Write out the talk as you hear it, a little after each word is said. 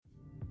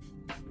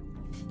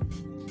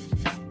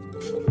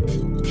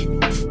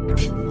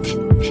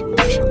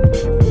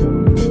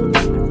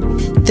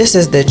This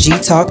is the G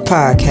Talk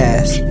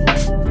Podcast,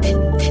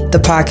 the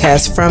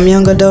podcast from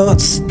young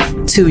adults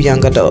to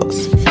young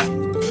adults.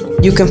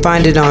 You can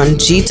find it on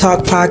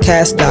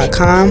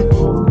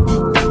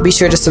gtalkpodcast.com. Be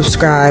sure to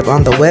subscribe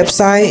on the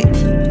website,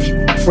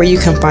 where you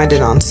can find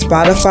it on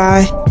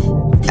Spotify,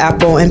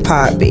 Apple, and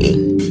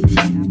Podbean.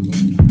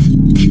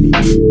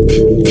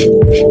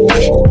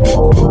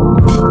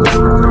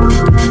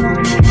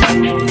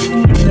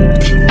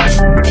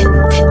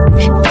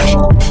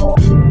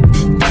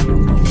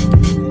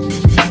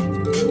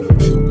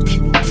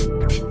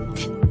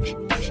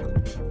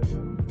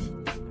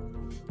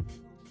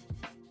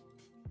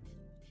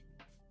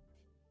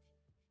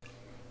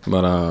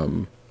 But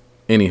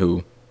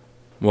anywho,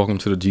 welcome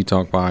to the G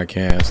Talk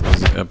Podcast. This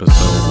is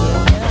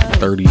episode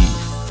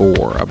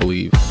 34, I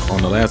believe.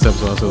 On the last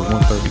episode I said it was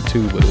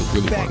 132, but it was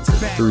really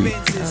 133.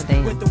 Oh,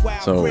 damn.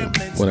 So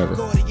whatever.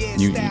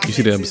 You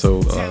see the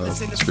episode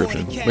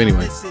description. But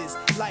anyway,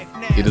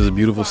 it is a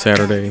beautiful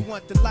Saturday.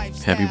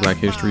 Happy Black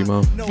History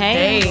Month.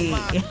 Hey.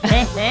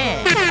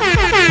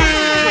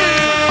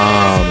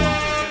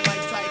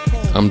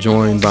 I'm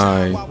joined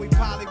by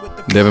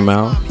Devyn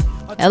Mao.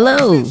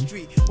 Hello.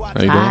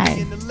 How you doing?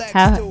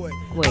 Hi. Wait.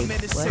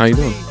 What? How you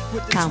doing?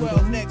 How I'm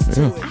doing?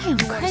 Yeah. I am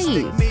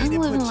great. I'm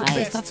living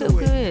life. I feel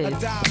good.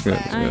 That's good.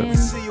 I'm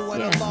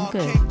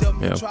good.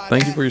 Yeah.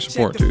 Thank you for your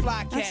support too.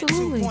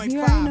 Absolutely.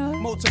 You already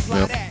know it.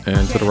 Yep.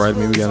 And to the right of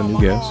me, we got a new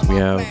guest. We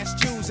have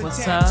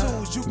What's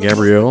up?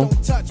 Gabrielle,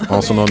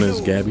 also known as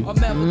Gabbie.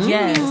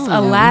 Yes,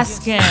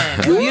 Alaskan.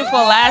 Beautiful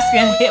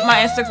Alaskan. Hit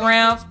my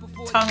Instagram.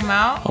 Talking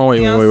about. Oh,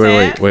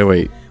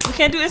 wait. We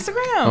can't do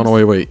Instagram. Oh, no,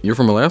 wait. You're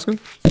from Alaska?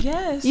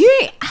 Yes. You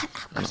ain't. I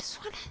just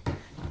want to.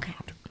 Okay.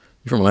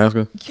 You from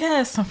Alaska?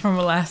 Yes, I'm from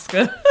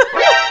Alaska.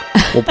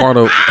 What part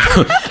of...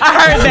 I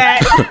heard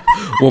that.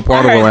 What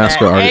part of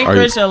Alaska are you?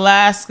 Anchorage,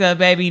 Alaska,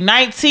 baby.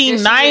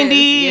 1990.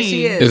 Yes,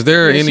 she is. Is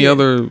there any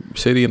other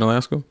city in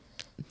Alaska?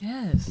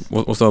 Yes.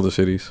 What's the other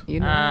cities? You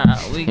know.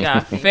 We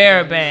got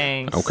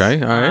Fairbanks. Okay,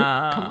 all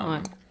right. Come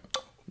on.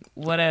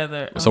 What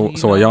other? So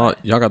y'all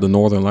got the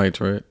Northern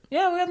Lights, right?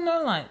 Yeah, we got the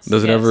Northern Lights.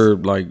 Does it Yes. ever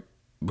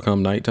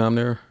become nighttime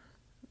there?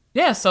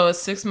 Yeah, so it's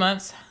 6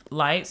 months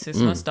light, 6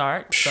 months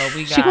dark. So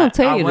we got She gonna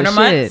tell our you the winter shit.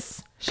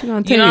 months. She gonna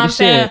You tell know you what I'm the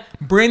saying? shit.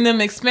 Bring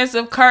them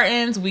expensive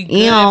curtains. We good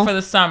Ew. for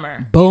the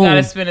summer. Boom. You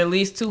gotta spend at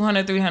least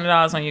 $200,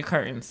 $300 on your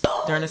curtains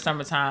during the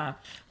summertime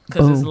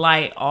because it's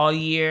light all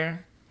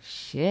year.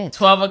 Shit.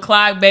 12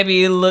 o'clock,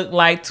 baby, it looked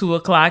like 2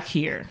 o'clock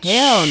here.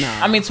 Hell no.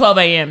 I mean 12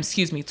 a.m.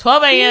 Excuse me,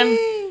 12 a.m.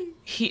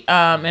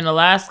 In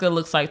Alaska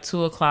looks like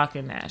 2 o'clock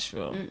in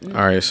Nashville. All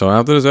right, so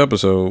after this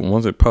episode,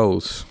 once it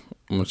posts,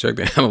 I'm going to check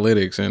the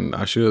analytics, and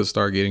I should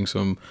start getting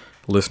some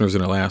listeners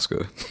in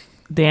Alaska.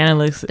 The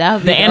analytics, That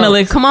would be the dope.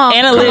 analytics, Come on,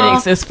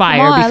 analytics come is fire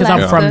Come on, because I'm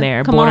Alaska. from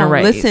there, Come born on, and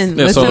raised. Listen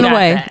Yeah, so-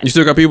 away. You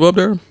still got people up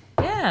there?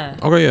 Yeah.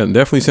 Okay, yeah,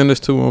 definitely send this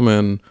to them,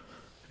 and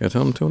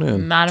tell them to tune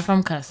in. Not if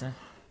I'm cussing.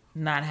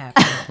 Not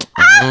happening.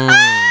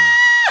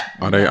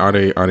 Are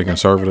they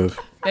conservative?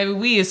 Baby,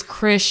 we is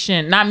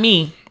Christian. Not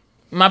me.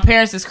 My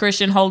parents is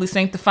Christian, holy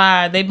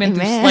sanctified. They've been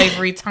through Amen.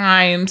 slavery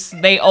times.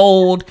 They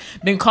old,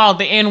 been called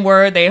the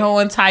N-word their whole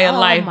entire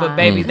life. But my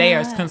baby, they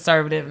are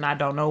conservative, and I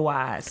don't know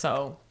why.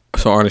 So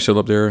Are they still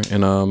up there?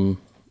 And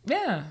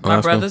yeah, my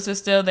Alaska? brothers are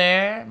still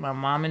there. My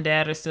mom and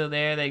dad are still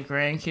there. Their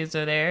grandkids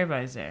are there.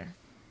 Everybody's there.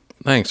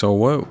 thanks. So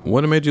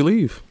what made you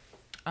leave?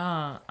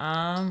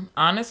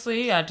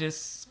 Honestly, I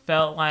just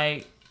felt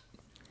like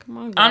Come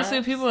on,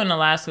 honestly, people in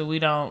Alaska, we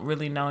don't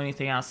really know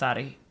anything outside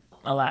of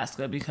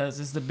Alaska because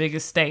it's the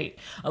biggest state.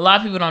 A lot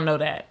of people don't know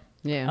that.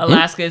 Yeah.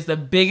 Alaska is the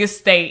biggest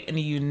state in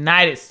the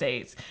United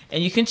States.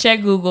 And you can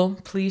check Google.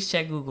 Please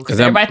check Google. Because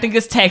everybody think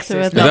it's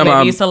Texas. Is No, that baby,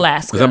 about- it's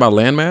Alaska. Is that about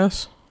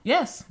landmass?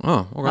 Yes.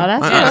 Oh, okay.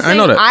 that's I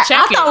know that. I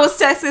Check thought it. it was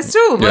Texas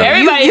too, but Yeah.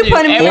 Everybody you do.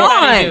 putting me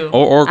Everybody on. do.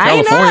 Or I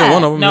ain't know California, that.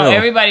 one of them. No, yeah.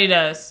 everybody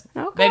does.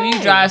 Okay. Baby,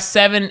 you drive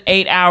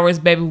 7-8 hours,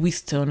 baby. We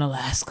still in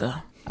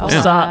Alaska.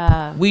 What's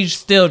wow. up? We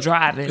still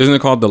driving. Isn't it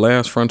called The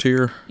Last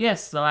Frontier?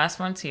 Yes, the last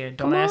frontier.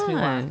 Don't Come ask me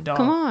why. on. Don't.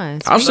 Come on.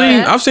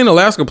 I've seen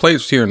Alaska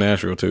plates here in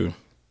Nashville too.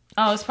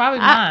 Oh, it's probably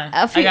mine.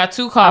 I feel- got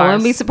 2 cars. I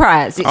wouldn't be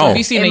surprised. Oh. If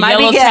you seen It a might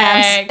be yellow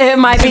gas. tag, It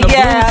might you be seen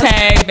a gas. blue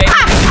tag, baby,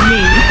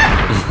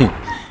 it's me.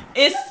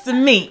 It's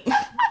me.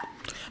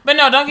 But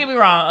no, don't get me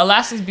wrong.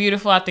 Alaska's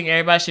beautiful. I think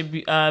everybody should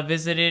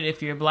visit it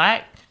if you're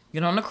black.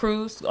 Get on the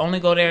cruise.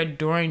 Only go there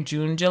during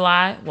June,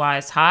 July while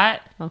it's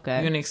hot. Okay.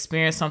 You're going to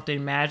experience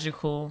something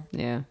magical.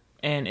 Yeah.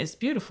 And it's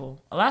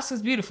beautiful.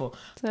 Alaska's beautiful.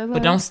 So,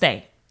 But don't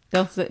stay.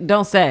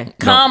 Don't say.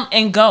 Come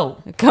and go.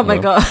 Come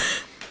and go.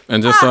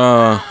 And just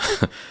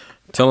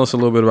tell us a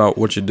little bit about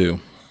what you do.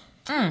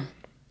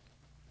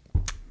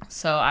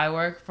 So I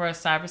work for a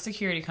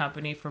cybersecurity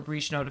company for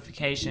breach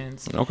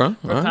notifications. Okay.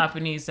 For all right.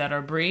 companies that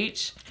are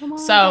breached.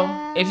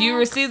 So if you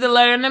receive the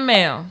letter in the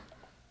mail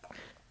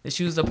that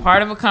you was a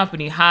part of a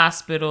company,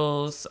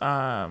 hospitals,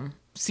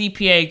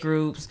 CPA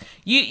groups,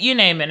 you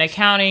name it,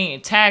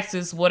 accounting,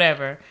 taxes,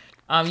 whatever.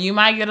 You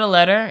might get a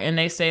letter and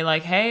they say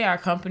like, hey, our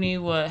company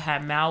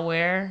had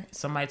malware.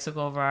 Somebody took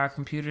over our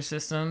computer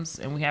systems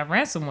and we have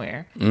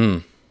ransomware.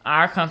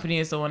 our company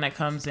is the one that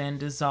comes in,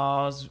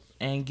 dissolves,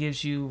 and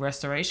gives you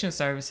restoration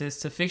services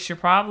to fix your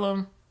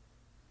problem.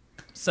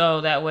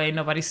 So that way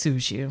nobody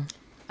sues you.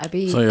 I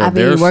be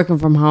there's- working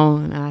from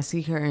home and I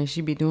see her and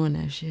she be doing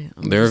that shit.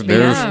 There's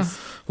Yeah.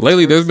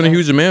 lately there's been a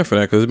huge demand for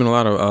that because there's been a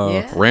lot of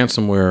Yeah.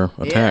 ransomware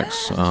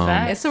attacks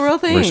It's a real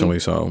thing. recently.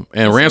 So,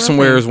 and It's a real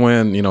ransomware is thing.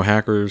 when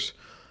hackers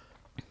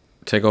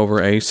take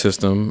over a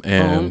system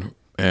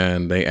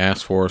and they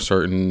ask for a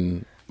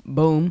certain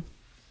Boom.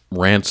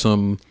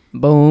 ransom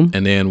Boom.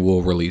 and then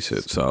we'll release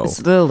it. So, It's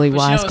literally But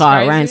why you it's know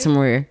called what's crazy?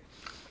 ransomware.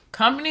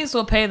 Companies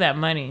will pay that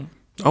money.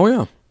 oh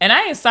yeah, And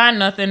I ain't signed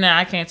nothing that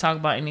I can't talk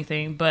about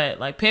anything, but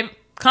like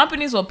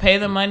companies will pay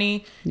the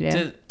money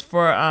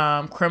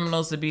for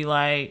criminals to be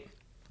like,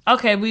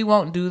 okay, we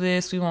won't do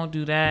this, we won't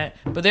do that,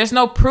 but there's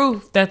no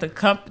proof that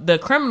the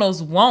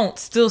criminals won't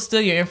still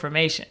steal your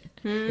information.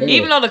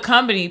 Even though the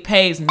company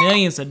pays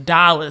millions of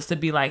dollars to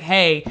be like,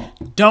 hey,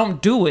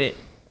 don't do it,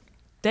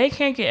 they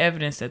can't get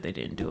evidence that they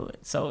didn't do it.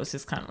 So it's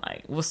just kind of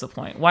like, what's the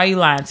point? Why are you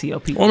lying to your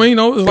people? well, I mean,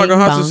 it's like a Bing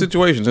hostage bong.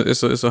 situation.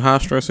 It's a high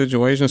stress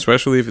situation,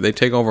 especially if they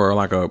take over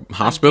like a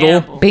hospital.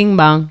 Gamble. Bing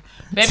bong.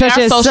 Baby, our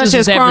socials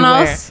is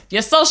everywhere.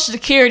 Your social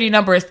security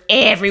number is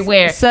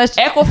everywhere. Such-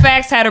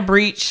 Equifax had a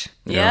breach.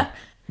 Yeah.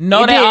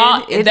 No, It they did.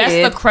 all. It That's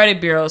did. the credit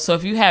bureau. So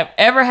if you have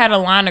ever had a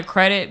line of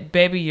credit,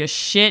 baby, your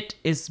shit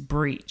is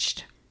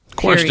breached.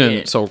 Question.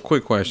 Period. So,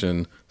 quick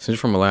question. Since you're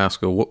from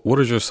Alaska, what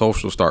does your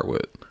social start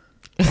with?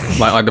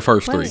 like the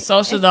first three.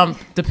 Socials don't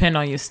depend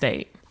on your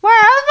state. Where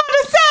I was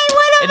about to say,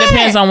 wait a It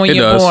depends on when It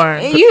you're does. born.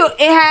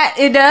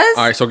 It does?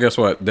 All right, so guess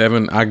what,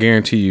 Devyn? I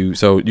guarantee you.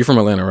 So you're from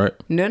Atlanta, right?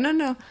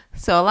 No.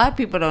 So a lot of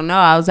people don't know.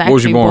 I was was you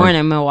actually born? born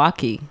in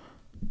Milwaukee.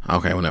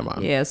 Okay, well, never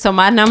mind. Yeah. So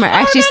my number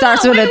actually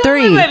starts with a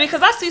 3.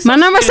 Because I see My Social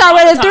number Security starts all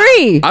with the a time.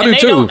 3. I And do they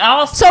too. don't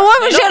all- So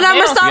what was they your don't-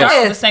 number they don't start start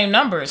with? The same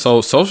numbers.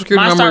 So social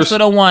security Mine numbers. starts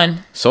with a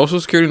 1. Social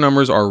security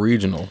numbers are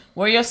regional.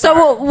 Where your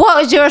So what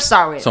was your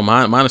start with? So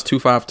mine is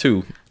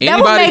 252. That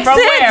would make from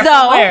sense, where? though.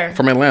 From where?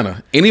 From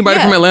Atlanta. Anybody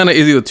Yeah. from Atlanta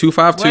is either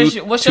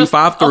 252, What's your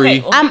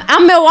 253. okay,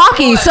 I'm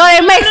Milwaukee, so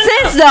it makes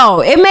sense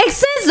though. It makes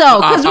sense though,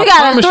 because I we got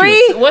a promise 3,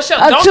 you. What's your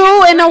a don't 2,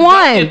 get- and a don't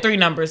 1. get 3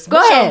 numbers. Go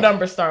What's ahead. your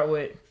number start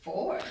with?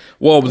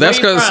 Well,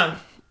 that's Where you because from?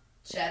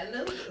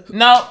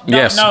 No,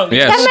 Yes, no.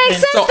 yes. That makes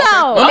sense So,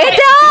 though. Okay, It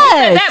you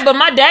said does. that, but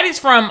my daddy's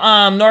from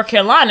North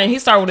Carolina, and he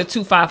started with a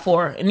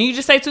 254. And you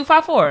just say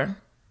 254.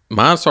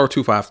 mine start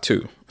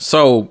 252.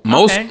 So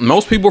Okay.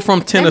 most people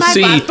from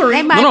Tennessee.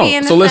 They might be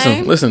in the So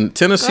same. listen.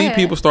 Tennessee ahead.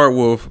 people start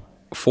with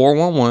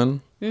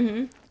 411,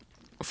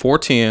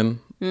 410,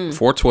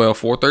 412,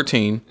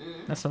 413,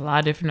 That's a lot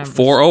of different numbers.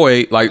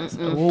 408. Like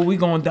Well, we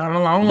going down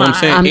a long what line. I'm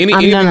saying, I'm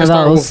anything none that of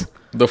start those. with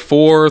the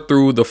 4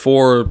 through the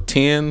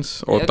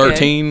 410s or Okay.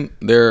 13,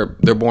 they're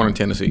born in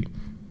Tennessee.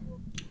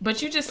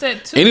 But you just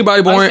said 2. Anybody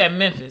Oh, you born said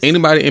Memphis.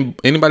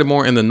 anybody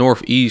born in the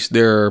Northeast,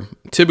 they're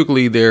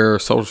typically their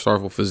social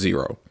start with a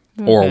 0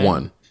 or a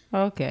 1.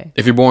 Okay.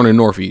 If you're born in the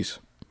Northeast,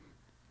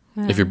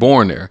 if you're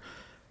born there.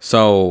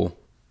 So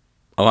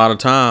a lot of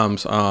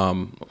times, like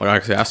I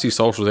said, I see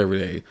socials every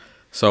day.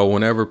 So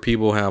whenever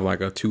people have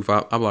like a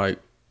 2-5, I'm like,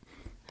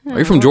 "Are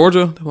you from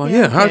Georgia?" They're like,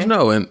 "Yeah." How'd you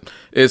know? And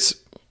it's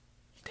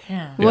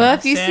Damn. Well,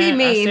 if you I see said-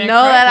 me, I said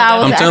know that I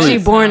was I'm telling actually you.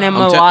 born in I'm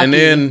Milwaukee. and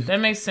then That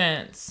makes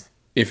sense.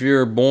 if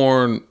you're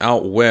born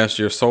out west,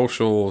 your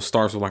social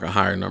starts with like a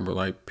higher number.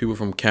 Like people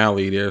from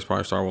Cali, theirs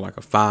probably start with like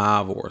a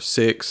 5 or a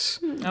 6.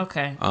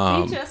 Okay.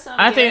 I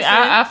I think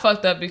I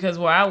fucked up because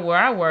where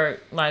I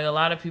work, like a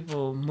lot of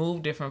people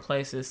move different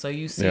places, so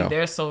you see Yeah.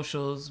 their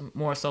socials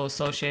more so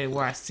associated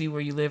where I see where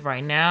you live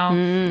right now,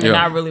 and Yeah.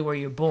 not really where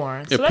you're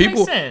born. So Yeah, that people,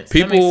 makes sense.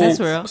 people, that makes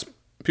sense. real.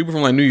 people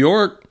from like New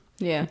York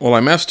Yeah. or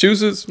like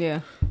Massachusetts Yeah.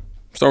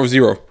 start with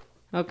 0.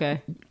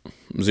 Okay.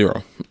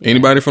 0.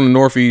 Anybody from the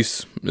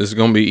Northeast is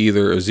going to be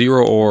either a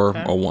 0 or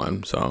a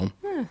 1. So,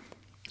 and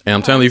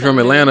I'm telling you, from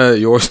Atlanta,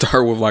 yours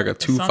start with like a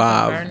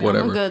 2-5, burning. I'm a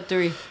whatever. good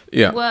 3.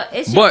 Yeah. Well,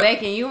 it's your But-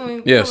 bacon. You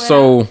want Yeah.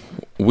 So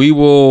we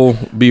will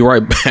be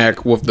right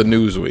back with the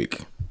news week.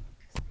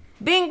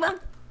 Bing bong.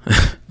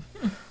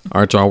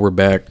 All right, y'all. We're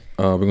back.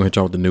 We're gonna hit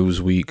y'all with the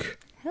news week.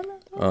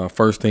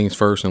 First things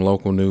first in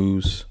local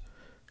news.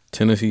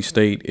 Tennessee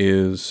State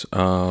is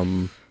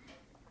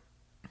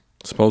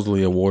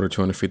supposedly awarded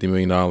 $250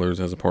 million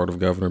as a part of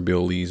Governor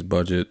Bill Lee's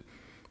budget.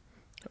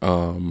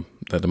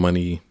 That the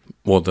money,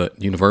 well, the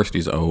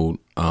university's owed.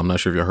 I'm not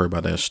sure if you heard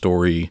about that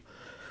story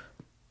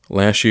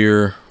last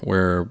year,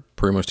 where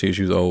pretty much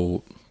TSU's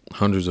owed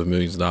hundreds of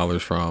millions of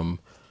dollars from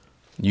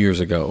years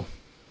ago.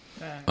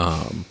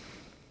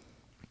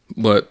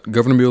 But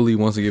Governor Bill Lee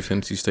wants to give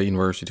Tennessee State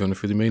University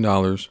 $250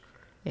 million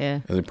Yeah.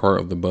 as a part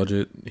of the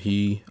budget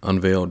he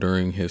unveiled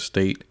during his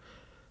state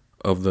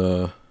of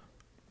the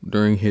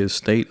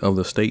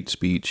state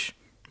speech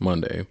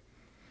Monday.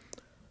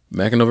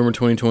 Back in November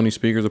 2020,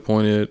 speakers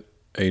appointed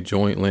a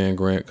joint land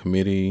grant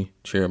committee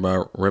chaired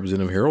by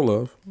Representative Harold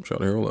Love. Shout out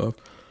to Harold Love.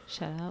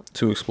 Shut up.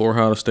 To explore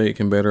how the state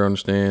can better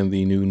understand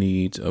the new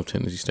needs of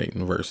Tennessee State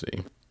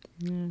University.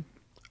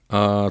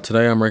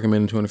 Today, I'm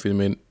recommending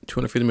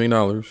 $250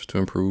 million to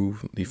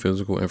improve the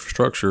physical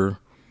infrastructure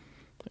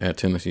at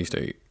Tennessee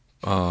State.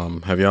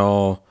 Have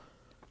y'all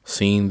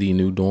seen the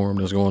new dorm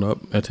that's going up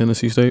at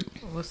Tennessee State?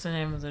 What's the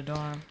name of the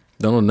dorm?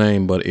 Don't know the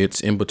name, but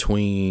it's in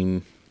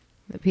between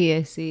The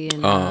PAC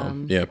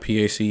and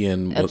PAC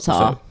and what's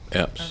Epsol.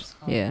 that? Eps.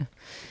 Yeah.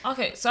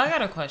 Okay, so I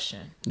got a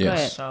question.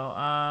 Yes.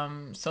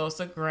 So it's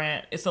a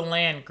grant. It's a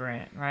land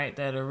grant, right?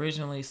 That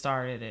originally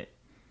started it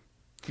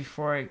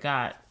before it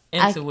got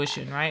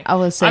intuition, right? I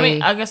would say. I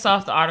mean, I guess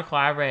off the article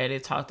I read,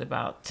 it talked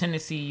about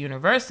Tennessee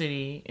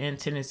University and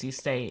Tennessee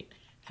State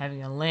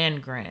having a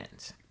land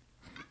grant.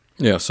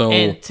 Yeah. So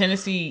And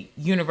Tennessee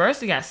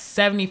University got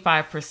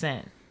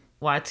 75%,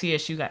 while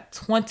TSU got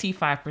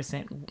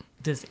 25%.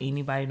 Does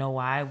anybody know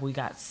why we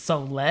got so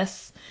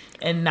less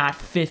and not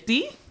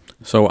 50?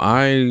 So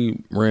I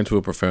ran to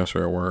a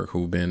professor at work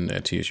who'd been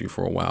at TSU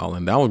for a while,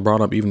 and that was brought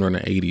up even during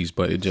the 80s,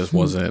 but it just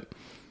wasn't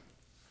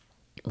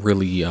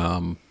really.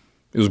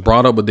 It was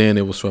brought up, but then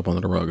it was swept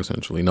under the rug.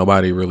 Essentially,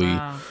 nobody really.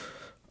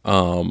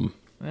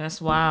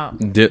 That's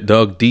wild.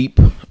 Dug deep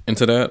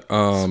into that.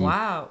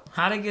 Wow.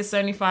 How they get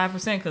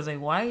 75%? Because they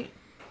white?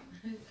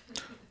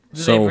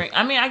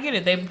 I mean, I get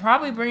it. They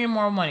probably bring in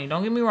more money.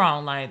 Don't get me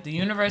wrong. Like, the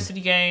university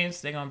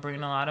games, they're going to bring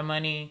in a lot of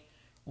money,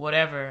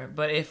 whatever.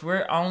 But if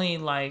we're only,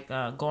 like,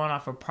 going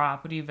off of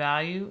property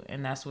value,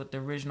 and that's what the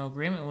original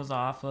agreement was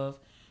off of,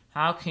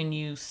 how can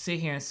you sit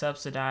here and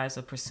subsidize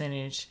a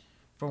percentage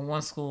for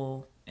one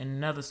school and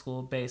another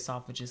school based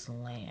off of just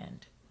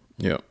land?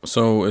 Yeah.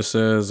 So it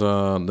says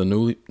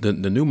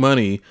the new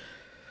money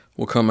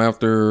will come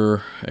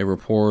after a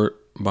report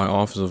by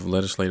Office of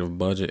Legislative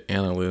Budget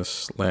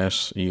Analysts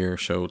last year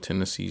showed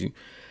Tennessee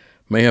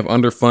may have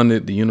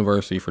underfunded the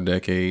university for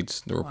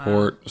decades. The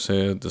report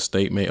said the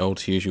state may owe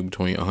TSU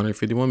between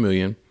 $151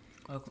 million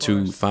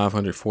to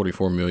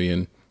 $544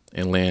 million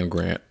in land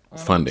grant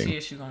funding.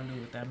 What TSU gonna do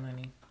with that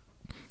money?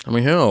 I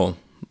mean, hell,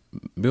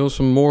 build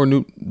some more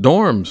new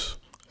dorms.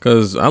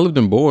 Cause I lived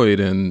in Boyd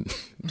and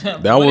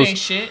that was ain't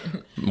shit.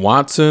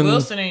 Watson.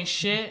 Wilson ain't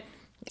shit.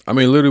 I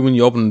mean, literally, when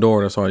you open the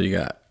door, that's all you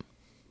got.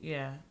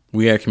 Yeah.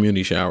 We had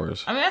community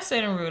showers. I mean, I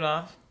stayed in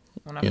Rudolph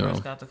when I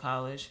first got to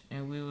college,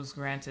 and we was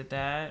granted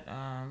that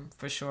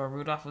for sure.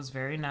 Rudolph was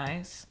very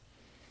nice,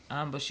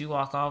 but you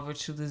walk over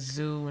to the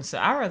zoo and say,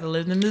 "I'd rather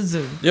live in the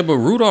zoo." Yeah, but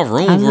Rudolph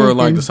rooms were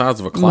like the size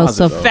of a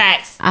closet.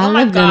 Facts. I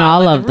lived in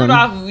all of them.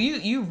 Rudolph,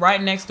 you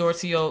right next door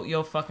to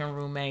your fucking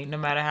roommate, no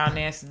matter how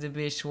nasty the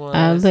bitch was.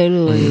 I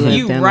literally lived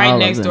you in right all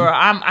next of them. door.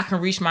 I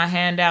can reach my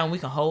hand out and we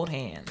can hold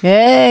hands.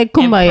 Hey, And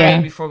pray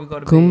kumbaya. before we go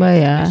to bed.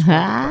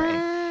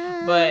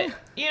 Kumbaya. But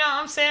you know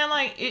what I'm saying?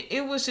 Like,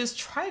 it was just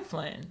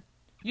trifling.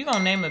 You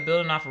gonna name a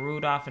building off of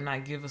Rudolph and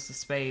not give us the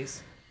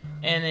space.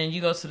 And then you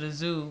go to the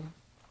zoo.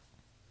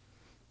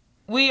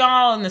 We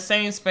all in the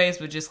same space,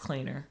 but just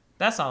cleaner.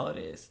 That's all it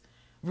is.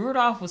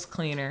 Rudolph was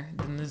cleaner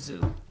than the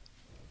zoo.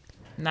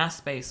 Not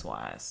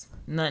space-wise.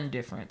 Nothing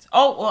different.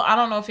 Oh, well, I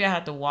don't know if y'all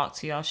had to walk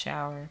to y'all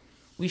shower.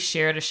 We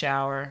shared a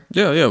shower.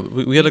 Yeah.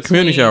 We had a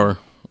community shower.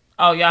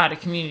 Oh, y'all had a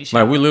community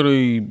shower. Like, we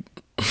literally...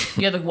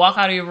 You had to walk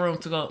out of your room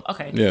to go.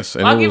 Okay. Yes.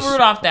 Well, I'll give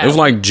Rudolph that. It was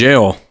like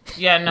jail.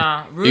 Yeah,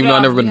 nah. Rudolph, Even though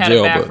I've never been we to had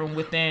jail, a but- bathroom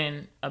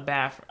within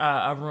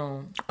a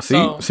room.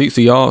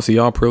 See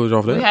y'all privilege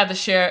off that? We had to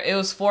share. It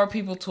was 4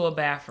 people to a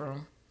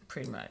bathroom,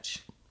 pretty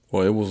much.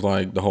 Well, it was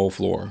like the whole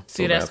floor.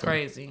 See, that's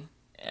crazy.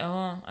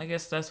 Well, I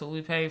guess that's what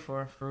we paid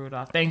for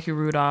Rudolph. Thank you,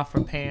 Rudolph,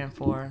 for paying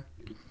for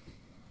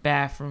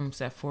bathrooms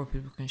that 4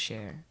 people can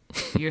share.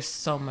 You're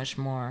so much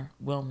more,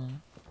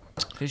 Wilma,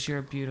 because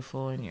you're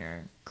beautiful and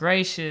you're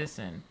gracious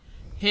and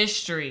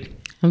history.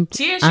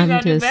 TSU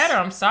gotta do better.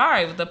 I'm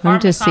sorry with the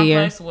apartment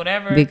complex,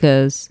 whatever.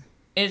 Because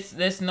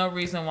there's no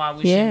reason why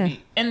we shouldn't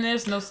be. And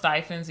there's no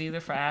stipends either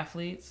for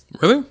athletes.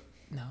 Really?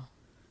 No.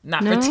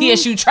 Not for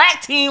TSU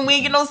track team. We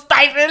ain't get no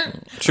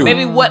stipend. True.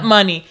 Maybe what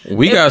money?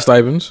 Got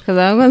stipends. Because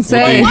I was going to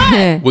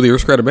say. With the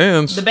Aristocratic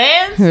bands. The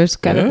bands?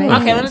 Aristocratic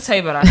bands. Okay, let me tell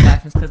you about our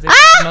stipends because there's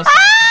no stipends.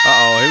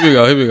 Uh-oh,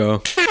 here we go.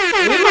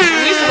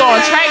 We used to go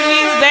on track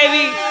meets,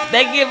 baby.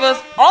 They give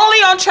us only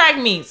on track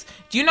meets.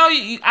 Do you know,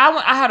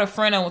 I had a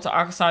friend that went to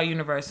Arkansas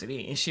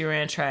University and she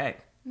ran track.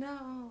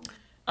 No.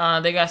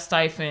 They got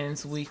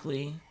stipends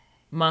weekly,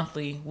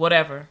 monthly,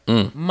 whatever.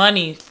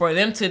 Money for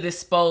them to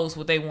dispose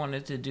what they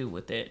wanted to do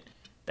with it.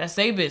 That's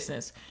their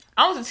business.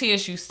 I went to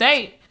TSU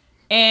State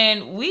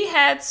and we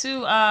had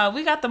to,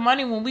 we got the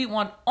money when we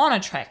went on a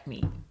track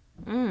meet.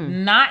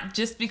 Not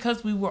just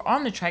because we were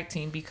on the track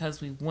team, because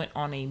we went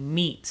on a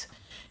meet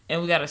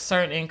and we got a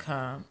certain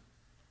income.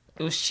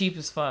 It was cheap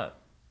as fuck.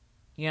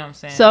 You know what I'm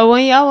saying? So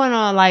when y'all went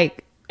on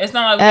like... It's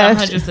not like we got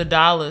hundreds of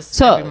dollars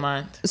every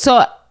month.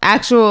 So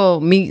actual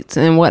meets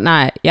and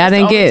whatnot, y'all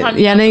didn't get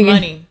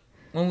money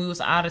when we was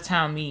out of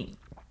town meet.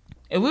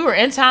 If we were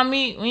in town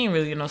meet, we ain't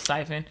really get no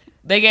stipend.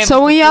 They gave so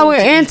us when the y'all food were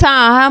to in eat.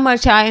 town, how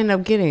much y'all end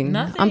up getting?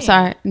 Nothing. I'm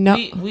sorry. No.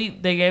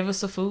 They gave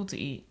us the food to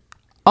eat.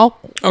 Oh.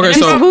 Okay,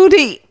 so food to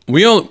eat.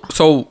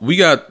 we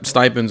got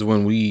stipends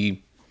when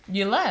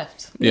You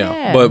left.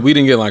 Yeah, but we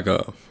didn't get like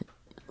a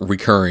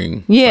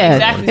recurring. Yeah,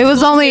 Exactly. it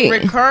was only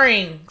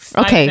recurring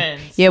stipends. okay.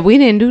 Yeah, we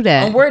didn't do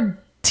that. And we're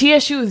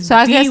TSU is So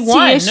I guess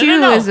D1. TSU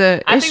no. is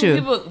a I issue.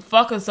 think people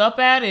fuck us up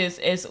at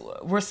is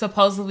we're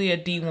supposedly a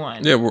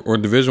D1. Yeah, we're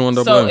Division 1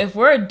 AA. So if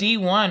we're a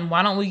D1,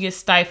 why don't we get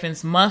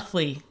stipends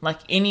monthly like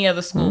any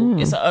other school?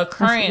 It's a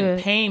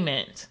current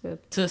payment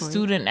to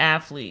student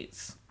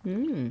athletes.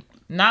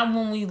 Not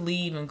when we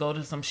leave and go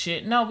to some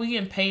shit. No, we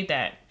getting paid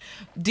that.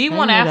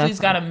 D1 athletes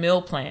got a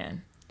meal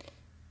plan.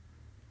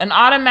 An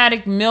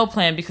automatic meal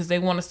plan because they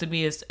want us to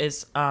be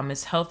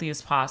as healthy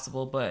as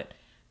possible, but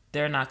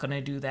they're not going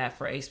to do that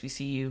for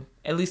HBCU,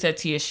 at least at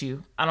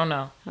TSU. I don't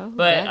know.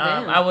 But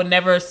I would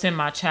never send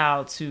my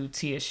child to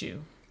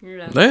TSU.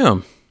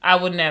 Damn. I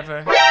would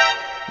never.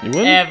 You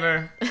wouldn't?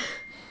 Ever.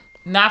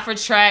 Not for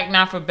track,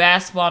 not for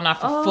basketball,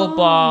 not for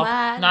football,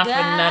 not for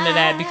none of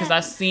that because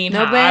I've seen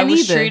how I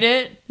was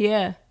treated.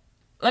 Yeah.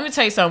 Let me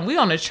tell you something. We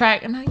on the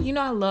track, and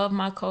I love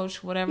my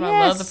coach, whatever.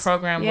 I love the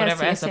program,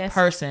 whatever, as a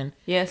person.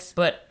 Yes.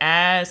 But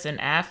as an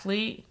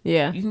athlete,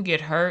 Yeah. you can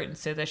get hurt and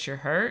say that you're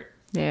hurt.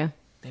 Yeah.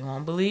 They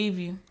won't believe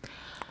you.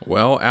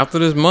 Well, after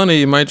this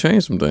money, it might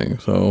change some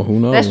things. So who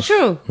knows? That's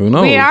true. Who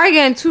knows? We are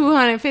getting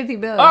 $250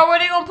 billion. Or where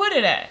they gonna put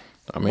it at?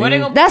 I mean, Where they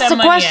gonna put That's that the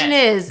money question.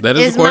 at? That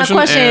is the question,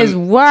 My question is,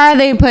 where are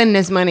they putting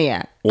this money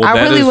at? Well,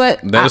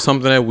 that is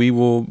something that we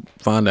will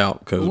find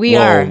out because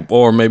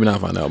or maybe not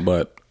find out,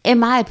 but in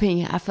my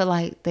opinion, I feel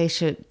like they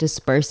should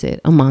disperse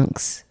it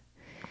amongst,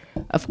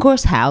 of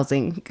course,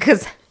 housing,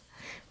 because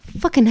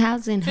fucking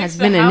housing has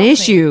been an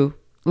issue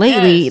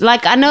lately. Yes.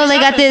 Like I know they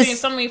got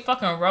this so many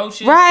fucking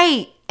roaches,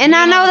 right, and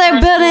I know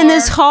they're building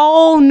this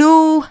whole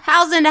new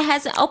housing that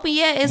hasn't opened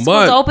yet. It's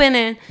supposed to open,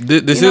 and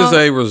this is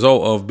a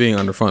result of being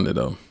underfunded,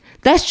 though.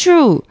 That's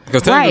true.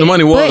 Because the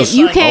money was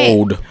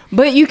old.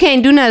 But you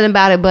can't do nothing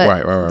about it.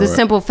 But right.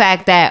 simple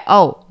fact that,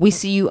 we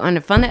see you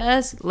underfunded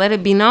us, let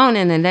it be known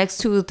in the next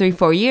 2, 3,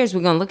 4 years,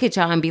 we're going to look at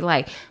y'all and be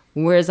like,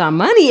 where's our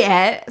money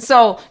at?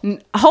 So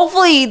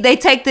hopefully they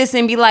take this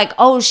and be like,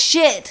 oh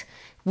shit,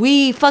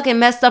 we fucking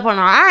messed up on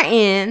our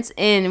ends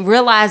and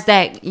realize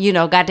that,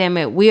 goddamn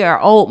it, we are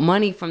owed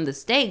money from the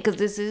state because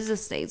this is a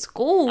state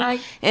school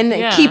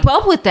keep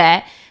up with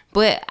that.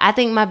 But I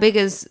think my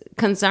biggest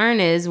concern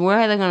is where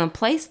are they going to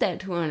place that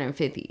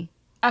 $250?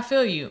 I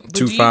feel you. But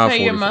do you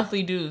pay your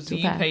monthly dues? Do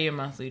you pay your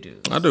monthly dues?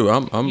 I do.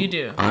 You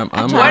do. Where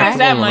does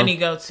that money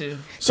go to?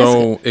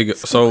 So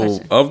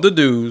of the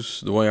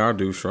dues, the way our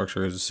due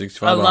structure is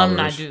 $65.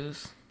 Alumni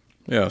dues.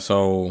 Yeah.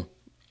 So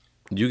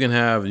you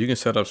can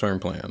set up certain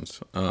plans.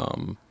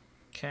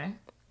 Okay.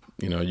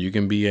 You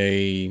can be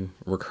a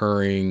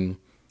recurring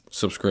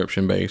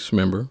subscription based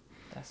member.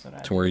 That's what I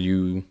to where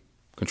you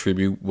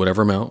contribute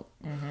whatever amount.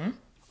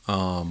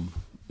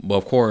 But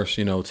of course,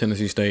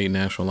 Tennessee State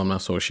National Alumni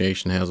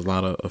Association has a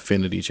lot of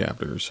affinity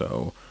chapters.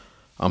 So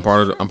I'm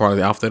part of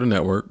the Alpha Theta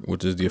Network,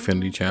 which is the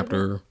affinity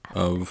chapter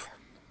of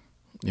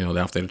the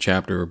Alpha Theta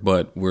chapter,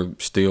 but we're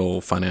still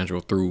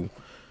financial through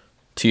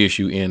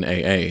TSU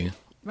NAA.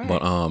 Right.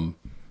 But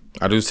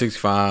I do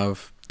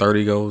 65,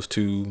 30 goes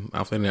to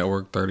Alpha Theta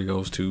Network, 30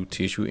 goes to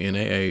TSU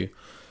NAA,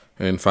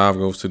 and 5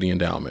 goes to the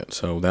endowment.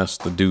 So that's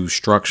the due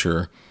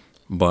structure.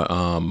 But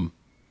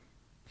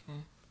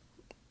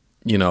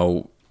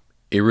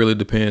it really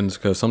depends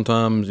because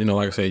sometimes,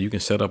 like I said, you can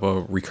set up a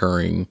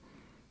recurring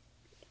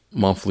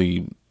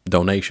monthly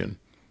donation.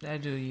 I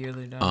do a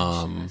yearly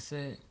donation. That's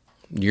it.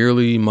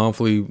 Yearly,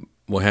 monthly,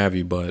 what have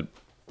you, but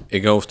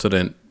it goes to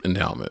the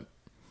endowment.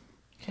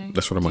 Okay.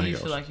 That's where the money goes.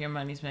 Do you feel like your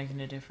money's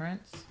making a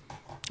difference?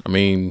 I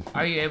mean,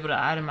 are you able to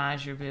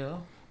itemize your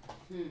bill?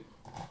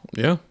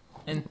 Yeah.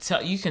 And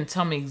you can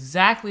tell me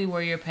exactly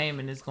where your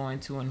payment is going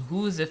to and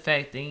who is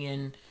affecting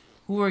and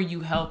who are you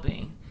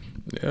helping?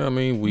 Yeah, I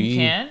mean,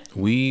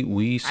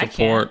 we support. I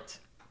can't.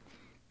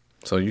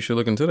 So you should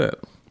look into that.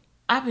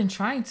 I've been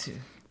trying to.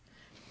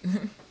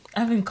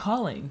 I've been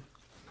calling.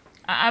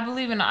 I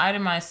believe in an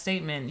itemized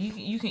statement.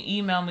 You can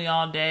email me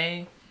all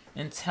day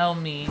and tell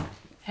me,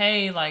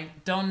 hey,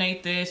 like,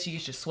 donate this. You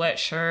get your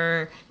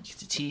sweatshirt, you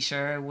get your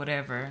t-shirt,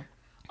 whatever.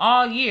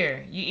 All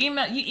year. You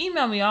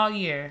email me all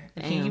year.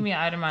 Damn. Can you give me an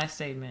itemized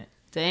statement?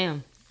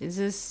 Damn. Is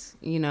this,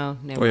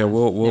 never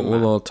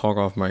we'll talk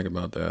off mic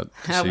about that.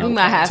 We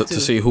might have to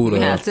see who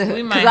because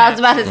I was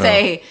about to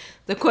say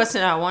the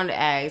question I wanted to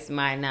ask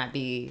might not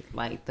be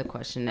like the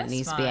question that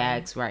needs to be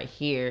asked right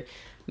here.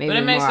 Maybe but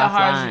it makes it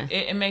hard.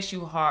 It makes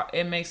you hard.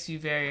 It makes you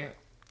very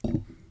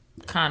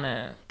kind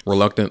of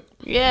reluctant.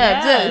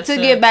 Yeah, to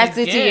get back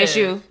to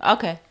TSU.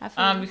 Okay. I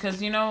feel because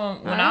when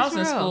I was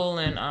in school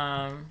in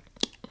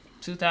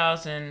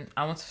 2000,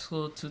 I went to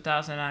school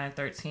 2009 and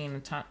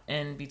 13,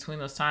 and between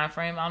those time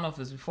frame, I don't know if it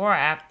was before or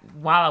after,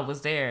 while I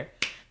was there,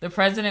 the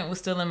president was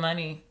stealing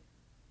money.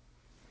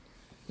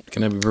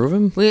 Can that be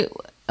proven? Okay.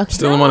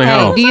 Stealing money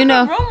how? Do you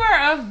know?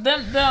 Rumor of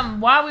them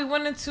why we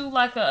went into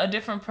like a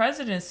different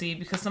presidency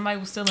because somebody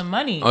was stealing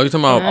money. Oh, you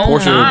talking about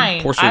Portia?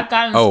 I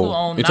got into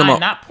school 09,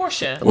 not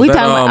Portia. I was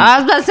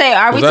about to say,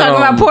 are we talking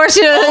about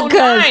Portia?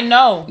 09,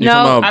 no,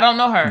 I don't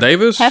know her.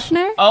 Davis?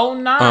 Hefner?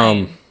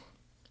 09.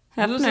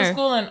 Hefner. We was in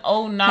school in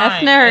 09.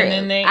 Hefner.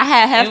 And then I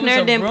had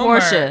Hefner, then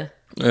Portia.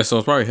 Yeah, so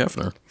it's probably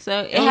Hefner.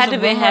 So it had to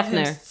be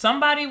Hefner.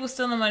 Somebody was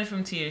stealing money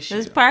from TSU.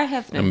 It's probably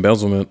Hefner.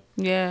 Embezzlement.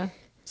 Yeah.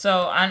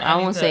 So I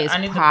won't say it's I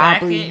need to back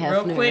probably it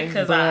real Hefner, quick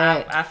because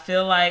but- I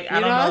feel like I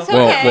You don't know, know it's if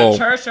okay. it's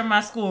church or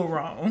my school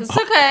wrong. It's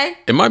okay.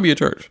 It might be a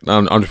church.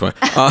 No, I'm just playing.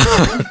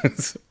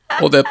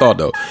 Hold that thought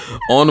though.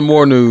 On the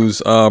more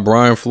news,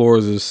 Brian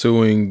Flores is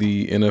suing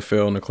the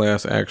NFL in a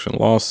class action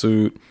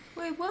lawsuit.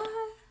 Wait, what?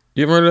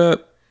 You ever heard of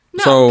that?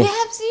 No, So,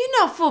 Gabs, you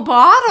know football.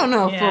 I don't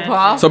know Yeah.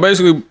 football. so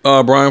basically,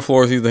 Brian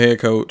Flores, he's the head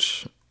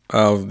coach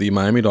of the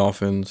Miami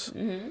Dolphins,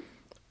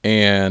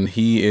 and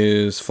he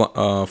is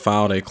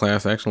filed a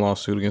class action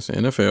lawsuit against the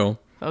NFL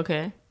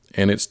Okay.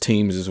 and its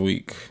teams this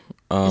week,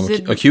 Is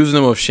it- accusing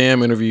them of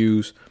sham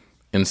interviews,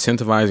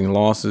 incentivizing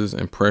losses,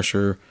 and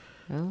pressure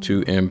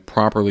to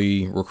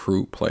improperly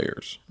recruit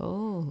players.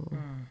 Oh.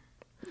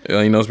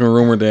 You know, it's been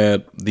rumored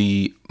that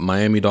the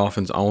Miami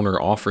Dolphins owner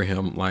offered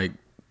him like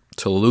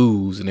to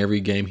lose, and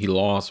every game he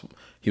lost,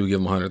 he would give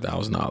him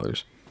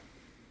 $100,000.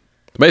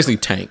 Basically,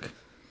 tank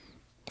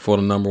for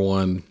the number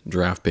one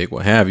draft pick,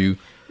 what have you.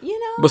 You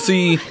know. But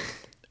see,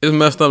 it's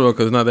messed up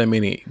because not that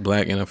many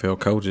black NFL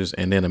coaches,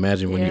 and then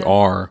imagine when you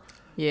are,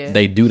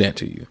 they do that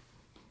to you.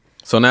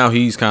 So now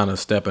he's kind of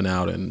stepping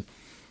out and.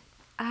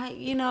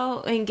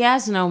 And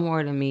Gaz know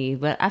more than me,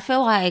 but I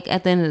feel like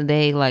at the end of the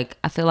day, like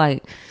I feel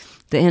like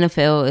the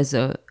NFL is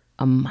a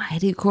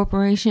mighty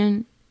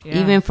corporation. Yeah.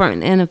 Even from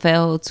the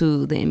NFL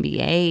to the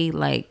NBA,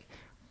 like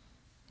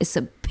it's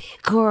a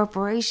big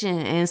corporation.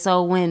 And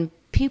so when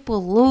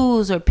people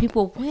lose or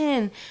people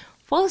win,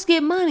 folks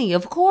get money,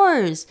 of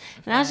course.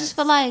 And I just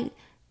feel like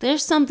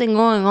there's something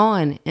going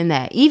on in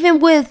that. Even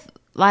with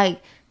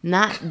like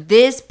not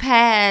this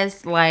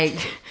past like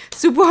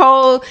Super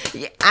Bowl,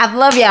 I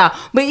love y'all,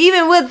 but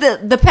even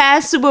with the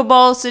past Super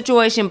Bowl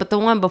situation, but the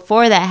one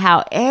before that,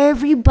 how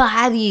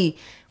everybody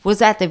was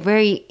at the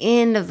very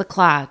end of the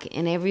clock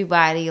and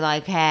everybody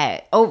like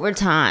had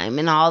overtime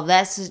and all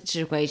that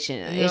situation.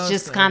 It's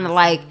just kind of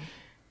like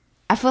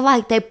I feel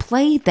like they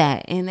played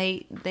that and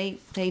they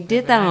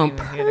did that on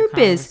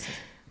purpose.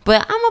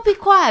 But I'm gonna be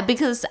quiet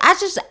because I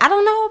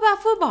don't know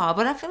about football,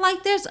 but I feel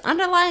like there's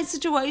underlying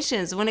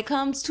situations when it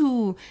comes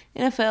to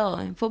NFL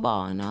and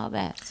football and all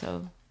that.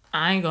 So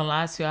I ain't gonna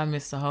lie to you, I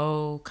missed the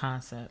whole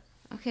concept.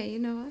 okay, you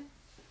know what?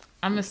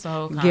 I missed the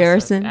whole concept.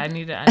 Garrison? I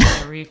need to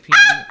repeat.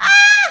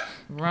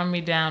 Run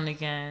me down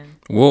again.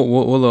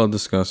 We'll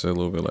discuss it a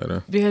little bit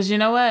later. Because you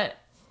know what?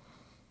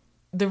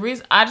 The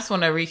reason I just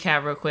want to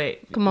recap real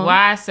quick. Come on.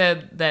 Why I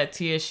said that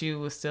TSU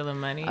was stealing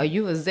money. Oh,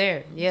 you was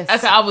there? Yes.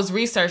 Okay, I was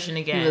researching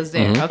again. You was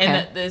there.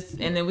 Okay.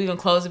 And then we're gonna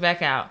close it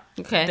back out.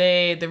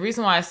 Okay. The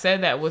reason why I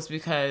said that was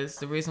because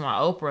the reason why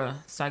Oprah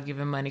started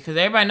giving money, because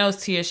everybody knows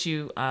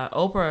TSU.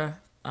 Oprah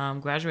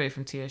graduated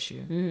from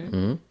TSU.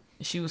 Mm-hmm.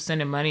 She was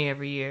sending money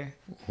every year.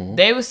 Mm-hmm.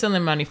 They were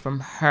stealing money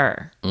from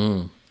her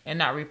and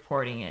not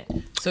reporting it.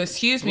 So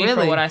excuse me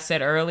for what I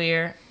said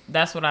earlier.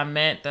 That's what I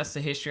meant. That's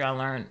the history I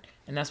learned.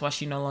 And that's why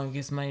she no longer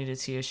gives money to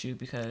TSU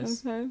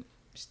because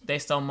they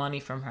stole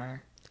money from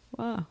her.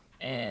 Wow.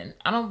 And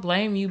I don't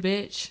blame you,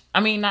 bitch. I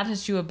mean, not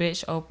that you a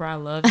bitch, Oprah. I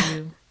love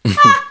you.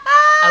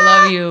 I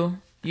love you.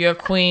 You're a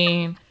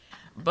queen.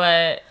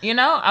 But, you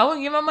know, I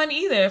wouldn't give my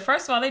money either.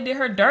 First of all, they did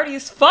her dirty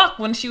as fuck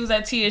when she was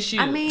at TSU.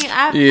 I mean,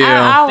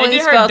 I always They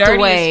did her felt the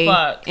dirty way as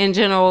fuck. in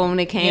general when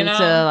it came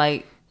to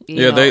like.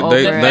 Yeah, they the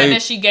fact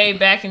that she gave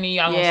back and then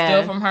y'all gonna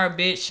steal from her,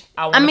 bitch.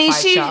 I mean,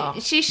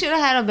 she should have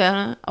had a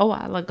building a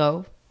while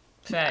ago.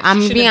 Fact. I'm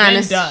being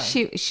honest. Done.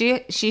 She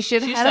should have She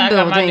had said, a I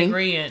building, got my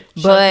degree in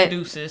but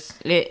deuces.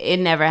 it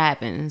never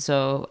happened.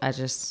 So I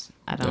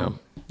don't.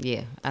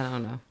 Yeah. I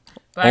don't know.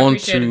 But I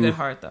appreciate a good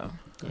heart though.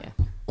 Yeah.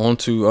 On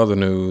to other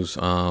news.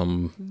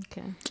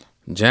 Okay.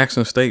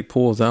 Jackson State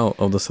pulls out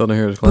of the Southern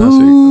Heritage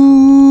Classic.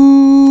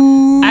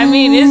 I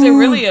mean, is it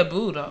really a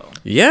boo though?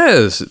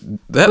 Yes,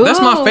 that's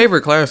my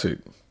favorite classic.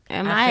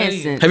 Am I I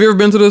feel you. Have you ever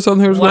been to the Southern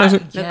Heritage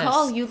Classic? Yes.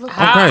 Nicole, you look.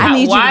 Okay. I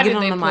need you Why to get did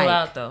on they the pull mic.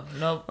 out though?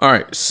 Nope. All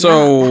right,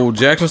 so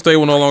Jackson State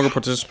will no longer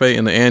participate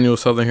in the annual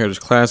Southern Heritage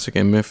Classic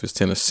in Memphis,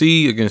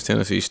 Tennessee against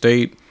Tennessee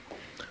State,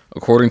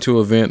 according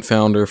to event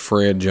founder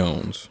Fred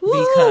Jones.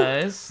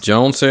 Because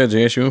Jones said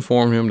JSU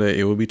informed him that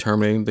it will be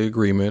terminating the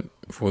agreement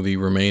for the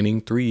remaining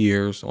 3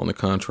 years on the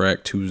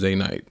contract Tuesday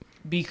night.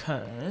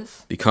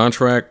 Because The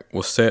contract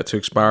was set to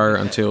expire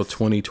until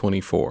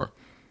 2024.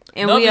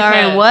 And No, we are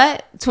in because-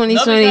 what?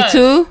 2022?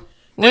 No,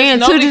 We're in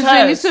no,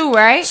 2022,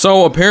 right?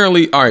 So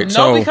apparently, all right.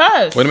 No,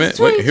 because- wait a minute.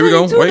 Wait, here we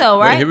go. 2022 Wait, though,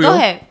 right? here we Go go.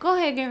 ahead. Go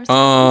ahead, Garrison.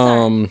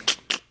 I'm sorry.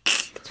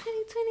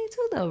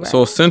 2022 though, right?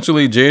 So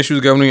essentially,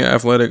 JSU's governing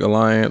athletic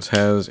alliance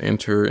has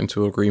entered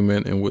into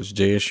agreement in which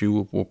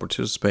JSU will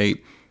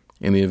participate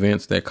in the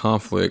events that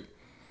conflict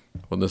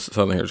with the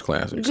Southern Heritage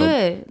Classic. Good. So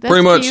That's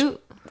pretty much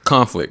cute.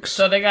 conflicts.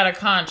 so they got a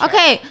contract.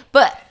 Okay,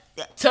 but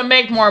To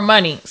make more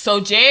money.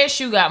 So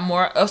JSU got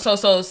more.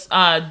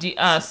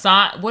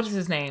 What is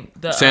his name?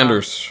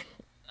 Sanders.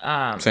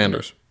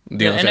 Sanders.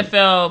 The Deion Sanders.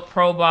 NFL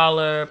Pro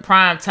Baller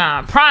Prime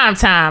Time.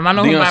 I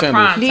know Deion him by Sanders. Prime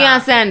Time.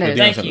 Deion Sanders.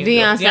 Deion Thank you.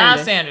 Deion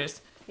Deion Sanders.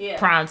 Sanders.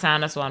 Prime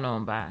Time. That's what I know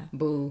him by.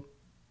 Boo.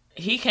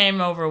 He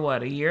came over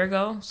a year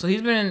ago, so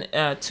he's been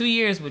 2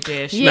 years with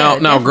JSU. Yeah,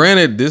 now,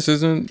 granted, this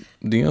isn't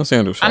Deion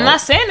Sanders' fault. I'm not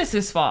saying it's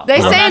his fault.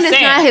 They saying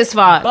it's not his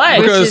fault,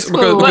 but because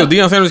cool.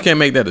 Deion Sanders can't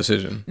make that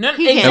decision. No,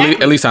 He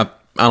can't. At least I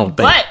don't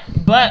think.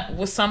 But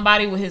with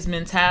somebody with his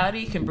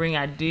mentality can bring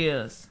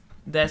ideas.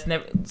 That's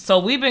never. So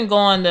we've been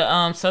going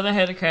to Southern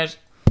Heritage.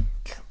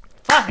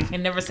 Fuck, I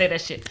can never say that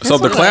shit. So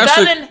the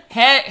classic Southern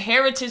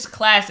Heritage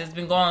class has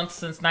been going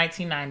since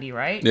 1990,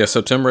 right? Yeah,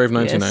 September 8th,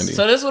 1990.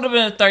 So this would have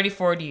been a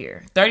 34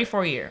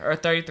 year or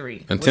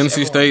 33. And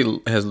Tennessee State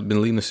has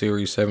been leading the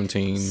series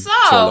 17 to So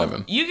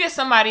 11. you get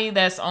somebody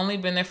that's only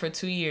been there for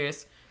 2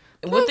 years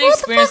with the What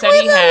experience fuck that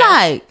he we look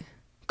has. like?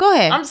 Go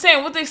ahead. I'm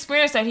saying with the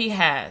experience that he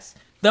has,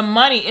 the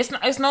money.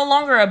 It's no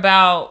longer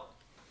about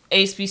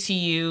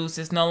HBCUs.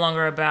 It's no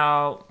longer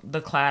about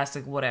the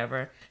classic,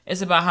 whatever.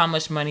 It's about how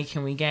much money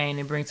can we gain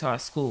and bring to our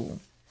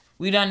school.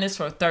 We done this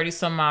for 30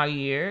 some odd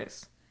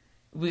years.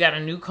 We got a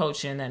new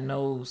coach in that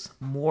knows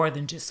more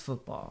than just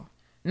football.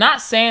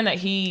 Not saying that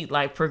he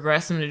like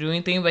progressed him to do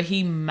anything, but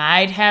he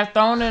might have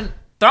thrown an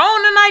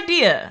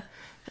idea.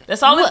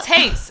 That's all it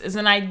takes is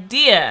an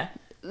idea.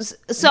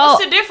 So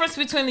what's the difference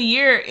between the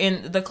year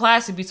and the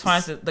class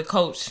between the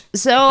coach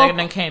that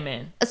then came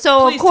in? So Please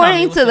tell me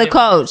according what's to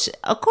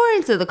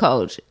the the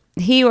coach,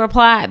 he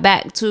replied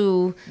back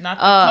to Not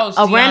the coach,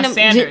 a Deion random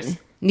Sanders.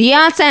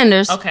 Deion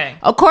Sanders. Okay.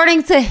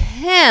 According to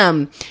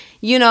him,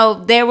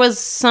 there was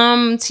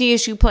some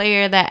TSU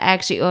player that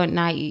actually, or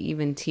not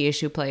even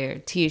TSU player,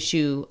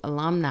 TSU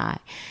alumni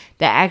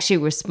that actually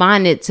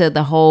responded to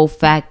the whole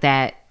fact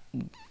that,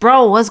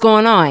 bro, what's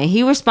going on?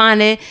 He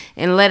responded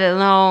and let it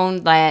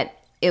known that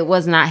it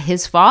was not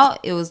his fault.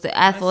 It was the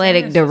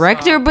athletic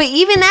director. But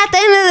even at the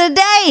end of the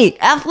day,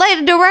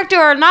 athletic director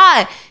or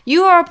not,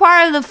 you are a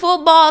part of the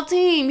football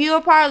team. You are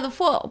a part of the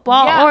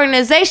football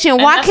organization.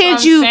 And Why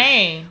couldn't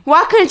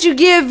you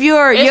give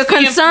your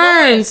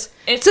concerns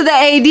to the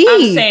AD?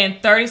 I'm saying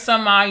 30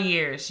 some odd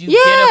years. You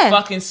get a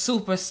fucking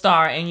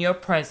superstar in your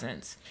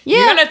presence. Yeah.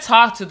 You're going to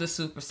talk to the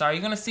superstar. You're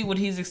going to see what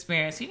he's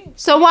experienced.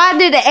 So why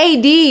did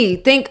the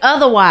AD think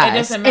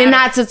otherwise and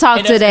not to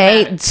talk to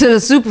the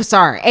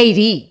superstar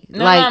AD?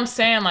 No, I'm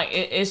saying like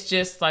it's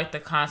just like the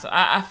concept.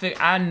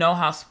 I know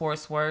how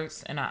sports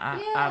works, and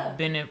I've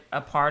been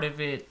a part of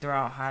it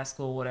throughout high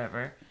school,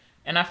 whatever.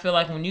 And I feel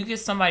like when you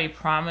get somebody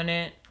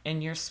prominent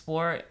in your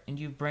sport and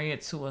you bring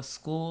it to a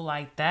school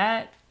like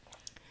that,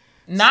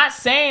 not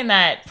saying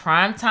that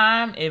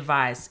primetime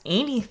advise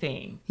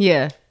anything.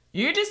 Yeah.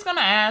 You're just going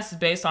to ask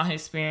based on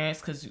his experience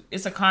because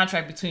it's a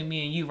contract between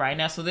me and you right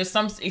now. So there's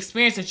some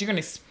experience that you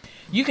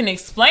can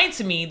explain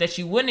to me that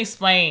you wouldn't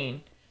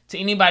explain to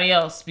anybody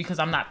else because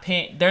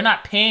they're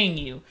not paying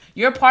you.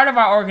 You're a part of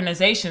our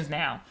organizations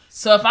now.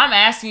 So if I'm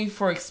asking you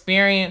for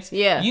experience,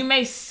 you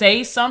may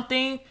say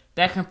something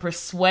that can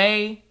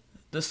persuade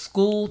the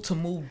school to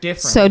move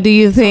differently. So do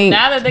you think...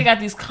 now that they got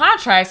these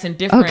contracts in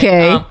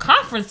different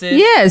conferences...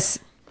 Yes.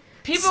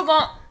 People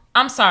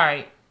I'm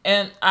sorry...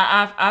 And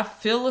I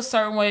feel a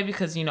certain way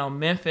because,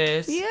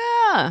 Memphis.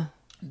 Yeah.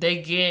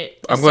 They get.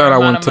 I'm glad I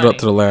went to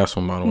the last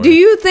one, by the way. Do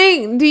you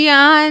think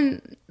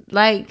Deion,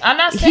 like. I'm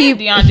not saying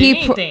Deion did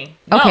anything.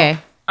 No, okay.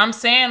 I'm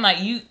saying, like,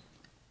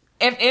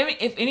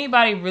 if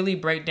anybody really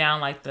break down,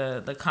 like,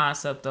 the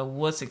concept of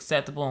what's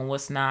acceptable and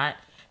what's not,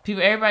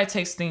 everybody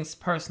takes things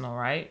personal,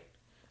 right?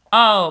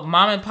 Oh,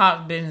 mom and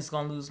pop business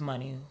going to lose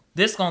money.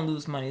 This going to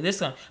lose money.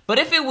 But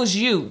if it was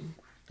you,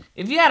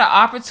 if you had an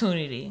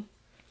opportunity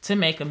to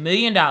make $1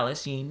 million.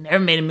 You ain't never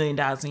made $1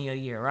 million in your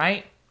year,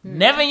 right? Mm-hmm.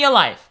 Never in your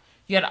life.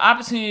 You had an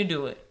opportunity to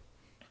do it.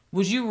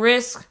 Would you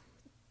risk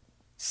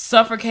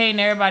suffocating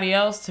everybody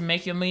else to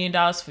make your $1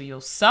 million for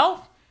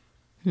yourself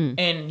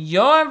in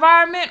your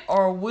environment?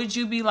 Or would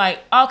you be like,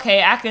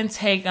 okay, I can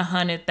take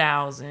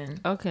 100,000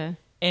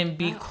 and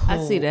be cool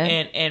I see that.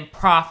 and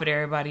profit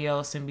everybody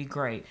else and be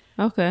great.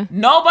 Okay.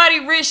 Nobody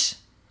rich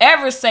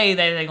ever say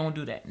that they're going to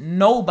do that.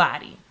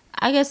 Nobody.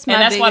 I guess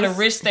why the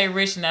rich stay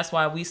rich, and that's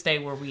why we stay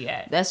where we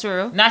at. That's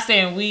true. Not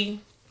saying we,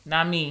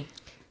 not me,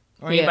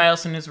 or anybody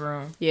else in this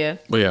room. Yeah.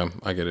 Well, yeah,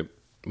 I get it.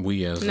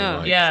 We as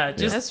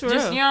that's real.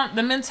 Just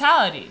the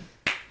mentality.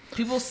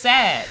 People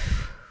sad.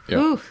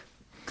 Yeah.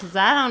 Because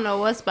I don't know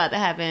what's about to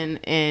happen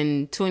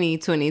in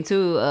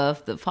 2022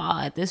 of the fall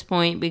at this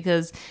point.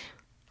 Because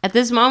at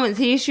this moment,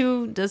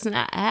 TSU does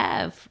not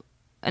have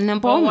an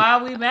opponent. But why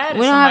are we mad?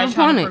 We don't have an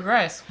opponent.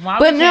 Progress?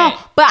 But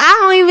I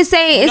don't even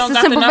say it's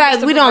the simple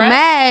fact we don't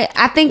mad.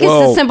 I think it's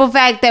the simple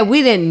fact that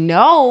we didn't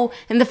know,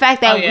 and the fact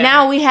that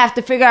now we have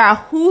to figure out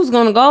who's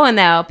going to go in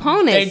that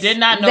opponent. They did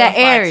not know that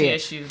area.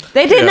 TSU.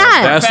 They did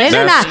not. They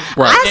did not.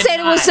 Right. I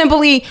said it was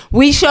simply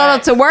we showed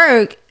up to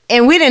work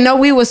and we didn't know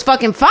we was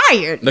fucking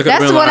fired.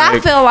 That's what I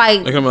feel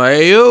like. They could be like,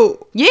 hey,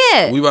 yo.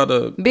 Yeah. We about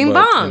to. Bing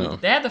bong.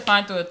 They had to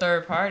find through a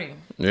third party.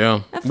 Yeah.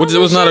 Which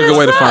was not a good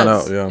way to find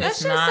out. Yeah. That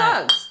shit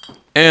sucks.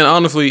 And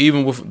honestly,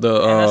 even with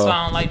the and that's why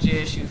I don't like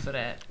JSU for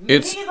that.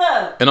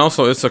 And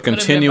also it's a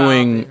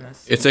continuing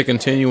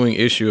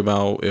issue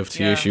about if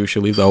TSU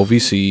should leave the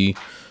OVC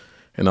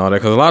and all that,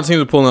 because a lot of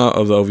teams are pulling out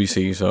of the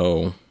OVC,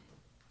 so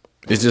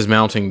it's just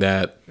mounting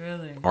that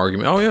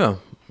argument. Oh yeah,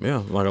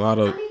 Yeah, like a lot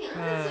of. I mean,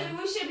 honestly,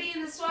 we should be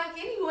in the SWAC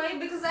anyway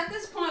because at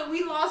this point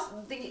we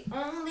lost the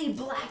only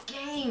black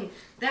game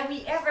that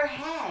we ever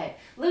had.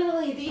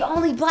 Literally the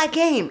only black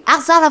game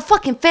outside of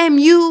fucking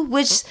FAMU,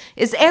 which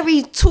is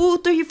every 2,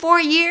 3, 4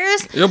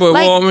 years. Yeah, but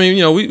like, well, I mean,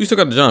 you know, we still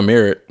got the John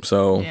Merritt,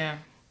 so. Yeah.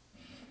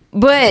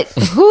 But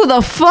who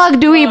the fuck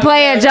do we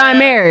play at John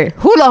Merritt?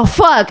 Who the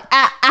fuck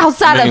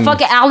outside of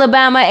fucking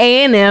Alabama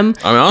A&M, I mean,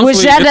 honestly,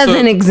 which that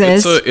doesn't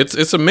exist?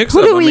 It's a mix.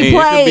 Who do I we mean,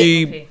 play?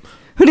 It could be,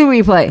 who do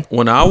we play?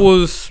 when I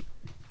was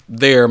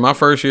there, my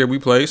first year we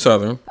played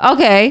Southern.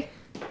 Okay.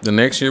 The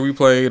next year we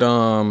played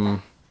who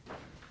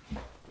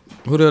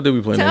the hell did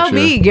we play Tell next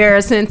year? me,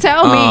 Garrison.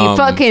 Tell me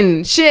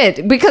fucking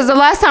shit. Because the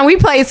last time we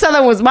played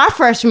Southern was my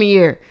freshman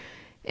year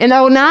in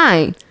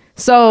 09.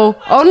 So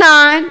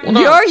 09,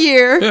 your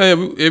year. Yeah,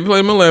 we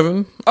played them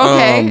 11.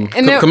 Okay,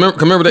 and then,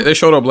 remember they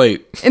showed up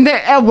late. And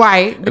then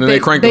right, And then they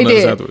cranked them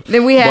did. afterwards.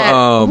 Then we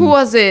had who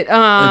was it? In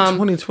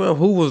 2012,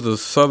 who was the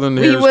Southern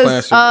Harris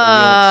was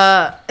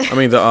Classic? I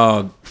mean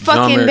the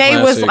fucking John they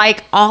Merritt was Classic.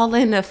 like all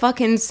in the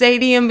fucking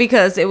stadium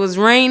because it was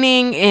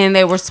raining and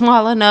they were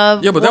small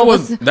enough. Yeah, but What that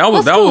was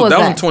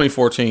that? in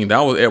 2014.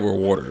 That was Edward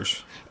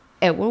Waters.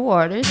 Edward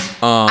Waters.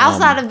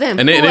 Outside of them,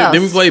 And who else?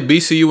 then we played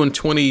BCU in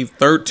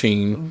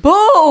 2013.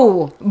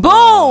 Boo!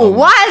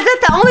 Why is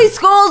that the only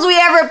schools we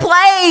ever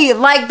played?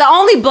 Like, the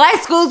only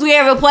black schools we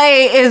ever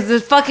play is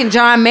the fucking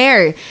John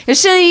Merritt. It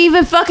shouldn't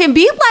even fucking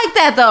be like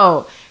that,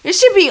 though. It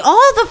should be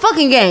all the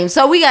fucking games.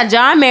 So we got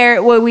John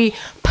Merritt where we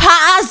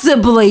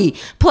possibly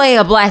play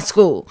a black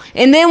school.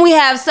 And then we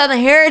have Southern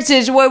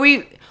Heritage where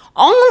we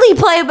only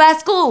play black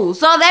schools.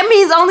 So that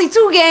means only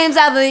 2 games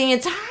out of the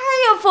entire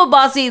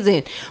football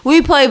season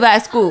we play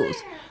black schools.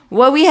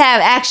 Where we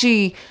have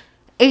actually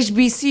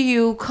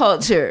HBCU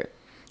culture.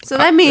 So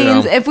that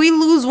means if we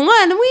lose one, we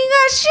ain't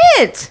got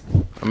shit.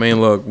 I mean,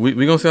 look,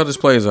 we gonna see how this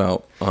plays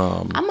out.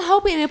 I'm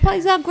hoping it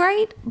plays out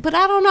great, but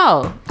I don't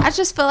know. I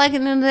just feel like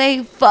at the end of the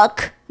day,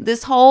 fuck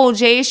this whole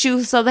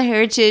JSU Southern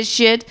Heritage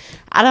shit.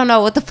 I don't know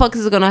what the fuck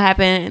is gonna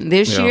happen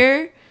this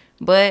year,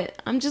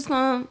 but I'm just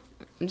gonna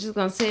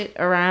sit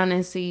around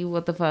and see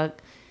what the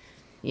fuck.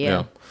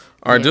 Yeah.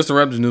 All right, just to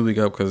wrap this new week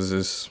up because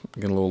it's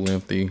getting a little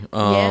lengthy.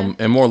 Yeah.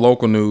 And more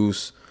local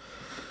news.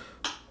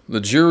 The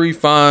jury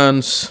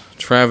finds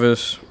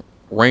Travis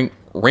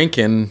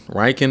Rankin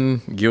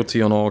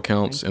guilty on all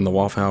counts in the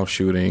Waffle House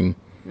shooting,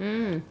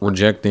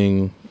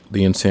 rejecting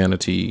the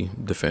insanity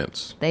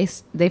defense. They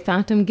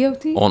found him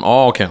guilty On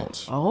all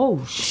counts.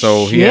 Oh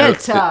So shit! he had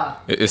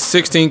it's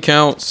 16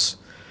 counts.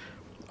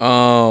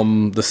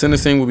 The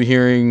sentencing will be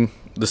hearing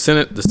the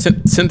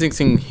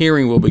sentencing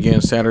hearing will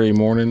begin Saturday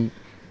morning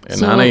at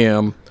 9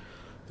 a.m.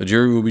 The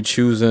jury will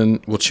choose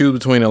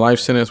between a life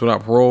sentence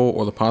without parole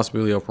or the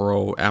possibility of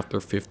parole after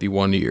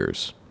 51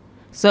 years.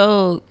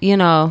 So, you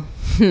know,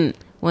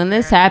 when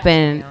this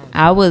happened,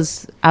 I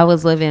was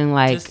living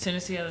like Does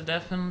Tennessee have the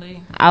death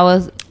penalty? I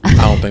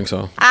don't think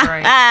so.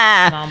 Right.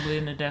 I don't believe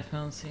in the death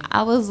penalty.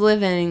 I was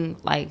living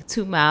like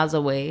 2 miles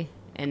away,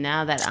 and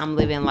now that I'm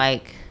living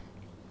like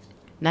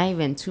not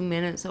even 2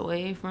 minutes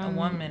away from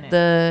 1 minute.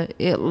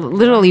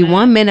 Literally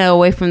 1 minute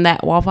away from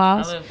that Waffle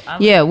House.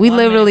 Yeah, we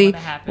literally.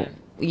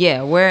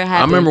 Yeah, where it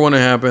happened. I remember when it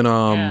happened.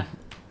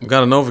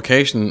 Got a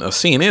notification, a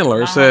CNN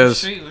alert. It says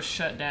street was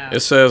shut down.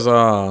 It says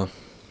Waffle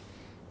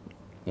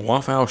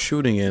House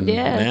shooting in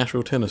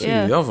Nashville, Tennessee.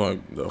 Yeah. I was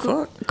like, the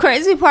fuck?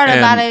 Crazy part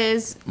about it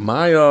is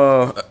my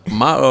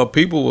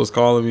people was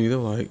calling me. They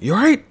were like, "You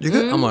right? You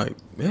good?" I'm like,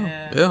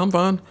 "Yeah, I'm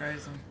fine."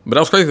 Crazy. But that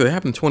was crazy. It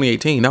happened in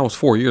 2018. That was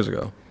 4 years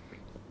ago.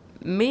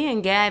 me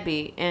and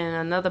Gabbie and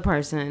another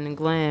person,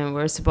 Glenn,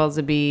 were supposed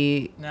to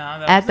be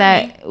that at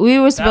that. We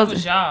were supposed that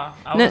was y'all.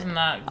 I no, was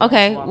not.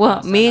 Okay,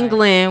 well, me and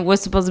Glenn were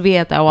supposed to be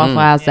at that Waffle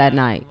House that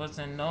night.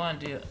 Wasn't no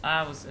idea.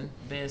 I was in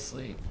bed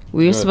sleep.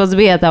 We were supposed to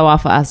be at that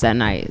Waffle House that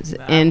night,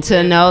 and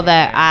to know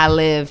that I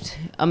lived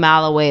a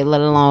mile away,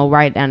 let alone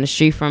right down the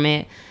street from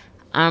it,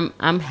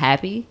 I'm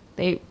happy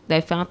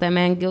they found that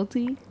man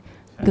guilty.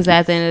 Because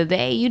at the end of the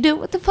day, you did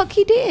what the fuck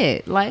he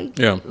did. Like,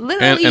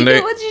 literally, you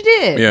did what you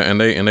did. Yeah,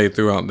 and they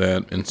threw out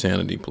that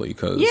insanity plea.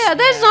 Cause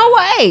there's no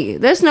way.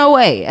 There's no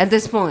way at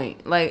this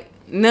point. Like,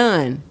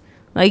 none.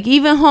 Like,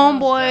 even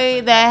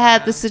homeboy that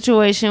had the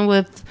situation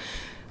with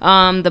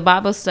the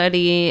Bible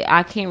study,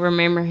 I can't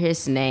remember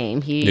his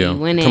name. He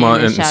went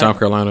in South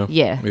Carolina.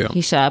 Yeah,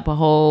 he shot up a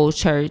whole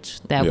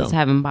church that was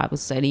having Bible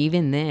study.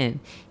 Even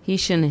then, he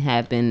shouldn't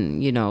have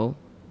been,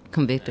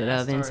 convicted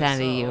of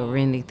insanity or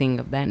anything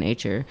of that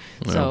nature.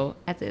 So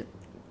shout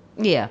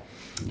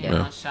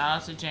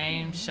out to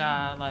James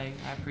Shaw. Like,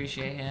 I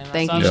appreciate him.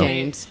 Thank you,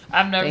 James.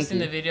 I've never seen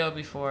the video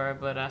before,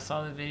 but I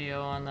saw the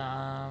video on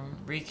the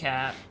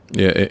recap.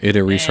 Yeah, it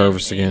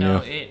resurfaced again.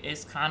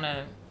 It's kind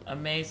of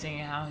amazing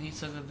how he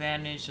took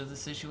advantage of the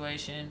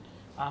situation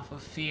off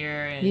of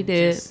fear and he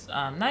did. Just,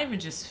 not even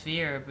just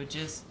fear, but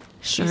just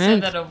He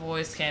said that a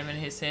voice came in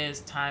his head.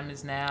 Time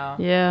is now.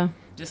 Yeah.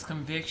 Just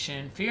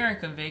conviction, fear and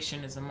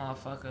conviction is a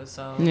motherfucker.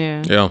 So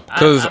Yeah.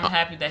 Because I'm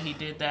happy that he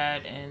did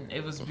that, and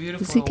it was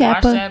beautiful Is he to watch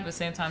Kappa? that. But at the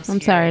same time, scary.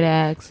 I'm sorry to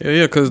ask.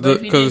 Yeah, because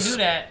if he didn't do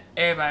that,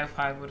 everybody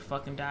probably would have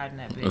fucking died in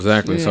that bitch.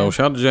 Exactly. Yeah. So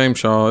shout out to James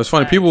Shaw. It's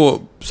funny,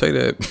 people say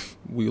that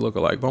we look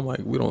alike, but I'm like,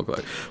 we don't look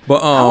alike.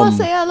 But I won't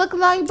say I look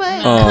like, but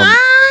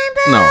kind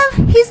of.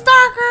 no. He's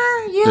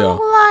darker. You Yeah.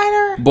 look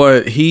lighter.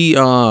 But he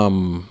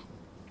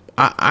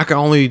I can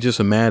only just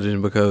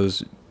imagine,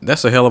 because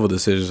that's a hell of a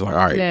decision. It's like,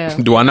 all right, Yeah.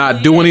 do I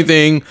not do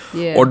anything,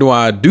 Yeah. or do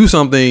I do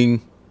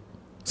something?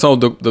 So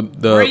the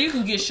Where you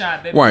can get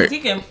shot, baby. Right. He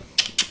can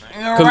right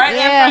in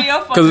front of your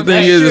fucking because the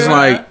thing is, it's face.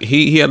 like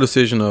he had a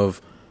decision of,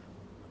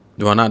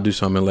 do I not do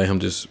something and let him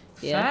just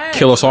Yeah.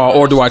 kill us all,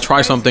 or do I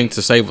try something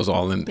to save us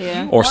all, and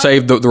Yeah. or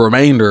save the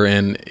remainder?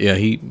 And yeah,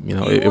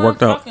 it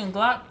worked out. Fucking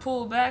Glock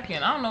pulled back,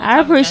 and I don't know. What I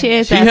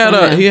appreciate He that.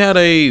 had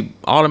a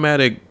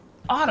automatic,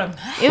 automatic.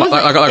 It was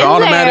like it an was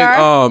automatic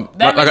AR.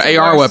 That like makes an it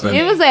AR worse. weapon.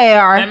 It was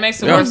AR. That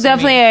makes it It worse. was to me.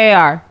 definitely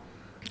AR.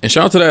 And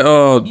shout out to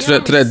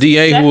that to that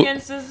DA who,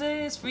 seconds is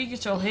this for you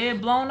get your head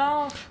blown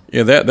off?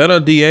 yeah,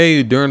 that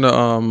DA during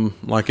the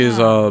like his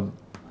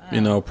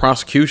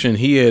prosecution,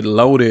 he had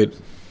loaded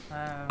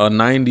a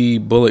 90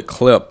 bullet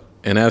clip,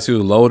 and as he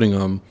was loading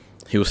them,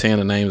 he was saying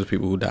the names of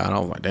people who died. I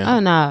was like, damn. Oh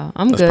no,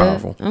 I'm That's good.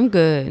 powerful. I'm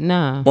good.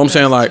 No. Well, I'm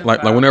saying like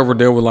powerful. whenever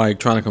they were like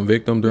trying to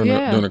convict him during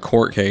Yeah. the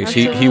court case,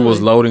 he Absolutely.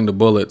 was loading the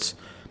bullets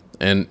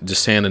and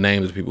just saying the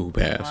names of people who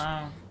passed.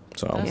 Wow.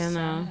 So Yeah, no.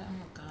 Oh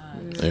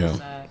my god. Yeah.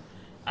 Sad.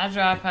 I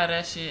drive by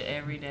that shit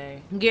every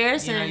day.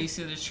 Garrison, You know, you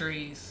see the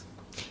trees.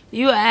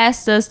 you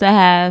asked us to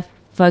have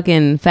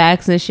fucking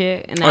facts and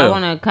shit, and Oh, I yeah.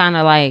 want to kind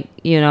of like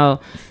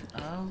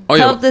Oh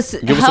yeah, help this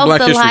give us a help Black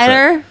the History fact.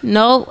 lighter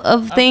note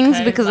of things,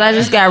 Okay, because I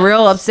just got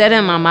real upset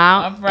in my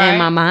mouth Alright. and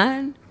my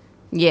mind.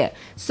 Yeah,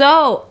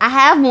 so I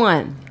have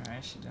one,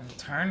 Alright, she done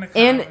turned the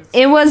and comments.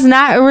 it was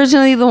not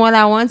originally the one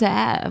I wanted to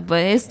have,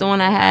 but it's the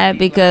one I had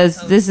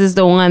because this is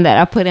the one that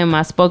I put in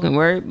my spoken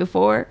word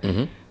before.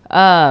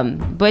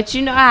 But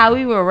you know how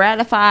we were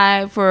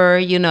ratified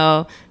for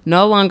no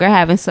longer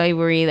having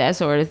slavery, that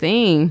sort of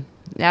thing.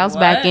 That was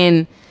back What?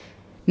 in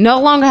no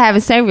longer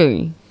having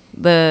slavery.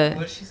 The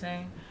What is she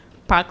saying?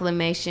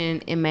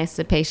 Proclamation,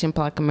 Emancipation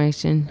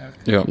Proclamation.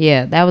 Yeah.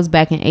 Yeah, that was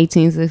back in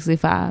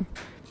 1865.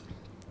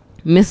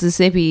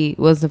 Mississippi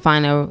was the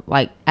final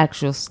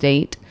actual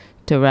state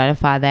to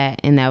ratify that,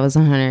 and that was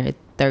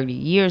 130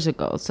 years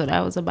ago. So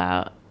that was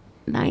about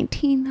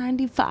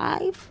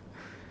 1995.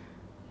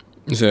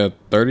 You said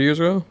 30 years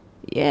ago?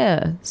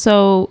 Yeah.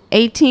 So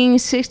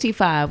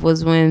 1865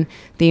 was when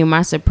the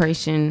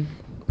Emancipation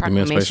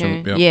Proclamation.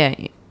 Emancipation, Yeah.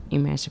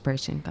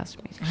 Emancipation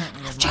Proclamation.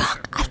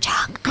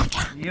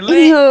 You lit?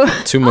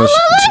 Anywho, Too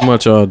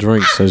much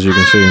drinks, as you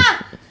can see.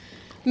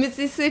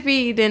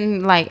 Mississippi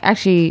didn't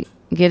actually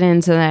get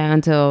into that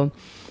until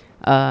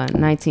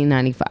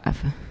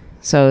 1995.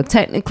 So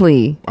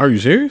technically, Are you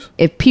serious?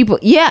 if people,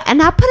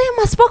 and I put it in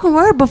my spoken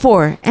word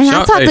before, and I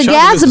Shout- talked hey, to shout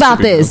Gabs to about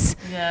Mississippi, this.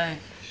 Yeah,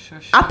 sure.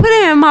 I put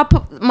it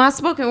in my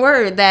spoken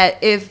word that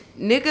if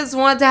niggas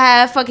want to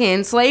have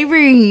fucking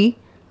slavery,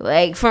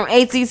 from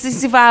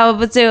 1865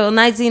 up until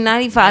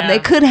 1995, they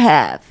Yeah. could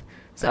have.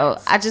 So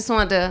I just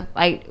wanted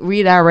to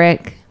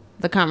redirect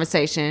the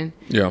conversation.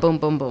 Yeah. Boom,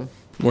 boom, boom.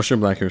 What's your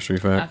Black History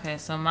fact? Okay,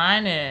 so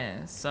mine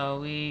is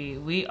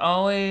we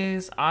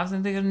always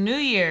often think of New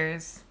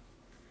Year's.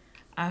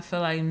 I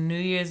feel like New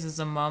Year's is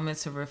a moment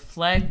to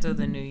reflect of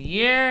the new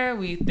year.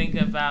 We think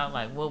about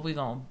what we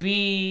gonna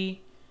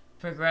be,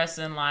 progress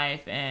in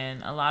life,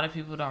 and a lot of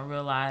people don't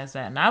realize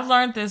that. And I've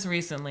learned this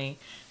recently,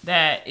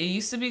 that it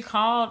used to be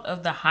called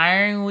of the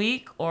hiring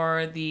week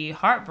or the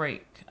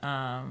heartbreak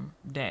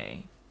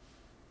day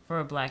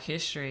for Black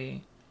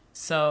History.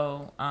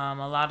 So a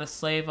lot of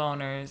slave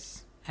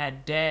owners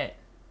had debt,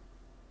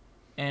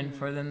 and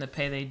for them to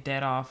pay their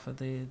debt off for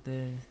the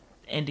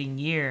ending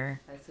year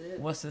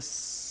was to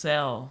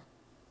sell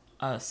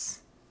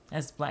us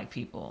as Black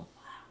people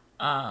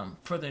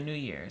for the New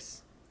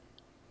Year's.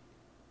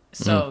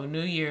 So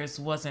New Year's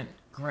wasn't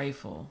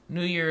grateful.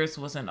 New Year's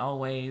wasn't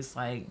always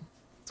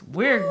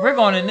we're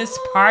going to this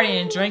party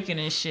and drinking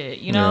and shit,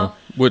 you know.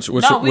 Yeah.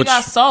 We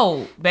got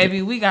sold,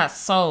 baby. We got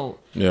sold.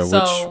 Yeah,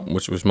 So,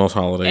 which most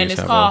holidays and it's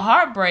have called a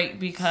heartbreak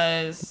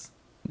because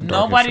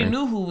nobody history.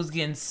 knew who was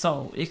getting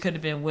sold. It could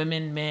have been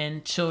women,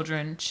 men,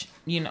 children.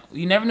 You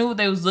never knew what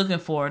they was looking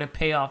for to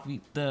pay off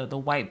the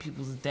white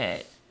people's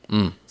debt.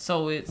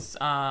 So it's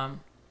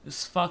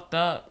fucked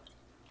up.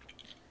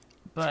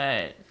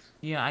 But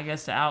I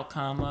guess the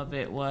outcome of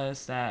it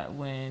was that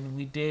when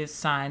we did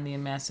sign the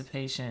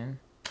Emancipation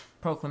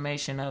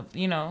Proclamation of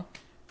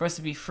for us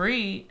to be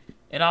freed,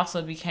 it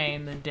also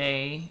became the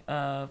day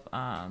of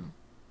I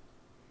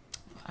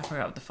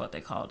forgot what the fuck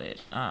they called it.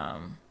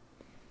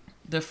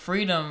 The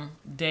Freedom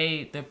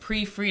Day, the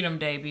pre-Freedom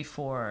Day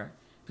before,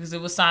 because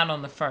it was signed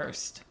on the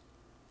 1st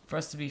for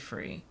us to be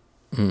free.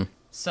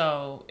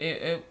 So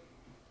it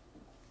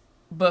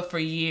but for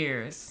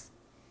years,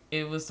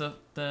 it was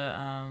the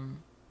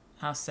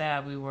how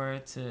sad we were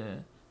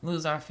to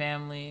lose our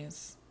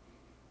families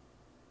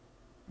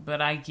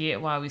but I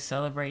get why we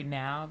celebrate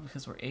now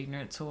because we're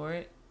ignorant toward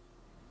it.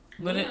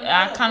 But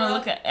I kind of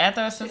look at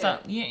after since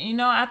after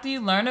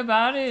you learn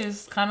about it,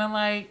 it's kind of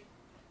like,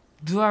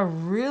 do I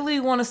really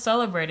want to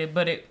celebrate it?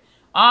 But it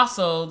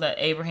also that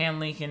Abraham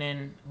Lincoln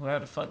and whoever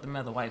the fuck the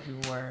other white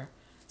people were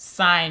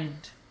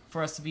signed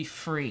for us to be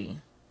free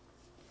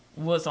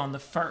was on the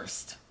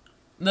 31st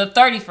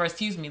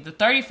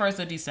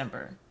of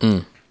December.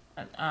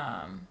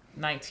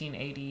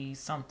 1980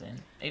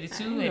 something.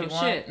 82,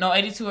 81. No,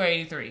 82 or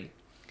 83.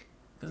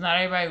 Because not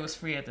everybody was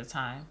free at the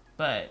time,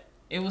 but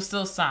it was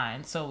still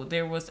signed. So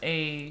there was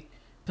a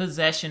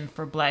possession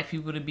for black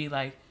people to be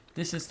like,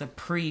 this is the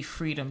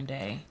pre-freedom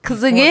day.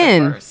 Because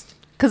again,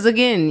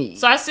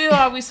 so I see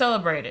why we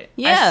celebrate it.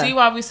 Yeah. I see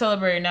why we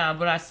celebrate it now,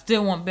 but I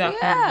still want black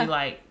people to be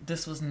like,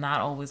 this was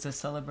not always a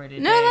celebrated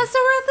day. No, that's the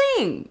real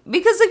thing.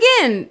 Because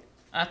again,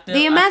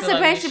 the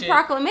Emancipation like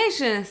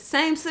Proclamation,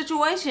 same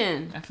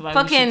situation. I feel like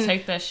we should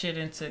take that shit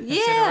into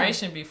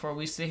consideration before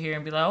we sit here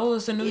and be like, "Oh,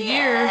 it's a new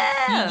year,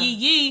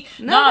 yee."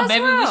 No,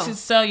 baby, real. we should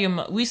sell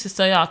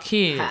y'all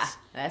kids. Ha,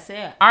 that's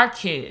it. Our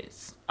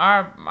kids,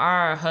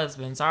 our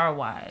husbands, our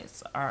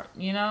wives,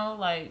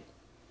 like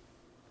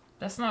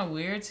that's not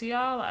weird to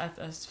y'all. I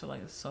just feel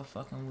like it's so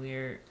fucking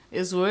weird.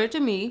 It's weird to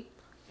me,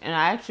 and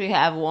I actually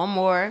have one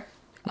more.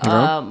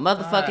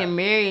 Motherfucking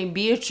Mary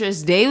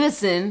Beatrice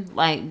Davidson,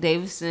 like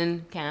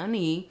Davidson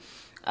County,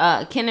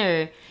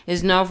 Kenner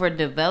is known for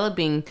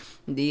developing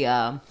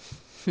the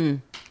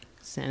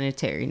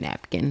sanitary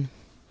napkin,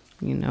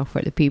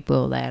 for the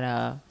people that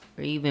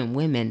or even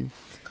women.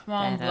 Come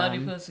on, bloody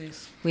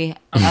pussies.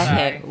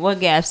 Okay,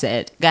 what Gab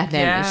said.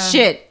 Goddamn it.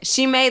 Shit.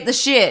 She made the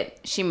shit.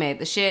 She made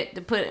the shit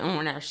to put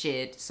on our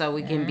shit so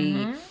we can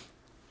be.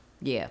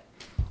 Yeah.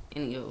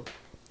 Anywho.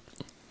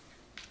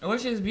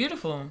 Which is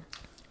beautiful.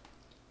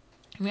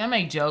 I mean, I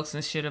make jokes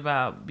and shit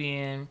about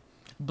being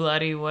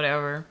bloody,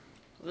 whatever.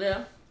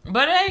 Yeah.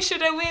 But it ain't shit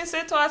that we ain't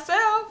said to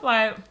ourselves.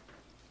 Like,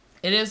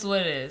 it is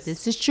what it is.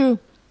 This is true.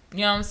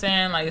 You know what I'm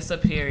saying? Like, it's a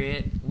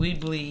period. We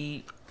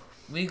bleed.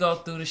 We go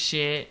through the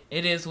shit.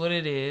 It is what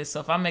it is. So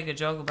if I make a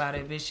joke about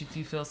it, bitch, if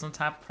you feel some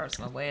type of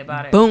personal way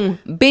about it. Boom.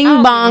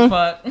 Bing bong.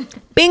 Fuck.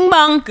 Bing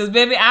bong. Because,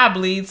 baby, I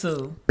bleed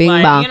too.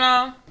 Bing bong.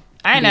 I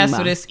ain't asked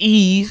for this.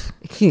 Eve.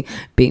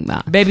 Bing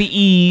bong. Baby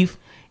Eve.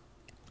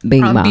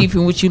 Bing I'm bong.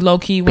 beefing with you low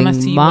key when I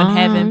see you in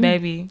heaven,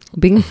 baby.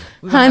 Bing,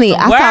 honey,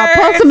 I saw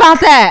a post about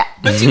that.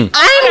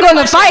 I'm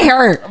gonna fight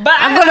her.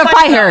 I'm gonna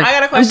fight her. I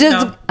got a question.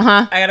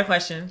 I got a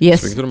question.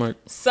 Yes. Speaking to the mic.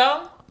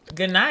 So,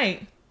 good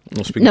night.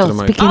 No, speaking to the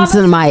mic. Speaking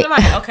to the mic.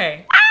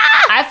 Okay.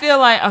 I feel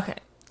like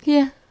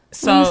Yeah.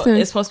 So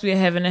it's supposed to be a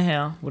heaven and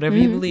hell, whatever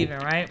you believe in,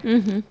 right?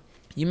 Mm-hmm.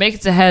 You make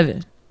it to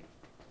heaven,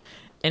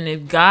 and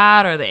if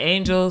God or the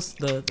angels,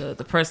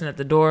 the person at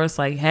the door is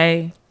like,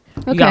 hey.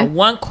 You got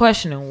one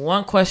question and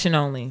one question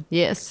only.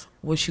 Yes.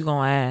 What you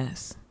gonna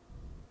ask?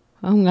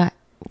 I'm not.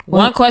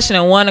 One question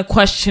and one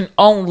question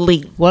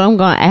only. What I'm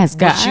gonna ask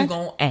God? What you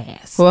gonna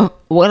ask?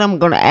 What I'm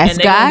gonna ask God? And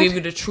they're gonna give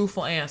you the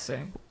truthful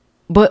answer.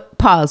 But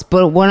pause.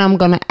 But what I'm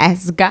gonna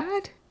ask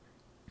God?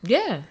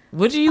 Yeah.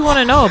 What do you want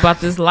to know about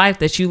this life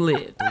that you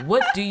lived?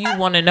 What do you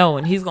want to know?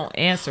 And he's gonna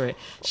answer it.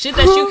 Shit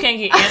that you can't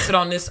get answered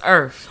on this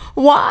earth.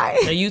 Why?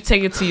 And you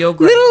take it to your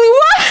grave. Literally,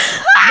 why?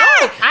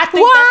 No,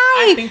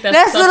 I think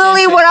that's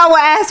literally what I would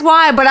ask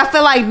why, but I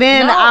feel like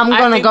then I'm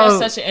gonna go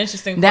that's such an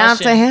interesting down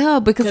question. to hell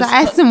because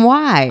I asked him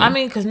why. I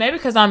mean,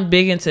 because I'm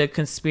big into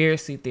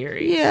conspiracy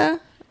theories. Yeah.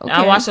 Okay.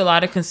 I watch a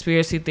lot of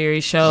conspiracy theory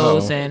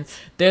shows, and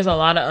there's a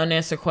lot of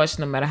unanswered questions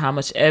no matter how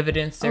much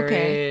evidence there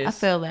is. I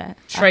feel that.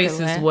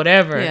 Traces,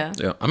 whatever. Yeah.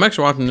 I'm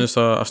actually watching this.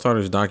 I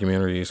started this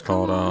documentary. It's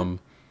called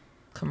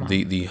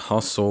The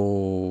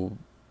Hustle,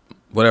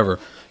 whatever.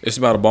 It's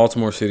about a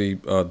Baltimore City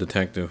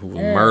detective who was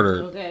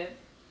murdered. Okay.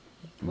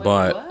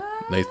 But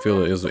they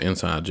feel it is an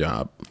inside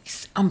job.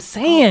 I'm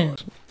saying.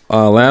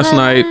 Last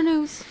night,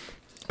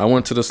 I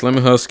went to the Slim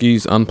and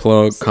Huskies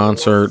Unplugged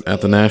concert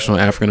at the National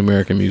African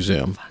American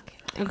Museum.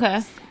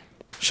 Okay.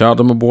 Shout out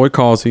to my boy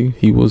Causey.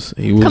 He was.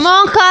 Come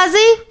on,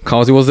 Causey.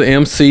 Causey was the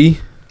MC.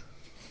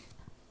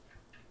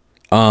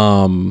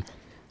 It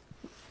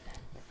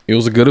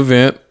was a good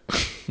event.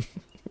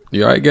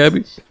 You all right,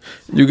 Gabbie?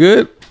 You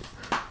good?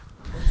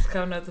 Let's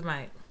go another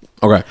mic.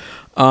 Okay.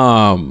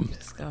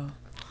 Let's go.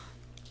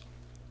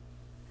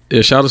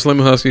 Yeah, shout out to Slim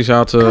and Husky.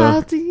 Shout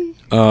out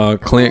to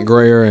Clint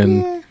Grayer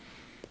and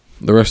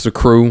the rest of the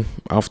crew.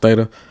 Alpha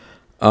Theta.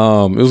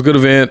 It was a good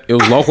event. It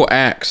was local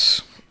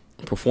acts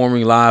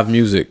performing live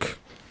music.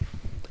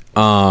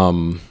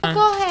 Go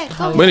ahead.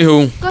 But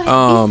anywho,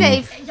 Go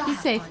ahead. Be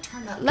safe.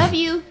 Love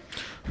you.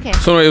 Okay.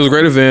 So anyway, it was a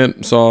great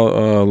event.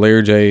 Saw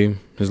Larry J,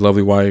 his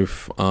lovely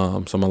wife,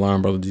 saw my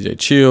line brother DJ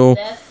Chill.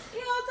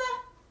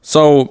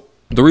 So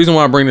the reason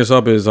why I bring this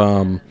up is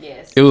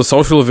it was a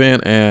social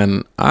event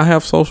and I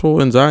have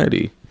social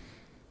anxiety.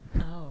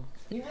 Oh.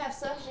 You have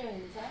social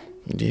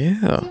anxiety? Yeah.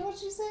 Is that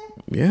what you said?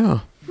 Yeah.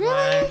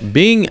 Really?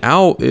 Being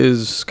out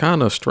is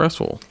kind of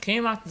stressful. Can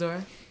you lock the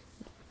door?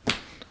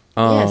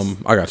 Yes.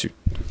 I got you.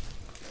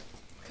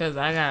 Because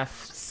I got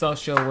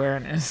social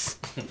awareness.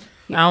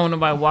 I don't want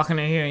nobody walking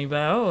in here and you be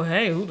like, oh,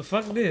 hey, who the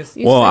fuck is this?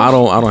 Well, I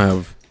don't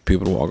have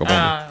people to walk up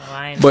on me.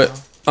 I know.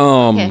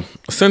 But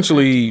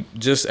essentially,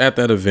 just at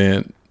that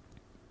event,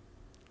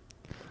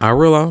 I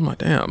realized, I'm like,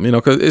 damn,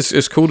 because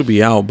it's cool to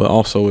be out, but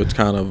also it's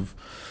kind of,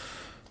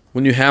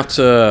 when you have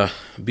to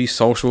be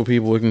social with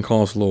people, it can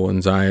cause a little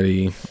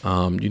anxiety.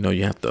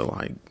 You have to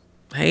like,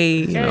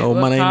 hey,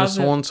 my name is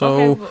so and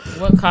so.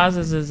 What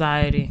causes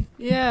anxiety?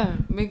 Yeah,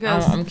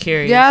 because I'm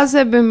curious. Y'all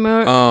have been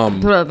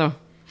brother.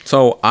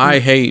 So I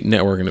hate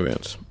networking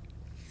events.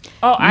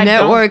 Oh,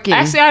 networking.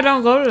 Actually, I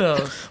don't go to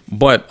those.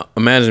 But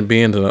imagine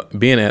being at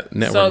networking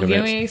events. So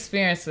give me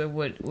experience of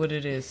what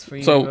it is for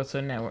you to go to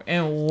a network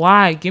and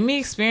why. Give me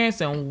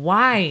experience and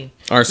why.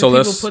 All right, so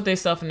people put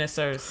themselves in this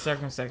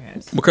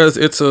circumstance. Because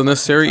it's a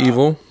necessary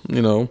evil.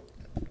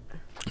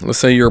 Let's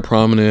say you're a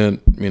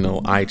prominent,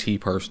 IT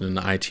person in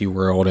the IT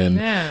world, and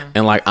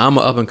like I'm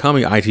an up and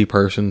coming IT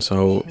person,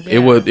 so it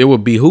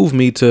would behoove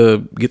me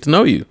to get to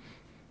know you.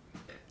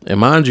 And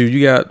mind you,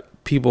 you got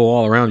people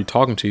all around you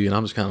talking to you, and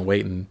I'm just kind of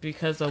waiting.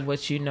 Because of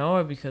what you know,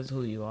 or because of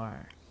who you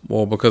are?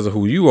 Well, because of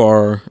who you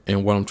are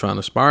and what I'm trying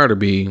to aspire to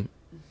be,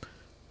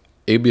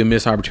 it'd be a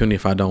missed opportunity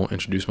if I don't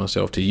introduce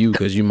myself to you,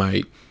 because you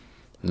might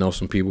know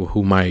some people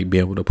who might be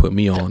able to put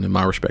me on in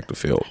my respective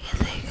field.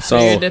 So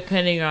you're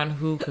depending on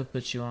who could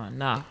put you on.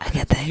 Nah,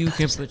 you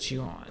can put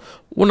you on.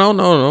 Well,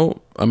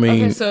 no. I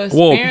mean, so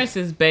experience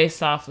is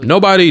based off of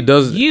nobody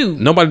does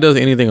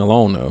anything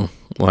alone though.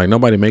 Like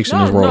nobody makes in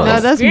this world. No,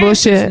 that's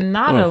bullshit. Is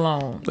not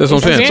alone. That's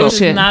what I'm saying.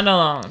 Experience is not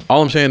alone.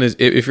 All I'm saying is,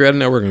 if you're at a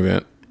networking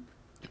event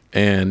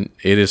and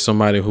it is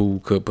somebody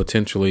who could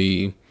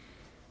potentially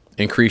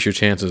increase your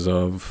chances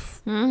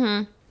of,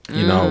 and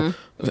see.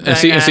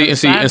 That's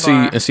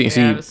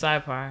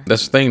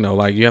the thing though.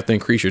 Like you have to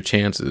increase your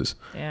chances.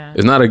 Yeah,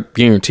 it's not a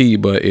guarantee,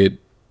 but it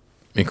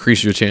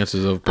increases your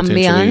chances of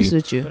potentially. I'm be honest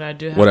with you. But I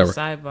do have whatever. a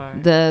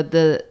sidebar.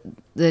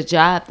 The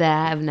job that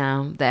I have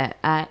now, that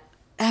I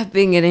have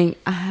been getting,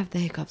 I have the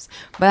hiccups,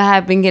 but I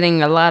have been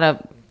getting a lot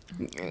of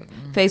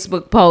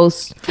Facebook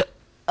posts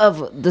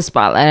of the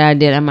spotlight I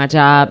did at my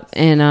job,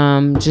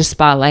 and just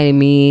spotlighting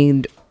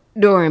me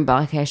during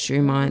Black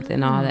History Month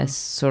and all that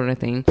sort of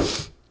thing.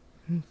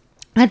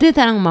 I did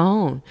that on my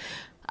own.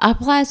 I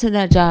applied to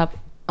that job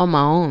on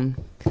my own.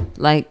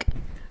 Like,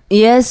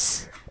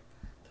 yes,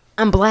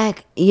 I'm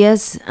black.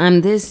 Yes,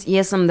 I'm this.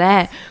 Yes, I'm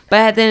that. But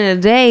at the end of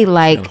the day,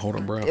 like,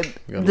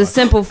 the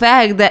simple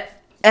fact that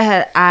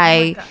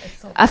I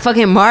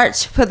fucking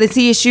march for the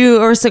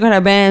TSU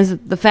aristocratic bands,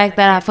 the fact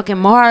that I fucking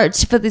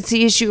march for the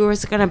TSU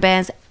aristocratic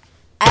bands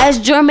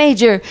as drum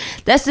major,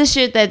 that's the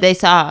shit that they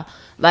saw,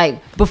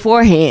 like,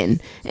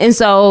 beforehand. And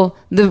so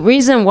the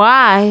reason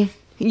why,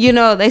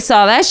 they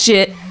saw that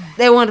shit,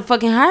 they wanted to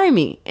fucking hire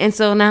me. And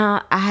so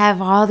now I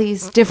have all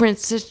these different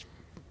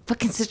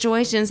fucking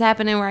situations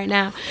happening right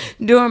now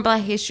during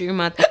Black History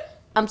Month.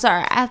 I'm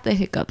sorry, I have the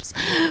hiccups,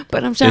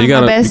 but I'm trying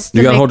my best.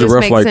 You gotta hold your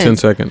breath for like 10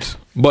 seconds.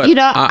 But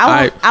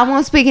I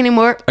won't speak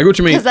anymore. I get what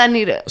you mean, because I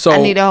need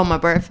to hold my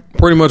breath.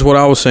 Pretty much what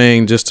I was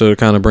saying, just to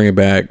kind of bring it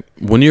back,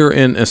 when you're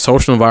in a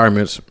social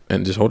environments,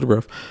 and just hold your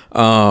breath.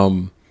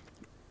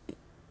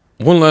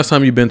 When the last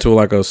time you've been to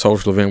like a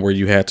social event where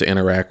you had to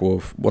interact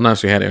with, well, not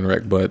necessarily had to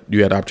interact, but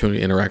you had the opportunity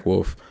to interact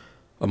with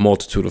a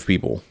multitude of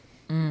people?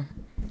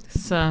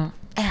 So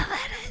I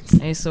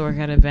used to work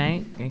at a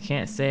bank and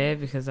can't say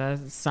it because I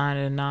signed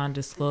a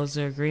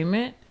non-disclosure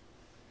agreement.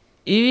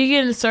 If you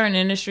get in a certain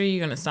industry,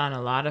 you're going to sign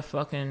a lot of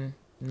fucking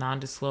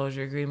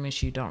non-disclosure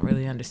agreements you don't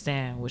really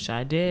understand, which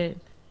I did.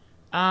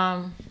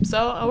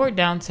 So I worked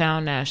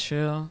downtown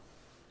Nashville.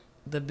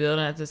 The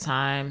building at the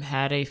time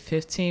had a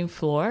 15th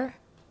floor.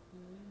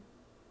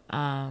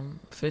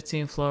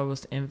 15th floor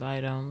was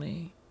invite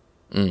only.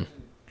 The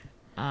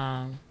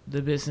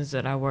business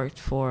that I worked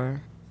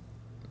for,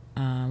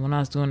 when I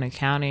was doing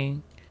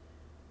accounting,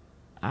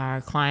 our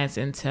client's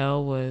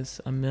intel was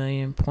 $1.5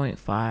 million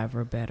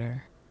or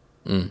better.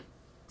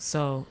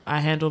 So I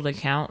handled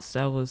accounts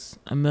that was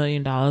 $1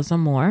 million or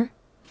more.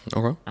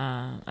 Okay.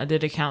 I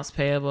did accounts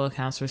payable,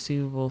 accounts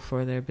receivable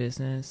for their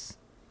business,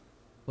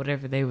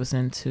 whatever they was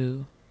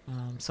into.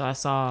 So I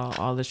saw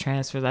all the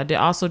transfers. I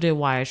also did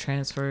wire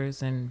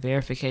transfers and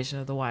verification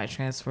of the wire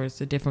transfers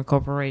to different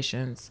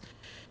corporations.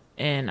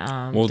 And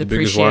what was the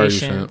biggest wire you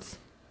sent?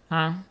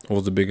 Huh? What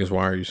was the biggest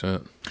wire you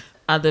sent?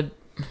 The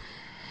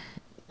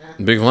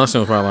biggest one I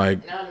sent was probably like.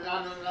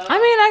 I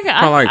mean,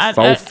 like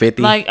 $450.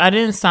 Like I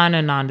didn't sign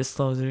a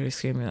non-disclosure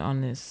agreement on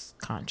this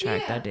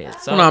contract. I did.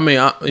 So well, I mean,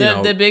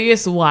 the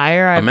biggest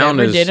wire I've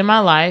ever did in my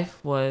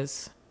life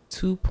was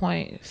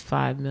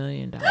 $2.5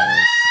 million.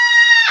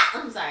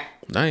 I'm sorry.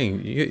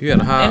 Dang, you had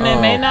a high. And it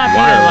may not be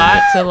a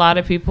lot to a lot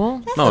of people.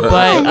 No,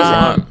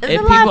 but if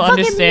people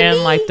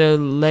understand like the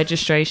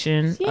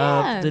legislation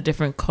of the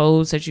different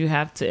codes that you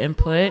have to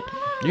input,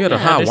 you had a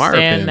high wire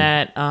pin.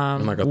 Understand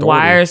that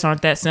wires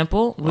aren't that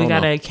simple. We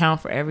gotta account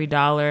for every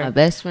dollar. My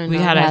best friend. We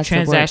had a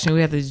transaction.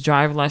 We have these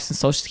driver license,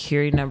 social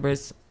security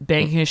numbers,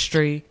 bank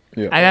history.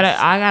 Yeah.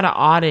 I gotta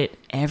audit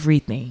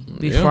everything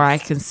before I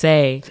can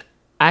say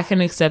I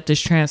can accept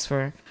this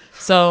transfer.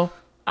 So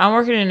I'm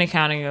working in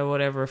accounting or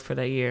whatever for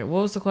that year.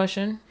 What was the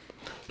question?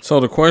 So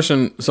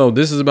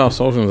this is about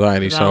social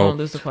anxiety. I So don't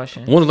lose the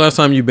question. when was the last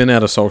time you've been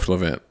at a social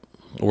event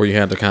where you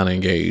had to kind of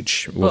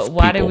engage with But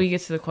why people? did we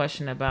get to the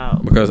question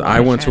about? Because I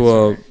went to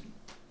transfer?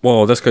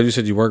 well, that's because you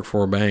said you worked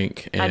for a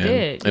bank. And, I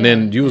did, And yeah,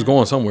 then you was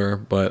going somewhere,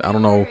 but I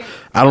don't know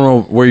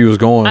where you was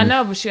going. I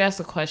know, but she asked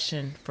a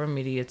question for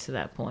me to get to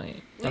that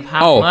point of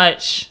how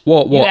much.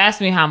 Well, you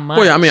asked me how much.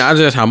 Well, yeah, I mean, I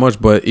just asked how much,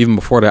 but even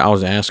before that, I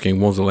was asking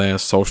when was the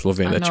last social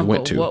event that you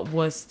went to? What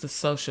was the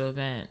social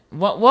event?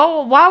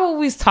 Why were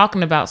we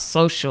talking about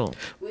social?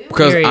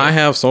 Because Period. I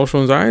have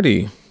social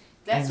anxiety.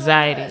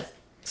 Anxiety.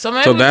 So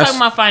maybe So we was that's-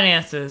 talking about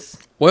finances.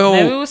 Well,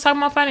 Maybe we was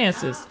talking about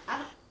finances.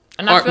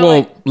 And I all right, feel well,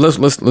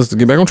 like let's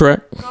get back on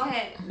track. Go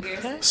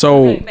ahead.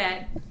 So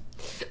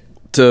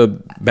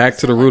back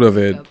to the root of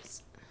it.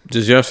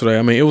 Just yesterday,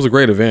 I mean, it was a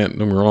great event.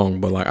 Don't get me wrong,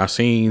 but like I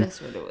seen,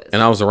 That's what it was.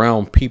 and I was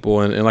around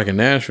people, and like in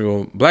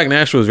Nashville, Black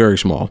Nashville is very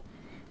small,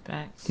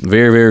 facts.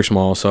 very very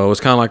small. So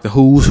it's kind of like the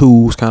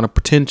who's kind of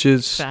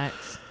pretentious.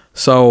 Facts.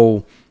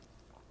 So,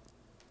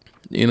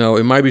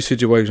 it might be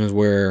situations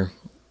where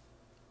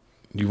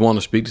you want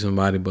to speak to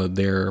somebody, but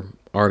they're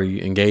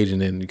already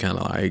engaging, and you kind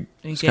of like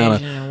it's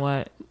Engaging in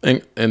what?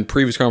 in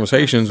previous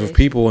conversations with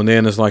people, and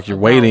then it's like you're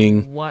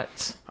waiting.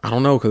 What? I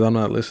don't know because I'm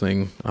not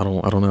listening. I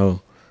don't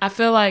know. I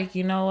feel like,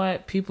 you know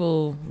what?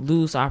 People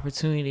lose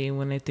opportunity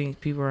when they think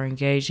people are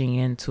engaging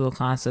into a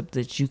concept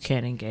that you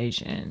can't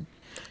engage in.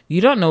 You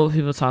don't know what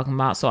people are talking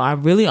about. So I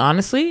really,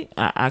 honestly,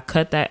 I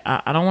cut that.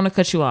 I don't want to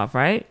cut you off,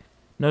 right?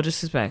 No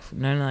disrespect,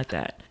 nothing like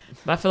that.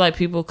 But I feel like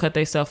people cut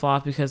themselves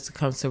off because it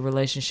comes to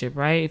relationship,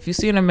 right? If you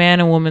see a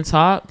man and woman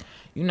talk,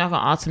 you're not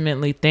going to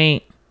ultimately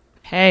think,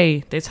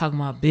 hey, they talking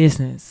about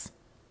business.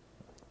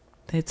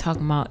 They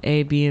talking about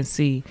A, B, and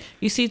C.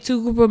 You see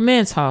two group of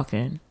men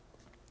talking.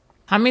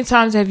 How many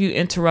times have you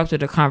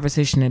interrupted a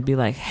conversation and be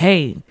like,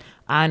 hey,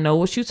 I know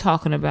what you're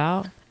talking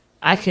about.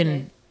 I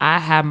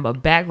have a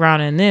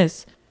background in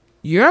this.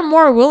 You're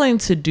more willing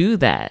to do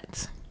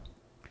that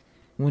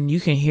when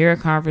you can hear a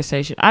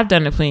conversation. I've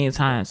done it plenty of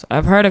times.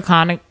 I've heard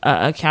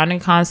accounting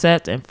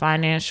concept and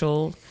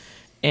financial,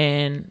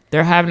 and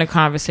they're having a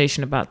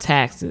conversation about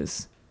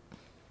taxes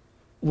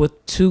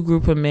with two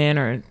group of men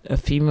or a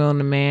female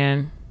and a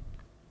man.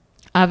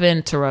 I've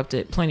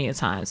interrupted plenty of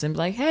times and be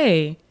like,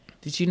 hey,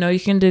 did you know you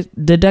can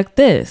deduct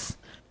this?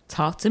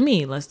 Talk to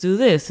me. Let's do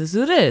this. Let's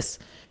do this.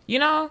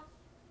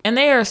 And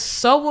they are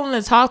so willing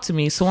to talk to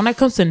me. So when it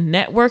comes to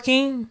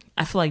networking,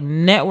 I feel like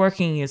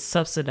networking is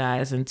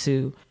subsidized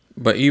into.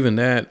 But even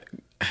that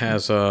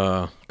has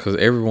because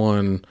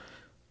everyone,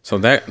 so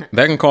that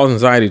can cause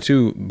anxiety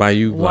too by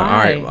you.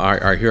 Why?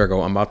 Like, all right, here I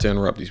go. I'm about to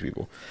interrupt these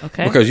people.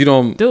 Okay. Because you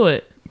don't do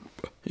it.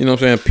 You know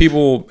what I'm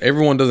saying?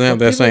 Everyone doesn't have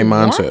that same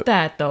mindset. Want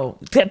that though.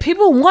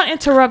 People want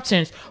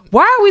interruptions.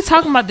 Why are we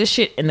talking about this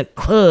shit in the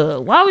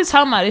club? Why are we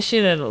talking about this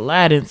shit at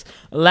Aladdin's?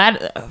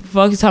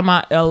 Fuck you talking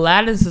about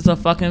Aladdin's is a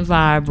fucking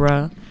vibe,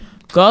 bruh.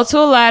 Go to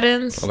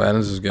Aladdin's.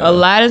 Aladdin's is good.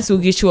 Aladdin's will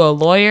get you a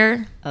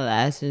lawyer,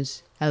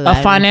 Aladdin's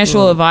a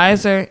financial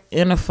advisor,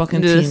 and a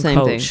fucking do the team same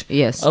coach. thing.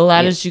 Yes.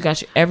 Aladdin's, you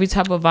got every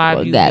type of vibe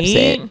Well, you that's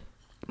need. it.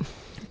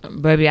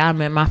 Baby, I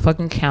met my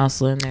fucking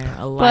counselor in there,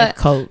 a life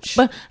coach.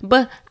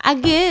 But I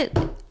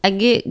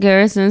get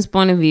Garrison's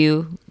point of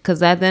view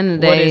because at the end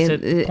of the What day, is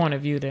the point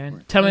of view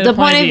then? Tell me the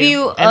point of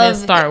view and then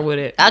start with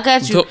it. I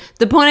got you.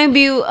 The point of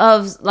view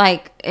of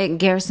like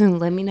Garrison.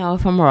 Let me know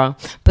if I'm wrong.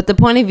 But the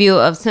point of view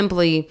of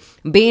simply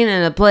being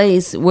in a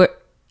place where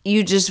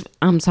you just.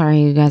 I'm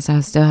sorry, you guys. I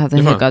still have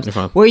the hiccups.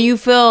 Where you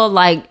feel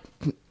like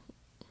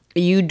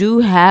you do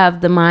have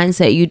the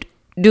mindset. You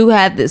do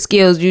have the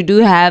skills. You do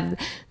have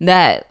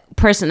that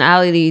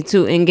personality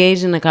to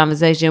engage in the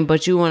conversation,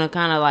 but you want to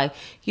kind of like,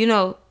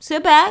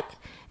 sit back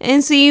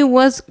and see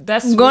what's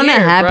going to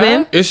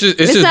happen. Bruh. It's just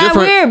not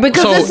different. weird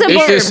because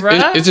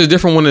it's just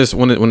different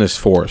when it's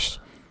forced.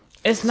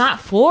 It's not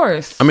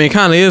forced. I mean, it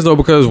kind of is though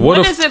because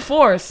when is it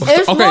forced?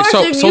 It's okay, forced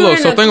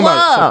so think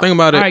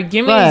about it. All right,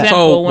 give me an example.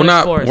 So we're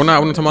not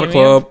talking about a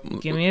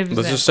club. Give me an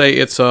example. Let's just say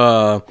it's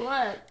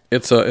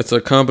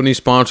a company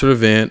sponsored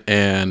event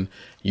and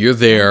you're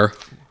there.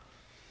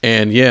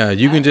 And yeah,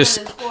 you can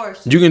just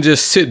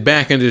sit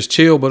back and just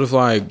chill, but it's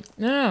like,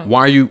 no.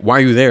 why are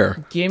you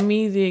there? Give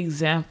me the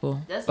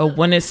example of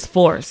when it's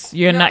forced.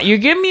 You're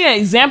giving me an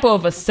example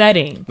of a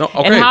setting. No,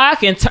 okay. And how I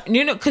can,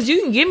 because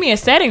you can give me a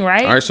setting,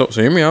 right? All right, so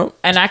hear me out.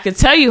 And I can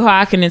tell you how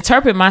I can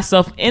interpret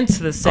myself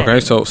into the setting. Okay,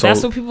 so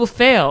that's what people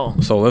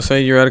fail. So let's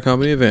say you're at a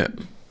company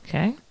event.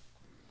 Okay.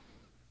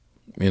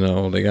 They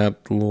got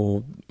a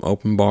little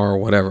open bar or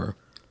whatever,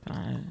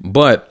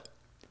 but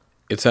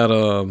it's at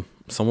a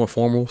somewhat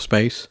formal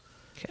space.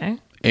 Okay.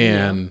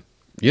 And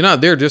you're not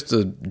there just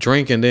to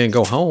drink and then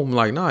go home.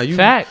 Like, nah, you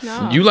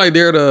like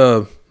there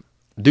to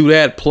do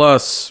that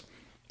plus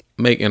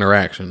make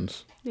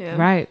interactions. Yeah.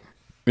 Right.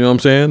 You know what I'm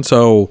saying?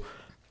 So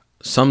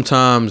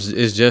sometimes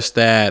it's just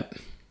that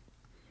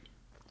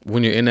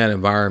when you're in that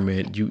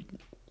environment,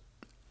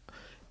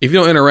 if you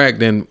don't interact,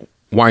 then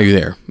why are you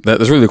there?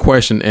 That's really the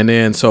question. And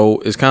then so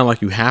it's kind of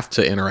like you have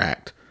to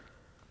interact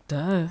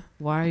Duh.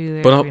 Why are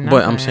you there?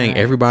 But I'm saying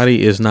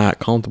everybody is not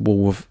comfortable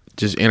with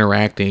just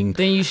interacting.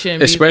 Then you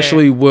shouldn't.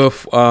 Especially be there.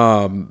 with.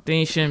 Then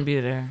you shouldn't be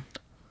there.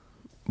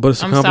 But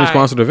it's a company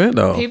sponsored event,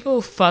 though.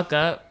 People fuck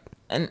up,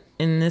 and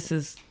this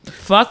is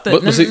fuck the.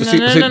 But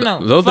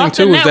no. The other thing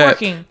too is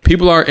that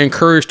people are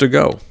encouraged to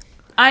go.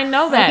 I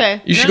know that.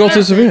 Okay. You should go to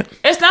this event.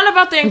 It's not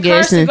about the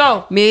encouraged to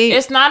go. Me.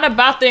 It's not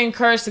about the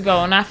encouraged to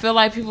go. And I feel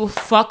like people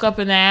fuck up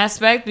in that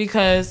aspect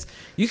because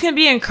you can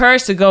be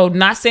encouraged to go.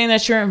 Not saying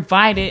that you're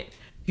invited.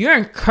 You're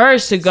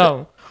encouraged to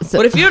go.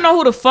 But if you don't know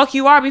who the fuck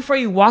you are before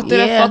you walk through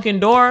that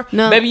fucking door,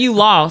 baby, you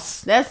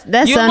lost. That's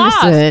you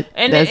understood. Lost.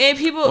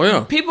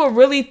 And people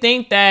really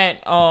think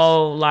that,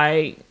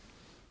 like,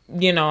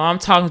 you know, I'm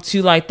talking to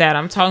you like that.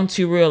 I'm talking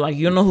to you real, like,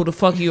 you don't know who the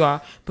fuck you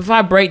are. But if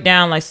I break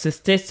down, like,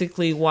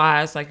 statistically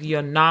wise, like,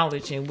 your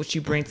knowledge and what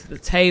you bring to the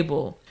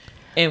table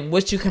and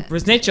what you can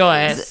present your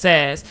ass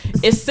as,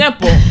 it's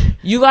simple.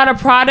 You got a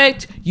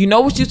product, you know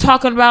what you're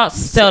talking about,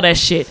 sell that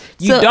shit.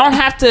 You don't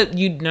have to,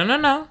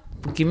 no.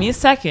 Give me a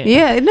second.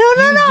 Yeah, no.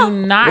 You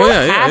do not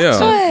have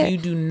to. You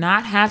do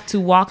not have to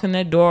walk in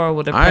that door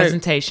with a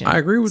presentation. I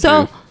agree with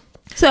you.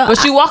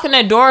 But you walk in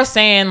that door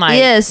saying, like,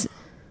 yes.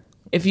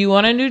 If you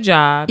want a new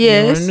job, you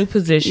want a new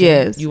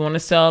position, you want to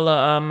sell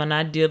an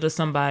idea to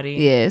somebody.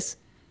 Yes.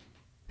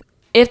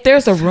 If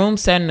there's a room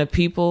setting of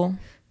people,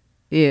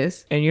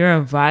 yes, and you're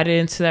invited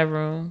into that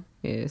room,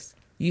 yes,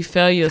 you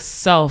fail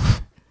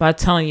yourself by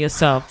telling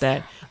yourself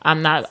that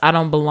I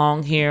don't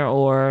belong here,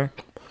 or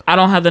I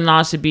don't have the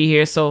knowledge to be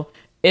here. So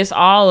it's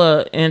all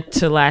a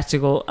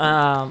intellectual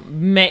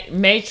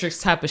matrix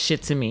type of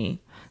shit to me.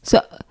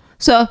 So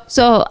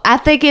I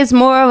think it's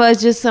more of a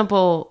just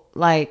simple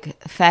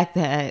like fact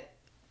that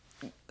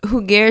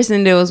who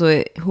Garrison deals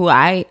with, who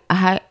I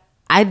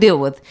deal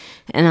with,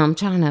 and I'm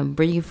trying to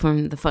breathe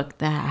from the fuck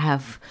that I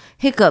have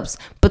hiccups.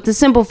 But the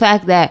simple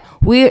fact that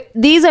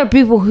these are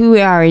people who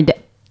we already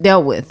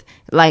dealt with.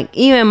 Like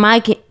even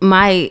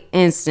my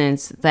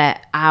instance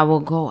that I will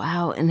go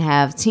out and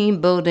have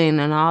team building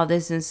and all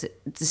this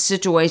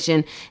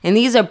situation, and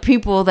these are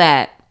people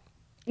that,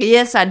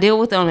 yes, I deal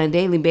with on a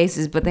daily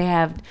basis, but they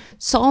have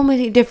so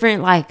many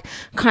different like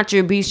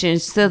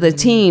contributions to the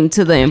team,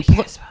 to the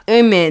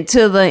employment,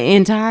 to the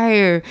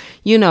entire,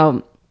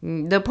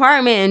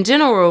 department in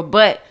general.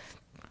 But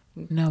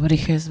nobody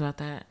cares about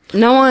that.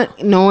 No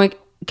one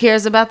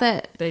cares about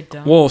that. They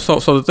don't. Well, so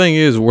the thing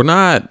is, we're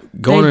not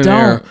going in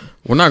there.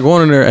 We're not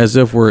going in there as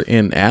if we're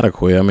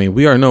inadequate. I mean,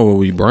 we already know what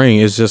we bring.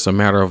 It's just a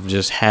matter of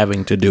just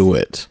having to do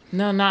it.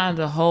 No, not as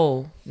a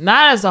whole.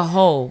 Not as a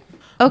whole.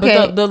 Okay.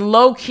 But the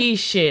low key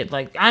shit,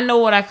 like I know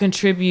what I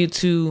contribute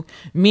to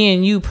me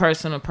and you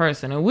person to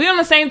person. And we're on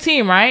the same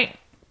team, right?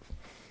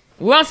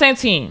 We're on the same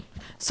team.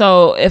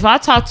 So if I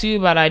talk to you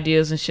about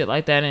ideas and shit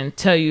like that and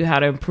tell you how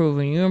to improve,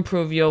 and you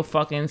improve your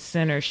fucking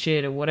center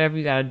shit or whatever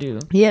you gotta do.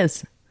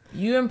 Yes.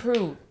 You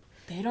improve.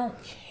 They don't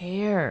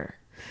care.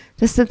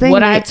 That's the thing.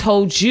 What I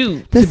told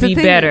you to be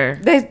better.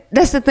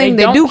 That's the thing.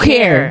 They do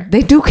care.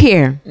 They do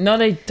care. No,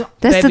 they don't.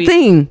 That's the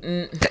thing.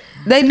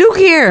 They do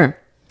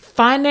care.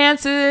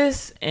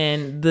 Finances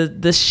and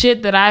the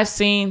shit that I've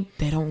seen,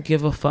 they don't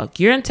give a fuck.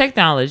 You're in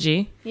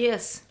technology.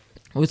 Yes.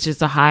 Which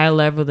is a higher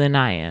level than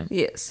I am.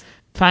 Yes.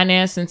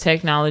 Finance and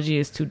technology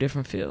is two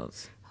different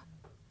fields.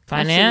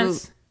 Finance,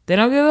 Absolute. They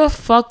don't give a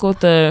fuck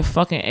what the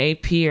fucking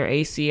AP or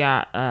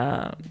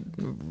ACI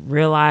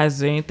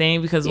realize or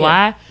anything, because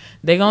why?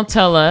 They gonna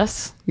tell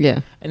us.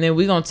 Yeah. And then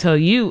we gonna tell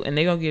you, and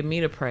they gonna give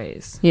me the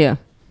praise. Yeah.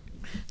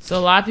 So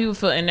a lot of people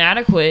feel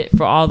inadequate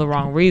for all the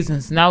wrong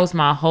reasons. And that was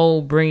my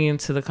whole bringing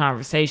to the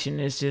conversation.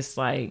 It's just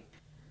like,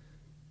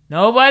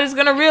 nobody's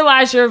going to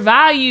realize your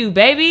value,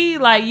 baby.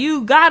 Like,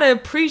 you got to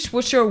preach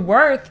what you're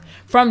worth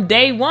from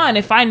day one.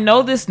 If I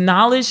know this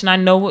knowledge and I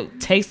know what it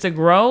takes to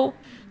grow,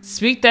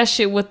 speak that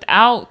shit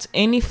without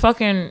any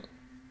fucking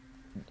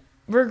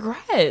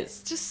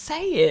regrets. Just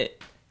say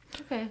it.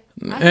 Okay.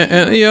 And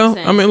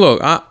I mean, look,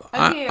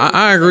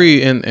 I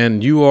agree.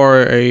 And you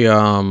are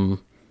a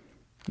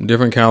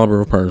different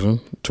caliber of person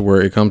to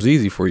where it comes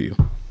easy for you.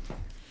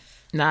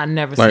 Nah, I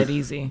never said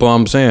easy. But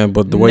I'm saying,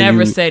 but the way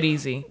never said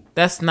easy.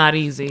 That's not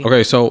easy.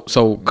 Okay, so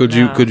could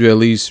you at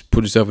least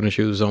put yourself in the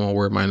shoes of someone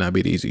where it might not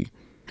be easy?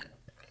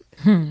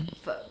 You know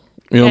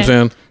what I'm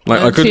saying?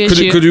 Like could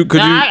you?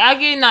 I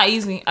get it not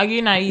easy.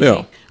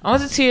 Yeah. I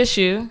went to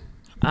TSU.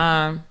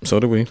 So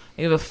did we. I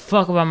give a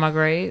fuck about my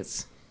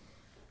grades.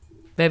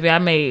 Baby, I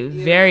made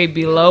very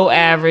below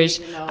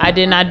average. I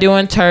did not do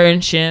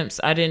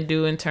internships.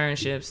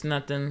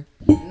 Nothing.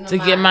 To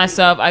get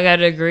myself, I got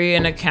a degree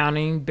in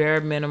accounting, bare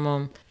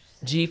minimum.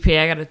 GPA,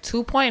 I got a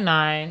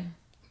 2.9.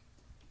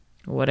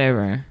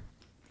 Whatever.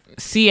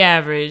 C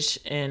average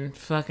in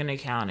fucking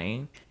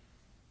accounting.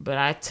 But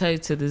I tell you,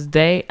 to this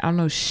day, I don't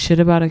know shit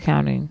about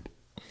accounting.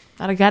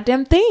 Not a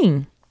goddamn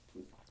thing.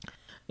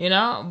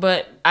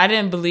 But I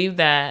didn't believe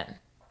that.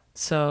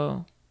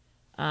 So,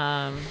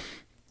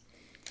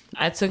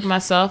 I took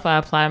myself, I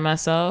applied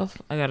myself,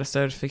 I got a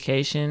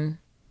certification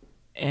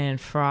in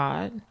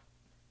fraud,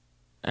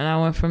 and I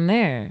went from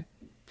there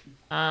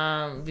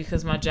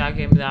because my job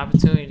gave me the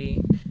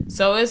opportunity.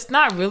 So it's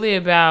not really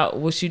about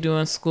what you do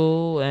in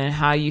school and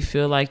how you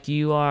feel like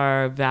you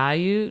are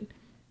valued.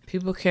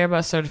 People care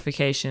about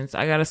certifications.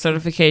 I got a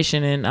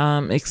certification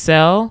in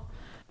Excel.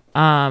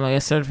 I got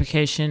a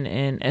certification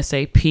in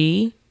SAP.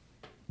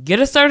 Get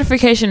a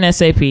certification in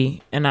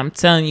SAP, and I'm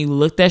telling you,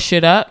 look that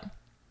shit up.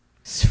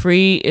 It's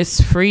free.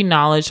 It's free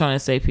knowledge on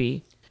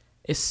SAP.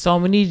 It's so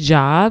many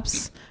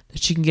jobs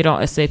that you can get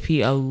on SAP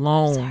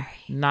alone.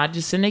 Not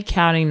just in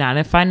accounting, not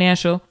in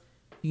financial.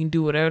 You can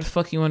do whatever the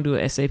fuck you want to do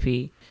with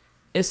SAP.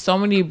 It's so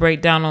many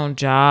breakdown on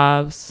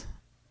jobs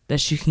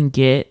that you can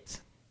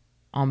get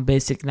on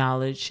basic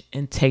knowledge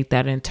and take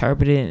that,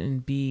 interpret it,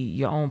 and be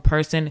your own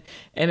person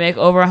and make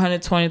over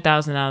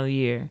 $120,000 a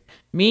year.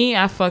 Me,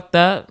 I fucked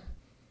up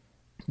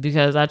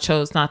because I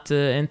chose not to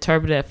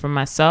interpret it for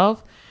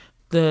myself.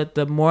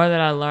 The more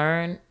that I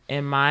learn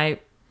in my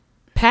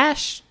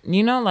passion,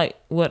 like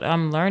what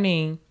I'm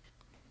learning,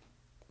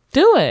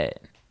 do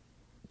it.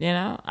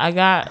 I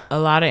got a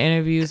lot of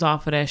interviews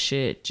off of that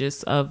shit,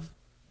 just of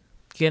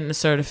getting the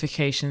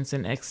certifications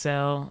in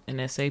Excel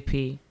and SAP.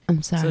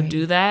 I'm sorry. So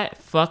do that.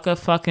 Fuck a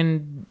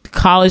fucking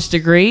college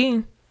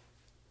degree.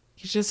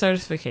 Get your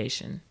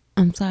certification.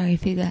 I'm sorry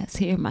if you guys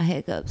hear my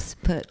hiccups,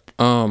 but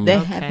they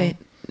haven't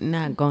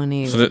not gone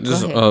in. So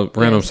this is a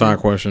random side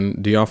question.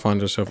 Do y'all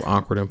find yourself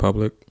awkward in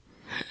public?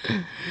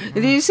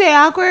 Did you say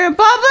awkward in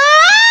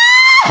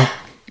public?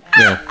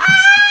 Yeah.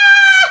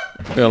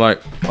 Yeah,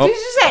 like. Oh. Did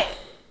you say?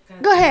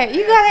 Go ahead.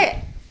 You got it.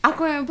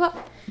 Awkward in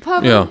public.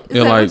 Yeah. Is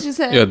Yeah. that Like. what you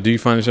said? Yeah. Do you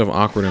find yourself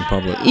awkward in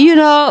public?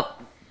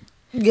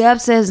 Gab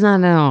says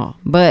not at all.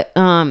 But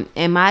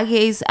in my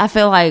case, I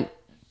feel like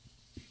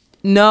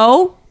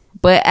no.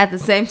 But at the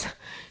same time,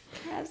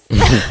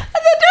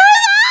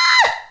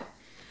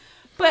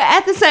 but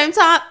at the same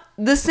time,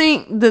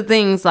 the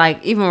things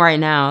like even right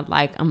now,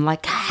 like I'm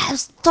like,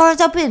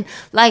 doors open.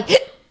 Like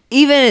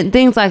even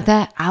things like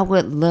that, I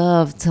would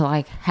love to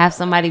like have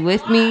somebody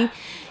with me,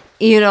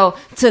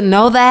 to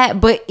know that.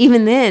 But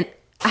even then,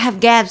 I have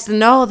Gabs to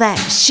know that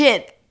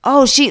shit.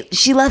 Oh,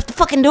 she left the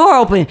fucking door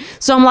open.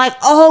 So I'm like,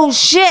 oh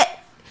shit,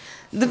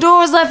 the door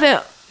was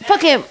left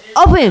fucking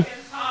open.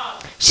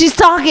 She's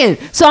talking.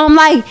 So I'm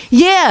like,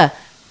 yeah,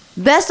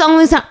 that's the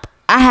only time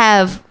I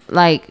have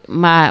like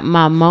my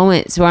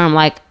moments where I'm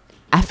like,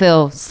 I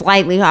feel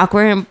slightly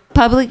awkward in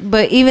public.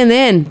 But even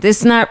then,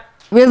 this is not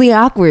really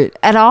awkward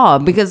at all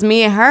because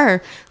me and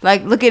her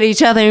like look at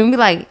each other and be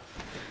like,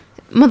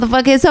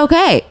 motherfucker, it's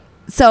okay.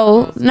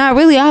 So not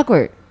really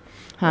awkward.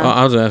 Huh?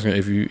 I was asking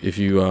if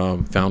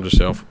you found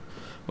yourself,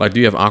 like, do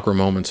you have awkward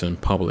moments in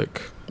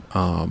public?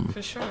 For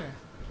sure.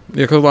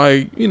 Yeah, because,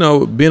 like,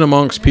 being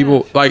amongst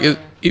people, like,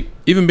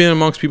 even being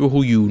amongst people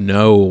who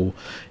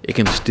it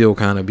can still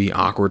kind of be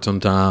awkward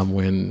sometimes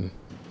when,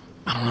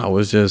 I don't know,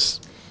 it's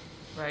just.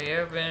 Right, you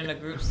ever been in a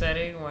group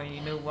setting where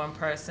you knew one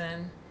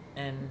person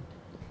and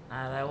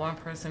that one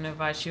person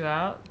invites you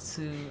out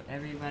to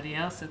everybody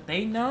else that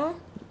they know?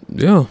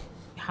 Yeah.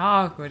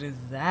 How awkward is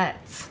that?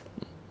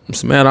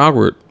 It's mad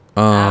awkward.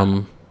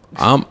 I'm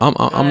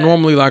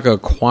normally like a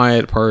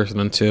quiet person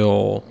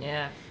until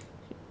I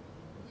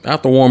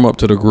have to warm up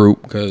to the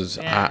group because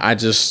I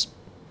just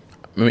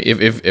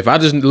if I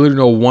just literally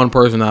know one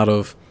person out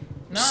of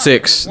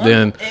six,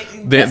 then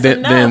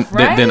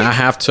I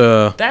have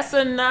to. That's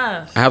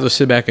enough. I have to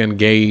sit back and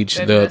gauge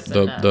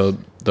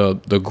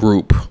the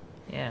group.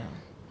 Yeah.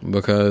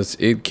 Because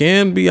it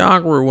can be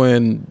awkward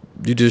when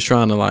you're just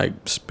trying to like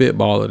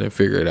spitball it and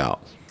figure it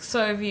out.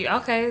 So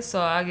so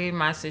I'll give you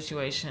my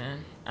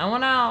situation. I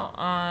went out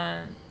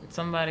on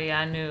somebody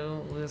I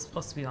knew was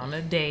supposed to be on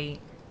a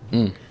date.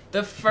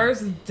 The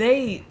first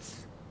date,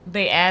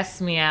 they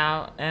asked me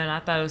out, and I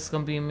thought it was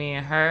gonna be me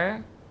and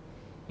her.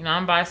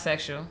 I'm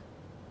bisexual,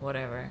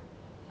 whatever.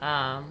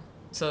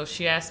 So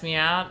she asked me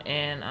out,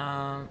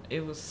 and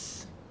it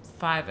was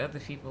 5 other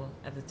people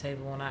at the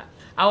table. When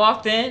I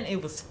walked in,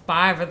 it was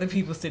 5 other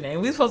people sitting there.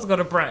 We were supposed to go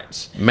to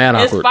brunch. Mad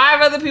awkward. There's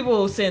 5 other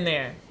people sitting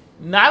there.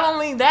 Not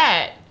only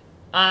that,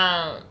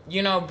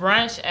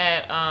 brunch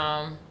at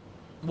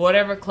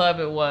whatever club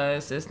it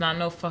was. It's not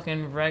no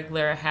fucking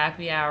regular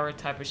happy hour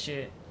type of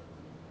shit.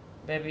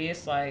 Baby,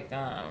 it's like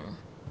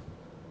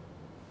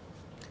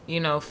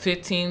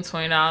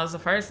 $15-$20 a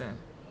person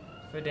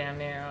for damn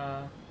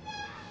near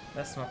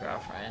that's my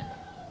girlfriend.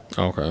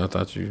 Okay, I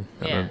thought you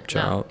had a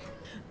child. No.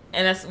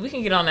 And we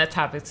can get on that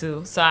topic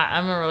too. So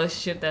I'm in a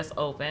relationship that's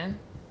open.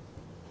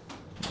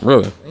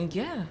 Really?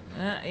 Yeah.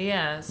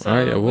 Yeah. So all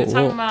right, we're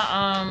talking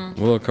about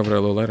we'll cover that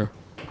a little later.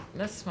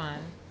 That's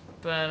fine.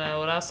 But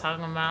what I was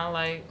talking about,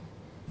 like,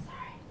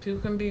 people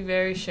can be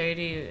very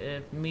shady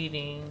at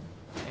meeting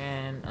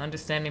and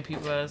understanding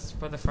people as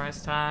for the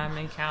first time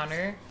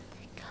encounter.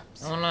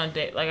 I went on a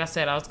date. Like I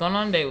said, I was going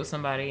on a date with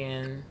somebody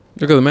and.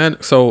 Because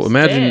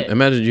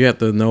imagine you have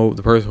to know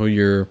the person who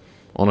you're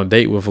on a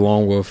date with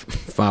along with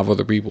 5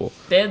 other people.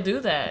 They'll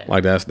do that.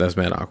 Like that's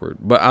mad awkward.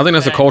 But I think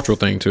that's a cultural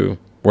thing too.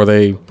 But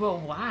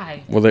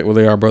why? Were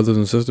they our brothers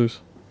and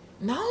sisters?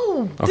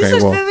 No. Okay,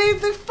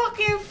 they're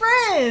fucking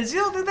friends.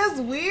 You don't think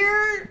that's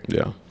weird?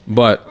 Yeah.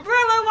 But bro,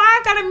 like, why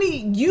I gotta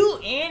meet you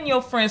and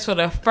your friends for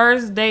the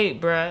first date,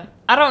 bro?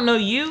 I don't know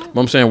you.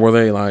 I'm saying, were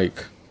they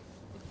like?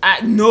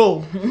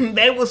 No,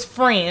 they was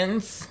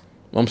friends.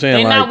 I'm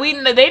saying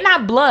They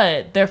not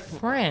blood. They're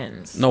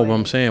friends. No, but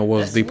I'm saying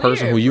was the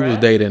person weird, who you bruh. was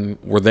dating,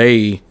 were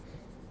they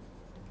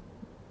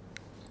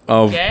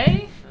of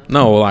Gay?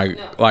 No,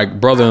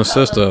 like brother and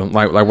sister,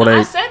 like were they?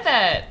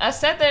 I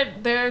said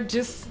that they're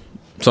just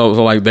So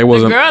like they the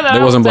wasn't girl that they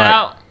I wasn't was black.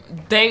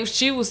 out.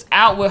 She was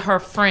out with her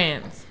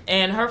friends,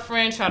 and her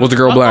friend tried Was to the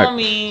girl fuck black? on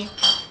me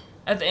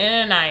at the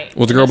end of the night.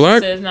 Was the girl And she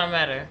black? said it's not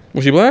matter.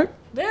 Was she black?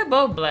 They're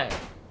both black.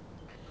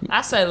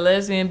 I said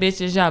lesbian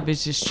bitches, y'all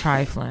bitches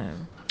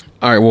trifling.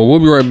 All right, well we'll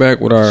be right back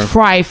with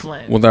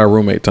our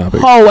roommate topic.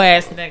 Hoe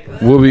ass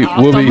niggas. We'll be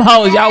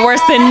Hoes. Y'all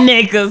worse than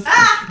niggas.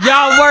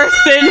 Y'all worse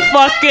than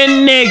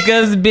fucking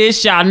niggas,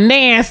 bitch. Y'all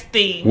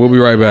nasty. We'll be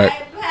right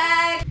back.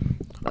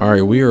 All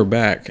right, we are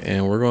back,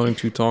 and we're going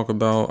to talk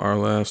about our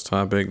last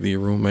topic, the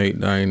roommate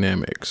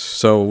dynamics.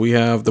 So we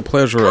have the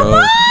pleasure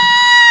of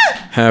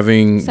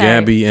having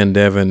Gabbie and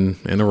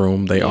Devyn in the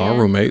room. They are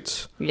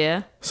roommates.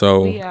 Yeah.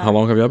 So how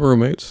long have y'all been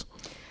roommates?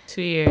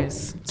 2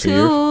 years.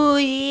 2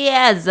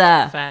 years.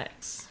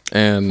 Facts.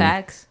 And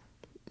Facts.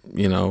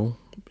 you know,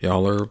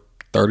 y'all are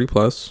 30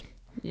 plus,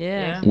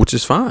 Yeah. which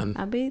is fine.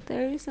 I'll be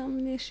 30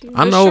 something this year.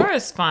 I know. Sure,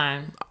 it's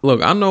fine.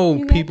 Look, I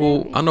know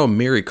people. I know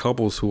married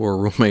couples who are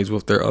roommates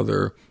with their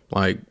other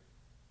like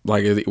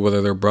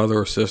whether their brother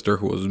or sister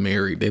who was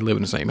married. They live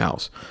in the same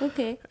house.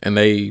 Okay. And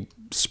they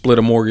split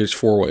a mortgage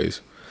 4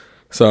 ways.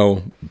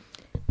 So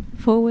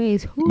 4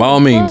 ways. Who by all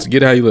the means, fuck?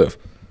 get how you live.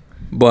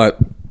 But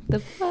The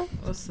fuck?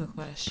 What's the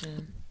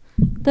question?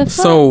 The fuck?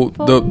 so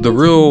 4 the ways?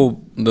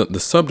 real the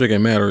subject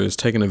and matter is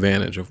taking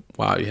advantage of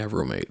why you have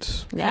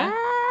roommates. Yeah.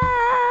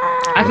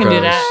 I can do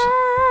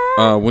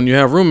that. When you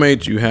have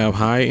roommates, you have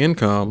high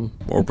income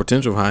or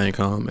potential high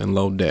income and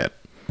low debt,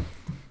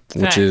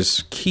 which Facts.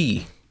 is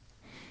key,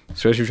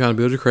 especially if you're trying to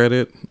build your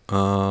credit,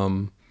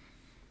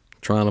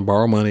 trying to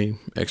borrow money,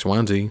 X, Y,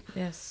 and Z.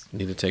 Yes. You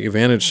need to take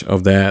advantage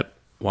of that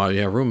while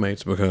you have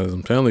roommates, because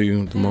I'm telling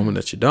you, the moment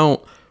that you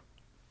don't,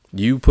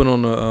 you put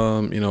on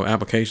the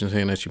application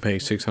saying that you pay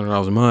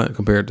 $600 a month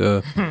compared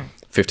to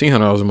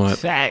 $1,500 a month.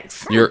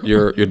 Facts.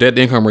 Your debt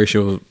to income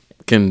ratio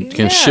can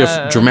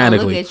shift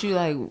dramatically. Look at you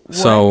like, what?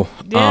 So,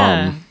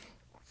 Yeah.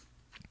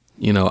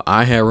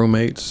 I had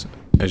roommates,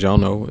 as y'all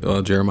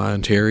know, Jeremiah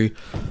and Terry.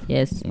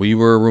 Yes. We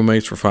were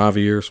roommates for 5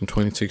 years, from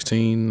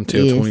 2016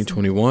 until Yes.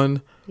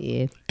 2021.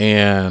 Yeah.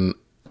 And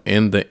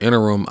in the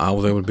interim, I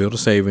was able to build a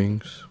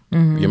savings,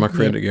 get my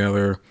credit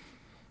together,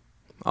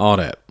 all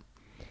that.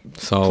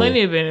 So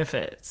Plenty of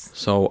benefits.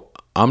 So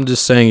I'm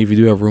just saying, if you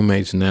do have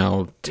roommates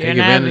now, take You're an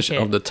advantage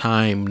advocate. of the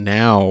time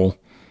now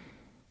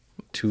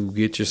to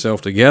get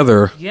yourself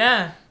together.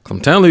 Yeah. I'm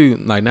telling you,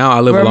 like, now I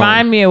live alone.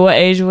 Remind me of what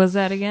age was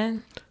that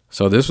again?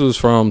 So this was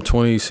from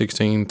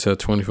 2016 to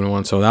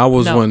 2021. So that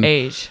was when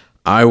age.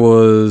 I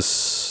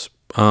was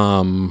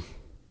in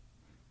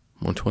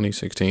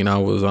 2016 I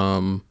was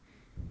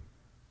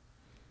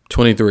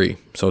 23.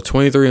 So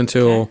 23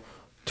 until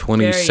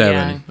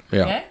 27.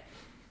 Yeah. Okay.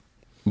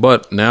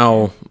 But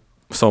now,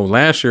 so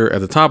last year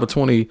at the top of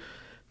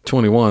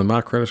 2021,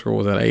 my credit score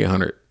was at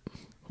 800.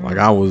 Like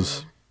I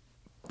was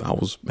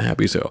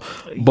happy as hell.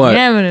 But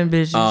Damn them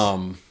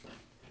bitches.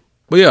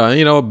 but yeah,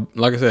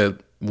 like I said,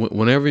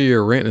 whenever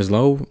your rent is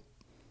low,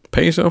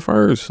 pay yourself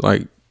first.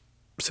 Like,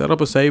 set up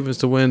a savings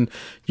to when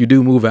you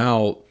do move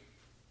out,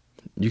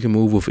 you can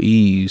move with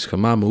ease. Cause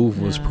my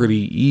move was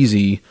pretty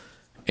easy,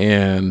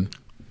 and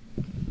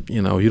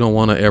you don't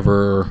want to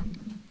ever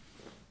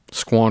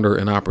squander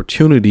an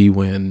opportunity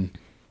when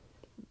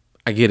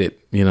I get it.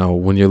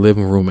 When you're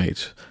living with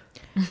roommates,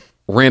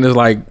 rent is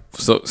like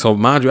so.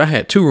 Mind you, I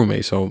had 2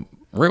 roommates, so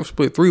rent was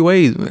split 3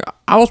 ways.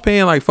 I was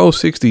paying like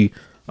 $460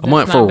 a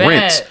month for not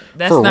rent.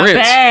 bad. For not rent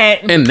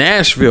bad. in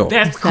Nashville.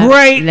 That's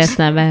great. That's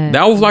not bad.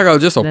 That was like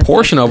just a That's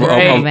portion of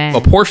great.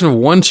 a portion of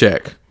one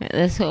check,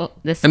 That's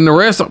and the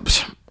rest,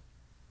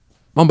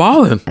 I'm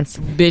balling. That's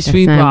Bitch,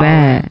 we not ballin'.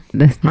 bad.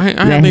 That's, I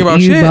ain't think about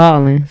you shit.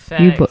 balling.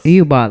 Facts.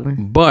 You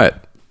balling.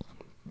 But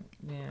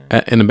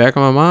in the back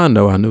of my mind,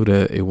 though, I knew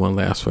that it wouldn't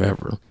last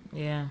forever.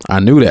 Yeah. I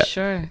knew that.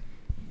 Sure.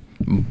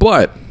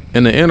 But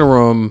in the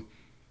interim,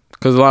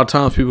 because a lot of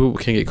times people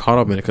can get caught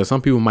up in it, because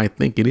some people might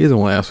think it is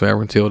going to last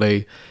forever until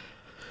the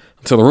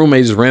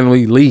roommate just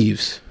randomly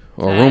leaves,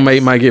 or a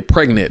roommate might get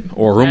pregnant,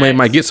 or a roommate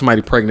might get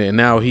somebody pregnant, and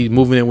now he's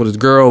moving in with his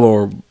girl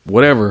or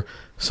whatever.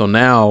 So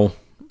now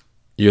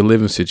your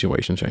living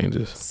situation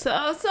changes. So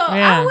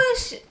Yeah. I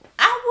wish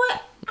I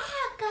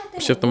got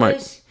that. Shift the mic.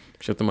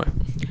 Shift the mic.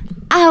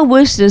 I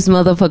wish this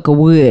motherfucker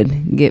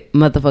would get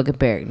motherfucking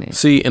pregnant.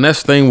 See, and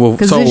that's the thing with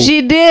Because if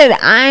she did,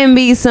 I'm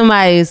be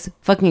somebody's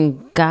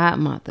fucking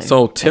godmother.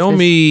 So tell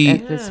me.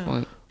 At this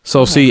point.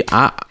 So see,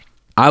 I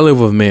live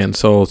with men.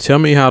 So tell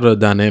me how the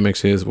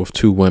dynamics is with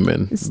 2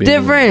 women. It's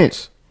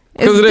different.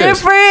 It's it is.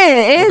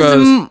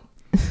 different.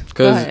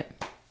 Because ahead.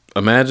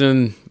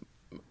 imagine,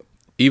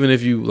 even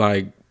if you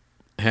like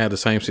had the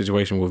same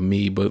situation with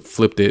me, but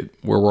flipped it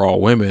where we're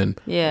all women.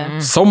 Yeah.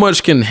 So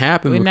much can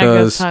happen We're not gonna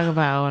because talk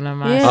about one of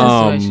my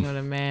Yeah. situation with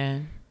a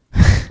man.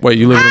 wait,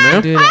 you live with a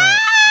man? Do that.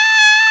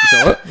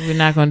 We're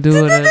not gonna do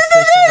it in a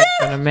situation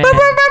with a man.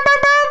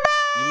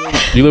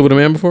 You live with a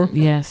man before?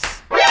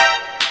 Yes.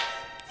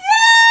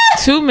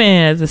 2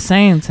 men at the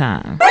same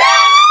time.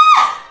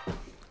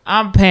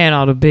 I'm paying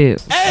all the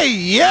bills. Hey,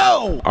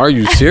 yo! Are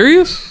you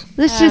serious?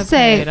 Let's just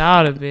say paid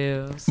all the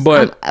bills.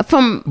 But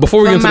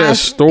before we get into that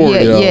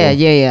story,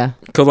 yeah.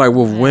 Because like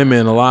with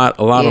women, a lot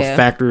of Yeah.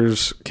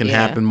 factors can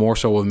happen more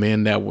so with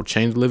men that will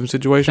change the living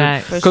situation.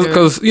 Facts.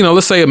 Because you know,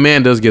 let's say a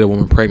man does get a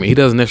woman pregnant, he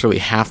doesn't necessarily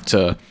have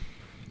to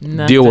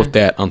deal with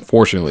that.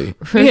 Unfortunately,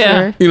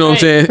 Sure. you know what I'm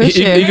saying? For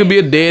sure. He could be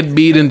a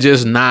deadbeat and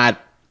just not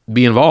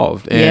be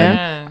involved, and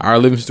Yeah. our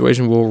living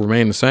situation will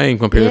remain the same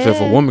compared to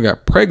if a woman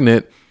got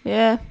pregnant.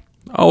 Yeah.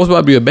 Oh, it's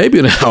about to be a baby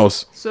in the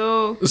house.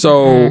 So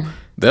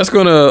That's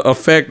gonna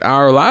affect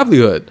our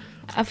livelihood.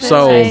 I feel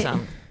So- like, go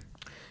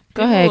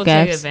People ahead, will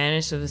take guys.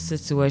 advantage of the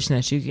situation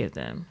that you get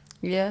them.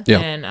 Yeah. Yeah.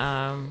 And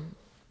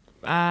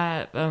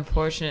I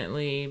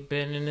unfortunately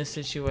been in a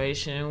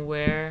situation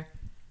where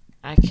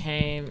I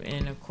came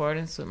in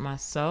accordance with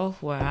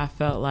myself, where I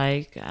felt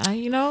like,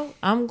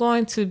 I'm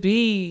going to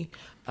be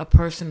a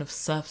person of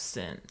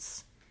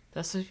substance.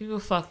 That's what people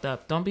fucked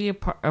up. Don't be a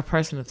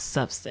person of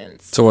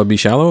substance. So what? Be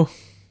shallow.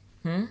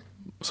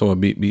 So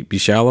be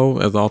shallow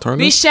as the alternative.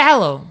 Be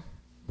shallow.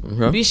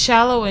 Okay. Be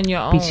shallow in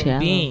your own shallow.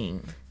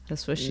 being.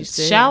 That's what she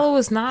said. Shallow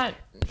is not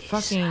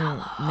fucking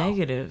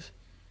negative.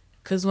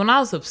 Because when I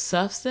was of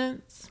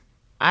substance,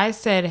 I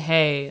said,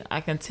 hey,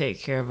 I can take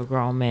care of a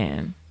grown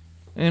man.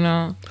 You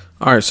know?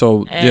 All right.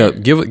 So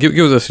give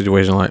us a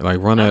situation like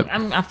run that.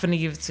 I'm finna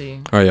give it to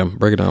you. All right, yeah,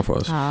 break it down for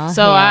us.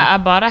 So I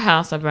bought a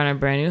house. I bought a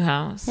brand new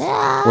house. Wait,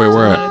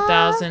 where at?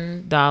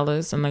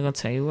 $100,000. I'm not going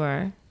to tell you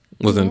where.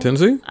 Was it in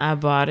Tennessee? I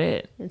bought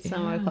it. It's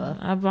somewhere close.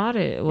 I bought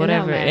it.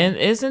 Whatever. matter. And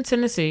it's in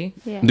Tennessee.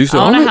 Do you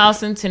still I own own a it?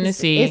 house in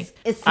Tennessee.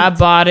 It's I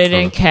bought it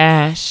in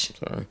cash.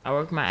 Sorry. I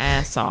worked my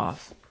ass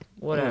off.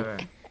 Whatever.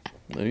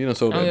 You done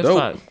sold I that don't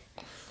give a dope.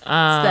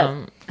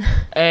 fuck.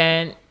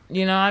 And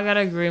I got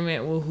an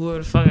agreement with whoever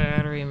the fuck I got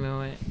an agreement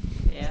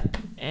with. Yeah.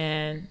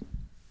 And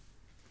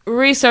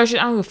research it.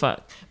 I don't give a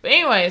fuck. But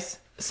anyways,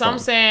 so I'm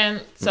saying,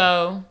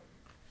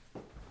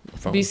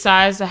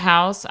 besides the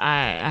house,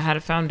 I had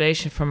a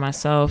foundation for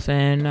myself,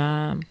 and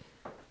I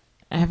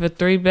have a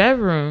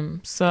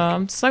 3-bedroom. So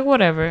I'm just like,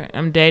 whatever.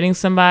 I'm dating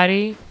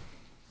somebody.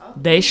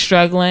 They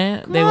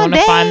struggling. They want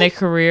to find their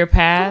career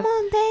path.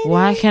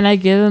 Why can't I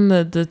give them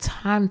the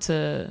time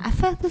to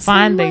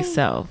find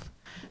themselves?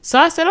 So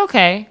I said,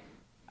 okay,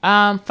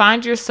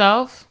 find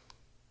yourself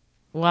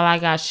while I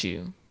got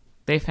you.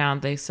 They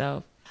found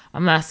themselves.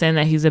 I'm not saying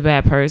that he's a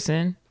bad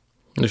person.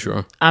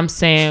 Sure. I'm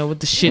saying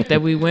with the shit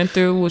that we went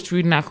through, which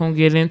we're not going to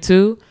get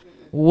into,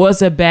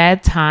 was a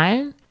bad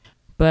time,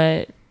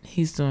 but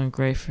he's doing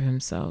great for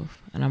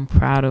himself, and I'm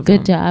proud of him.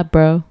 Good job,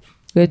 bro.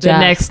 Good job. The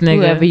next nigga,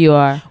 whoever you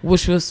are,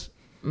 which was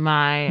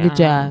my good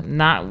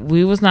job.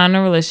 We was not in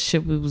a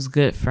relationship. We was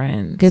good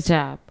friends. Good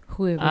job.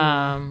 Whoever.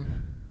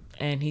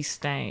 And he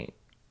stank.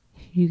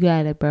 You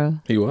got it, bro.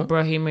 He what?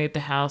 Bro, he made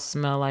the house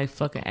smell like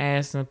fucking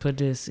ass and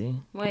pussy.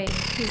 Wait,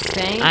 he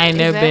stank? I ain't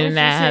never been in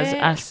that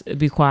house.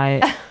 Be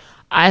quiet.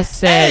 I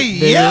said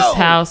this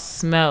house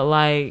smelled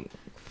like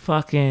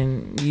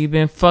fucking. You've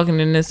been fucking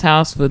in this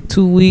house for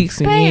 2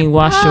 weeks and you ain't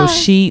washed your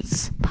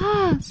sheets.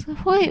 Pause.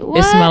 Wait, what?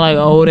 It smelled like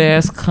old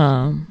ass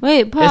cum.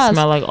 Wait, pause. It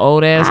smelled like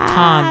old ass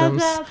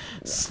condoms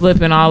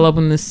slipping all up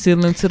on the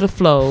ceiling, to the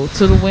floor,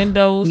 to the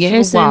windows,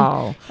 Garrison, to the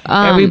wall.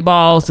 Every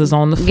balls is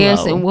on the floor.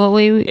 Garrison, what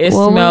we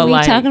smelled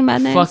like talking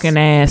about next? fucking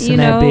ass in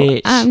that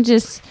bitch. I'm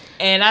just.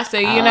 And I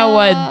said, you know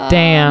what?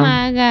 Damn. Oh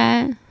my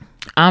God.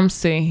 I'm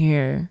sitting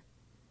here.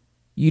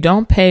 You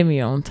don't pay me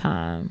on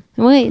time.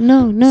 Wait,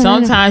 no.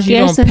 Sometimes you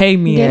don't pay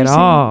me at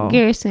all.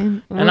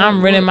 Garrison. And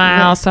I'm renting my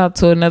house out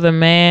to another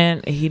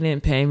man, and he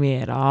didn't pay me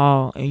at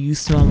all. And you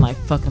smell like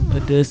fucking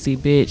pussy,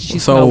 bitch. You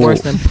smell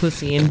worse than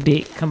pussy and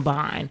dick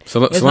combined. It's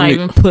not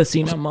even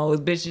pussy no more.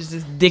 Bitch, it's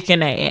just dick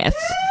and ass.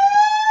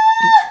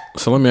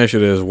 So let me ask you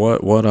this: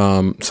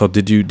 So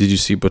did you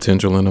see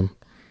potential in him?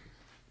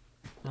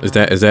 Is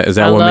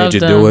that what made you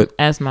do it?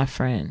 As my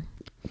friend,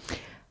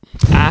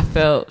 I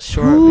felt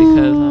short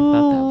because I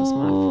thought that was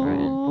my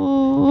friend.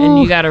 And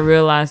you got to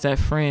realize that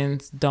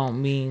friends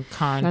don't mean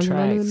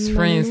contracts.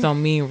 Friends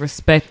don't mean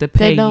respect to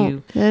pay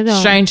you.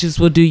 Strangers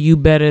will do you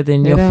better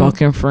than your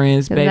fucking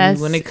friends,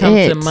 baby. When it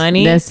comes to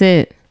money, that's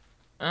it.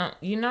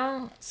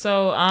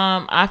 So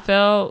I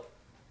felt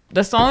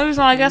that's the only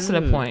reason I got to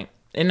that point.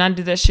 And I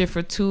did that shit for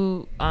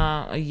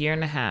a year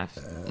and a half.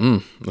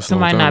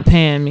 Somebody not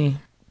paying me.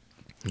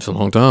 It's a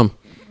long time.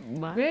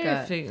 My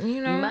God.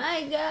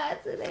 My God,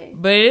 today.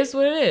 But it is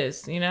what it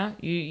is.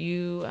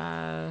 You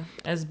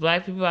as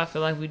black people, I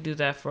feel like we do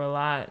that for a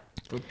lot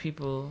for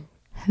people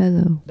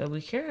that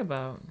we care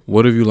about.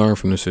 What have you learned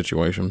from this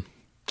situation?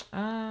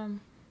 You're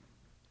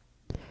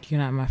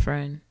not my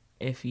friend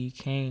if you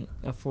can't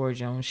afford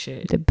your own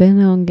shit.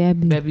 Depending on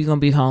Gabbie. Baby, you're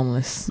gonna be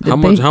homeless. How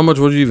much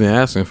were you even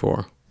asking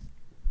for?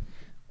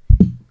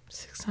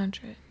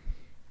 $600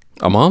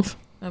 a month?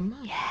 a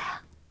month. Yeah.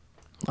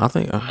 I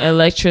think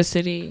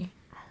Electricity,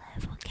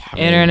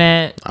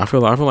 internet. I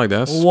feel like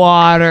that's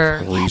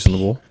water.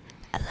 reasonable.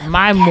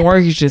 My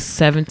mortgage is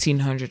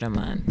 $1,700 a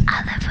month.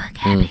 I live with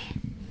Gabbie.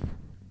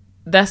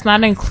 That's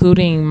not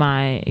including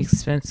my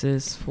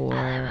expenses for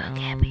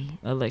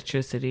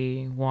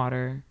electricity,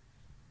 water.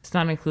 It's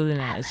not including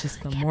that. It's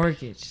just the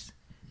mortgage.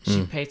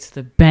 She pays to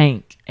the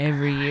bank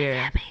every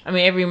year. I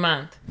mean, every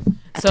month.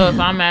 So if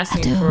I'm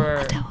asking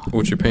for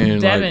what you paying,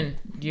 Devyn,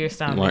 you're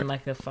sounding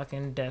like a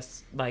fucking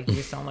like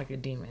you sound like a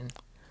demon.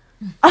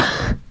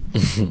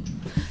 That's sound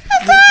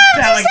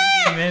like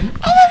a demon.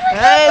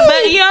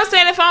 But you know what I'm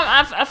saying? If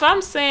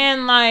I'm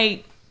saying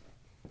like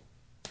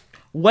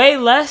way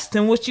less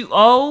than what you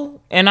owe,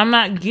 and I'm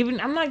not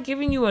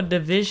giving you a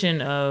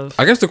division of.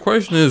 I guess the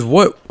question is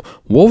what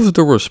was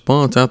the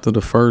response after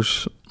the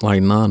first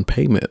like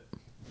non-payment?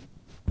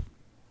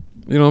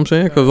 You know what I'm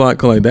saying? Because like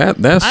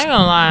that's. I ain't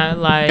gonna lie.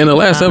 Like in the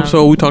last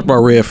episode, we talked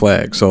about red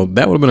flags, so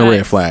that would have been a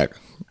red flag.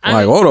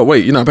 Like, hold up,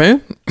 wait, you're not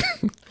paying?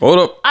 Hold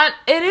up.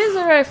 It is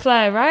a red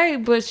flag,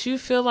 right? But you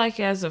feel like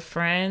as a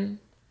friend,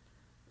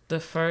 the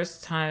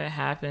first time it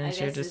happens,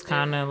 you're just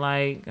kind of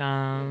like,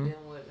 you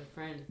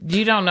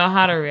don't know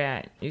how to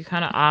react. You're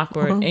kind of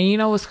awkward. And you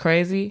know what's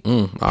crazy?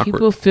 Awkward.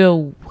 People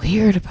feel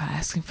weird about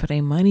asking for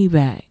their money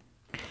back.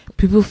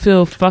 People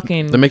feel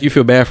fucking. They make you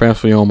feel bad for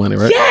asking for your own money,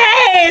 right?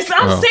 Yes!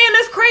 I'm saying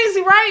that's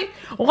crazy, right?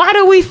 Why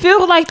do we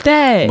feel like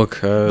that?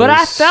 Because. But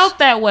I felt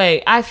that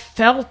way. I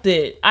felt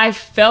it. I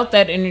felt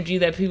that energy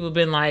that people have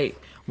been like,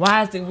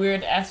 why is it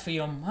weird to ask for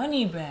your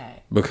money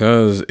back?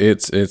 Because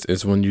it's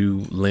when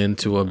you lend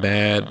to a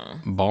bad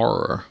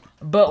borrower.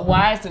 But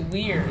why is it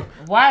weird?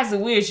 Why is it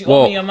weird you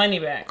owe me your money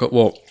back?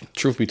 Well,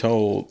 truth be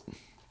told,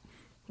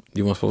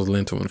 you weren't supposed to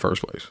lend to him in the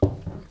first place.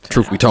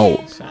 Truth be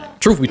told.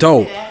 Truth be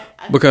told.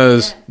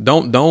 Because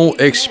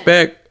don't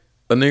expect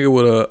a nigga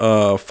with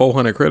a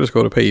 400 credit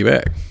score to pay you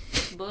back.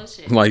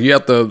 Bullshit. Like you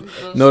have to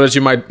know that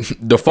you might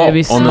default on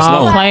this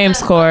loan.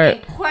 Claims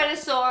court. Credit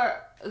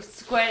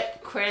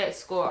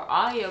score.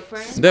 All your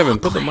friends.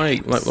 Devyn, put the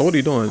mic. Like, what are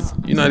you doing?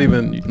 You're not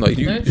even like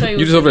you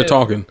just over there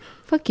talking.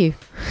 Fuck you.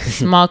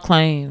 Small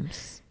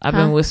claims. I've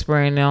been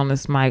whispering on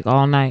this mic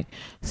all night.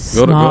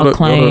 Go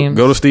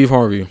to Steve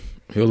Harvey.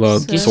 He'll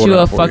get sort you it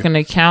a out for fucking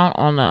account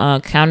on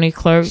the county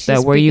clerk.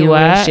 That where you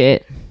at?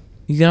 Shit.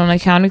 You get on the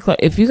county clerk.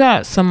 If you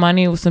got some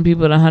money with some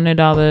people at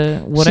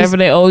 $100, whatever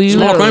they owe you.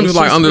 Small claims is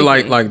like under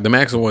like the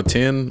max of what,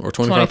 10 or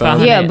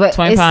 25,000. Yeah, but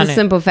it's the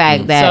simple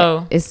fact that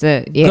so it's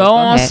a go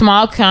on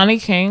small county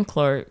king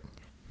clerk.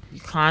 You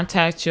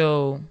contact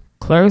your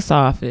clerk's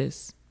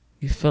office.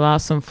 You fill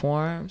out some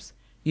forms.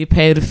 You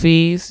pay the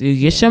fees. You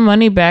get your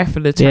money back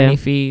for the attorney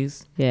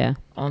fees. Yeah.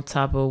 On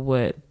top of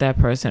what that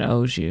person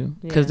owes you,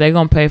 because they're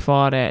gonna pay for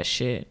all that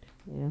shit.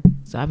 Yeah.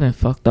 So I've been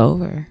fucked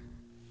over.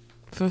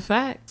 For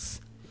facts.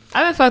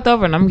 I've been fucked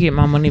over and I'm getting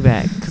my money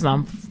back because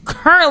I'm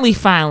currently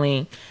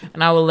filing,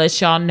 and I will let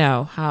y'all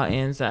know how it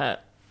ends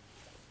up.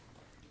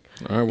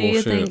 All right,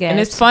 well, shit. And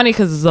it's funny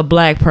because it's a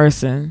black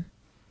person.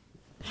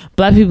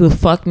 Black people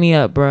fuck me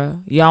up,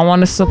 bro. Y'all want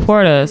to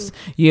support us.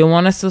 You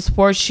want us to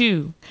support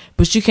you,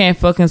 but you can't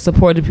fucking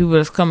support the people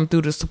that's coming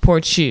through to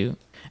support you.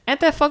 Ain't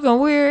that fucking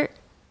weird?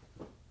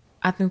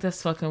 I think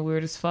that's fucking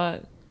weird as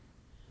fuck.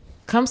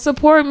 Come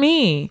support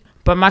me,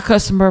 but my what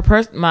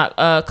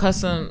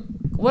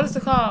is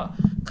it called?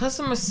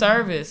 Customer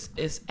service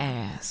is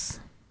ass.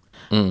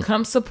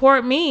 Come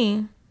support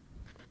me,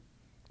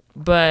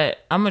 but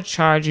I'm gonna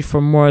charge you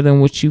for more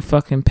than what you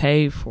fucking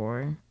paid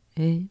for.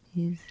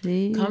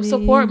 Come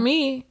support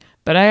me,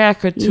 but I got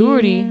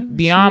gratuity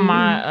beyond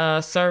my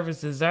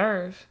service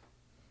deserve.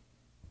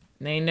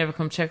 They ain't never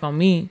come check on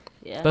me,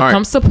 but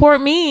come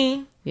support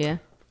me. Yeah.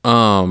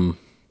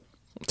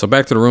 So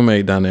back to the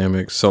roommate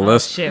dynamics. So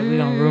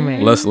we on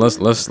roommate. Let's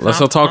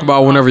talk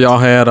about whenever y'all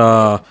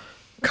had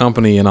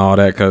company and all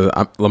that, because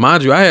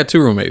mind you, I had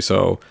 2 roommates.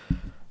 So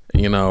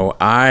whenever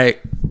I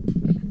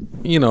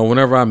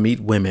meet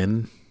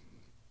women,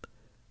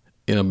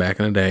 back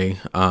in the day,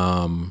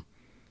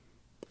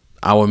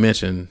 I would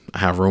mention I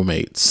have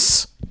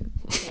roommates,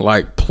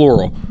 like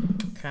plural.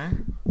 Okay.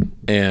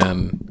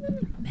 And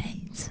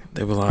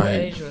they were like, what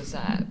age was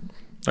that?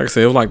 Like I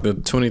said, it was like the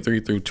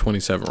 23 through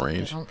 27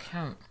 range. They don't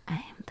count.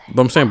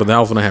 But I'm saying, but that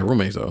was when I had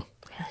roommates though.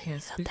 I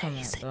can't speak on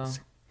that though.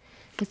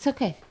 It's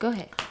okay. Go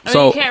ahead. I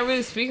mean, you can't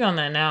really speak on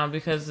that now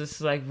because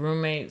it's like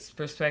roommates'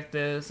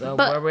 perspectives of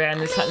where we're at in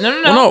this time.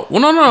 No. I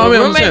mean,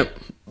 I'm saying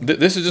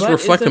this is just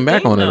reflecting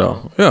back on it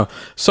though. Yeah.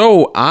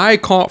 So I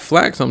caught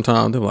flack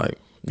sometimes. They're like,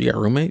 "You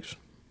got roommates?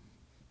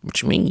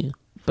 What you mean?"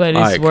 But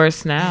it's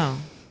worse now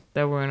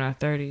that we're in our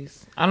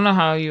 30s. I don't know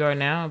how you are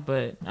now,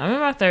 but I'm in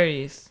my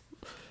 30s.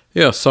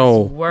 Yeah,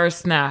 so it's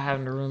worse now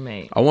having a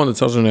roommate. I wanted to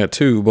touch on that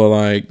too, but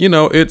like,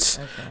 it's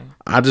okay.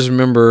 I just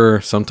remember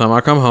sometime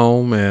I come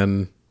home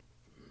and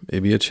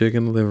maybe a chick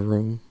in the living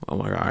room. I'm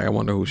like, all right, I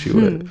wonder who she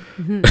with.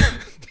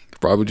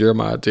 Probably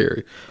Jeremiah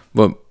Terry,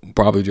 but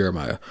probably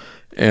Jeremiah.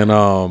 And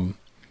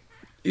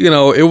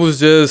it was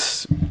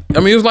just, it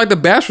was like the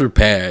bachelor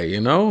pad,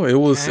 it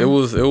was,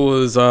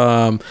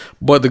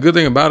 but the good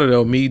thing about it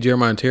though, me,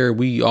 Jeremiah and Terry,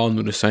 we all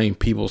knew the same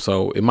people.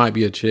 So it might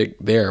be a chick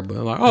there, but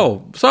like,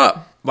 oh, what's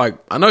up? Like,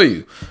 I know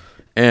you.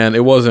 And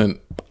it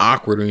wasn't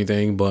awkward or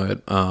anything,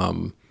 but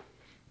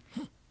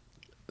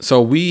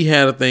so we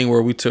had a thing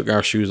where we took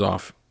our shoes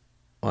off,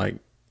 like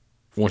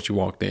once you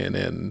walked in,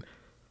 and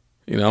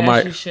you know, I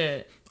might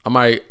get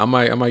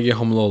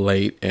home a little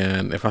late,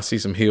 and if I see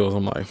some heels,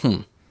 I'm like,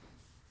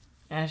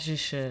 As you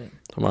should.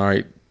 I'm all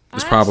right.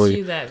 It's I probably asked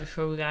you that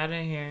before we got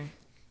in here.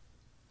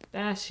 I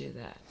asked you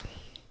that.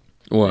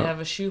 what? We have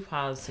a shoe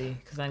policy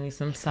because I need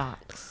some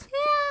socks.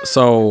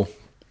 So,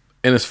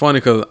 and it's funny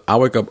because I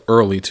wake up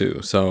early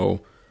too. So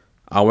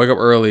I wake up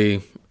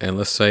early, and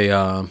let's say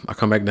I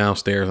come back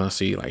downstairs and I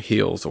see like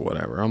heels or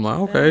whatever. I'm like,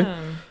 okay,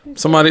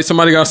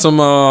 somebody got some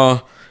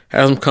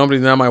has some company.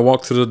 Then I might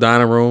walk to the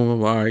dining room.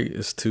 I'm like, all right,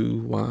 it's 2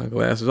 wine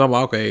glasses. I'm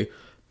like, okay,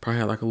 probably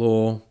had like a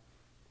little,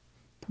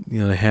 you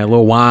know, they had a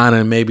little wine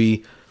and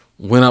maybe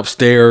went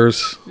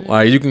upstairs.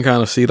 Like you can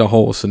kind of see the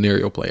whole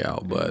scenario play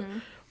out. But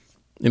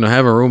you know,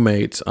 having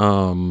roommates, it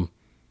was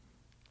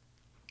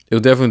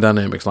definitely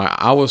dynamics. Like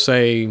I would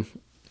say,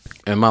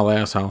 in my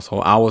last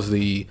household, I was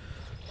I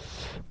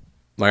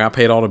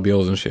paid all the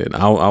bills and shit.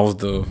 I was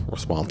the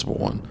responsible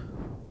one.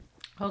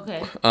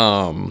 Okay.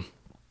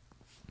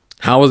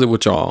 How is it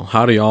with y'all?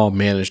 How do y'all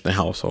manage the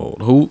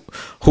household?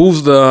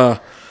 Who's the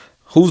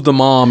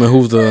mom and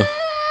who's the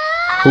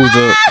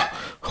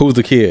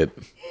kid?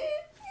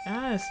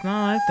 It's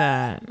not like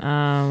that.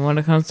 When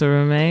it comes to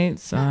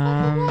roommates,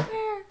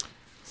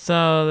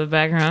 so the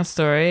background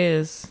story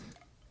is,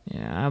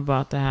 I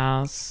bought the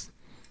house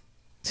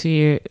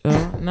 5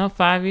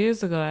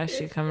 years ago.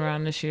 Actually, coming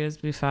around this year, it's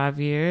be 5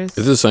 years.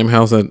 Is it the same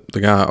house that the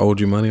guy owed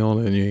you money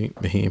on and he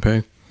ain't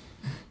pay?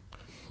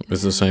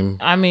 Is it the same?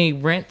 I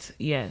mean, rent,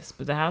 yes,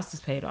 but the house is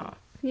paid off.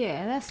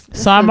 Yeah,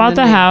 that's So I bought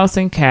the house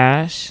in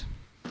cash.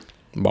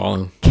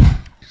 Balling.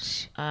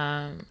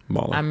 I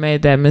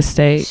made that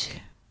mistake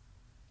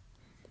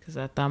because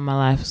I thought my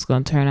life was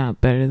going to turn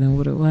out better than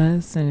what it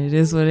was, and it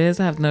is what it is.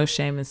 I have no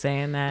shame in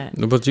saying that.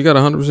 But you got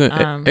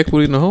 100%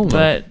 equity in the home.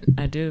 But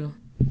I do.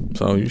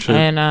 So you should.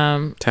 And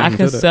I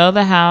can sell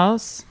the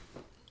house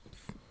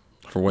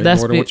for way more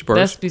than what you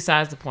purchased. That's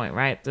besides the point,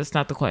 right? That's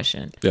not the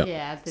question.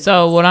 Yeah.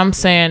 So what I'm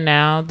saying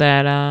now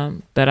that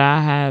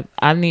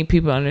I need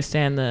people to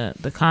understand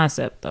the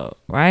concept though,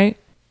 right?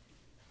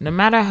 No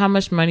matter how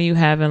much money you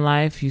have in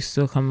life, you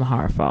still come to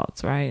hard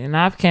faults, right? And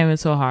I've came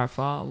into a hard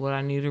fault where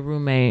I need a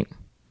roommate.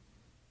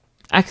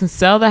 I can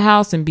sell the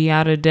house and be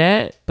out of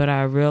debt, but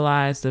I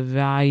realize the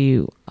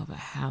value of a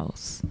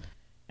house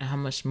and how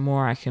much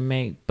more I can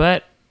make.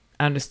 But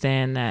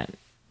understand that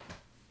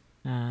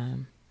I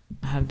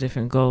have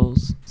different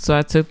goals.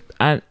 So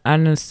I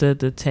understood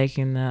the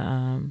taking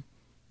the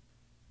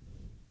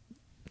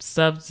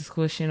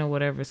subtraction or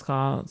whatever it's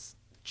called,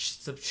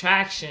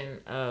 subtraction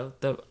of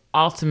the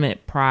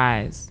ultimate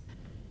prize,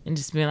 and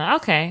just being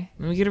like, okay,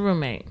 let me get a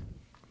roommate.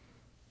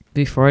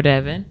 Before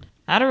Devyn,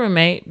 I had a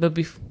roommate, but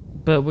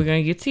we're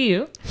gonna get to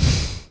you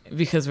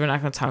because we're not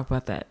gonna talk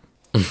about that.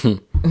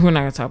 We're not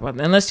gonna talk about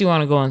that unless you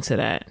want to go into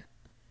that.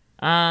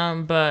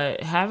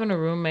 But having a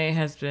roommate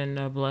has been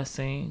a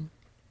blessing.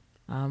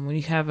 When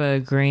you have a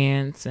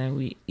agreement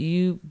and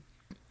you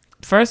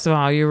first of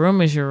all, your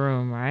room is your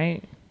room,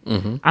 right?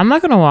 Mm-hmm. I'm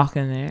not gonna walk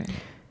in there.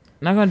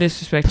 I'm not gonna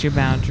disrespect your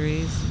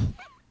boundaries.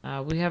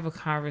 We have a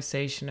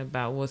conversation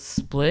about what's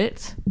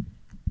split.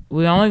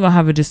 We only gonna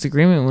have a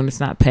disagreement when it's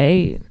not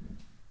paid.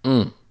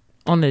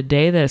 On the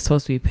day that it's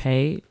supposed to be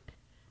paid.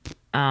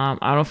 I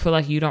don't feel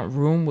like you don't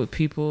room with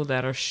people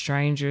that are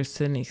strangers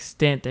to an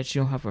extent that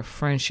you don't have a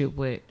friendship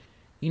with.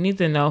 You need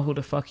to know who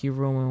the fuck you're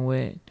rooming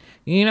with.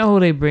 You know who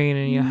they bringing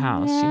in your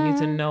house. You need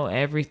to know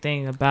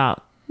everything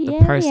about the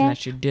person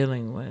that you're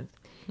dealing with.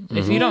 Mm-hmm.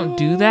 If you don't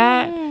do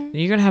that, then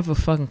you're gonna have a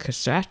fucking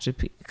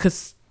catastrophe.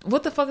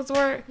 What the fuck is the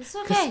word? It's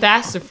okay.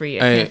 Catastrophe.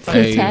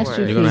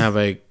 Catastrophe. You're gonna have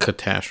a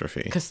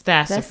catastrophe.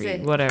 Catastrophe.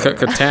 Whatever.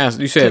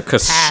 Catastrophe. You said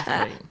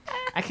catastrophe.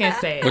 I can't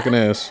say it. Looking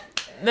at this.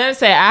 Let me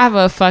say I have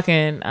a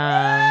fucking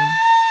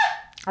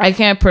I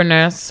can't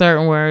pronounce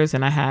certain words,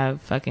 and I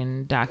have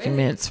fucking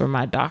documents from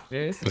my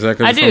doctors. Is that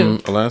because you're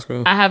from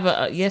Alaska? I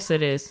have yes,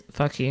 it is.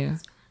 Fuck you.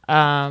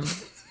 I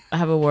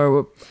have a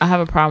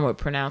problem with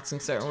pronouncing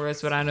certain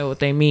words, but I know what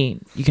they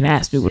mean. You can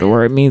ask me what a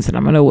word means, and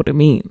I'm gonna know what it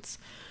means.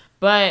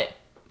 But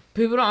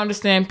people don't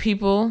understand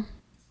people,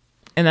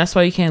 and that's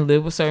why you can't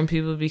live with certain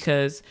people,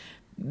 because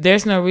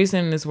there's no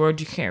reason in this world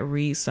you can't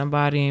read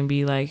somebody and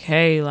be like,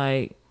 hey,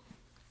 like,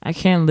 I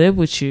can't live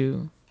with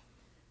you.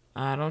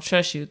 I don't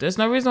trust you. There's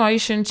no reason why you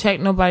shouldn't check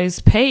nobody's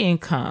pay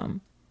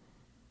income.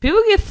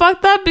 People get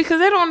fucked up because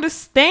they don't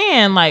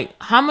understand, like,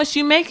 how much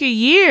you make a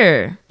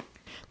year.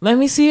 Let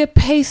me see a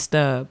pay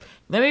stub.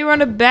 Let me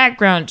run a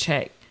background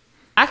check.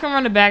 I can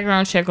run a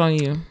background check on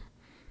you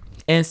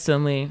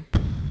instantly.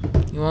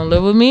 You want to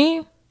live with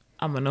me?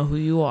 I'm going to know who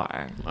you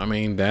are. I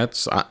mean, I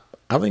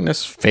think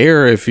that's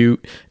fair. If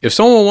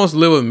someone wants to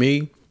live with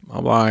me,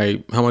 I'm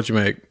like, how much you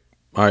make?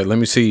 all right, let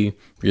me see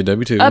your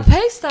W-2. A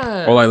pay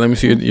stub. Or like, let me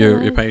see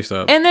your pay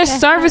stub. And there's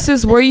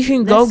services where you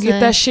can go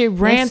get that shit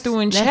ran that's- through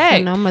and that's checked.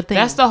 the number thing.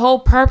 That's the whole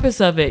purpose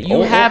of it.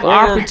 You have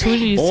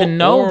opportunities to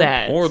know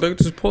that. Or they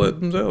just pull it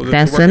themselves.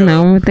 That's the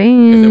number If they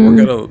thing. work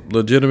at a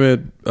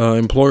legitimate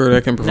employer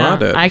that can provide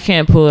that. I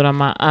can't pull it on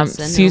my.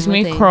 Excuse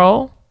me, thing.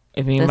 Crow.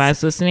 If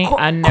anybody's listening,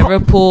 I never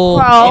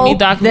pull any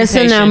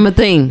documentation. That's a number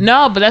thing.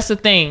 No, but that's the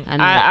thing. I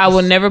know. I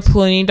will never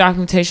pull any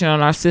documentation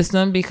on our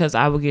system because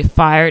I will get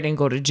fired and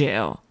go to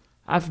jail.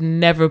 I've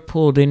never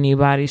pulled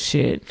anybody's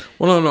shit.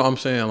 Well, no, I'm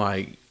saying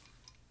like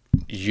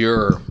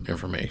your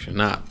information,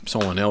 not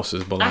someone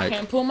else's, but I like.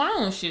 can't pull my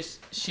own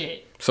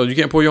shit. So you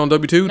can't pull your own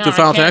W-2 No, to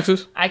file I can't-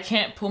 taxes? I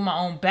can't pull my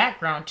own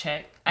background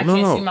check. I No,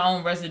 can't no. see my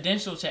own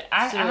residential check.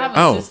 I have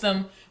a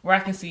system where I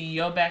can see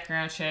your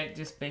background check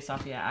just based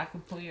off I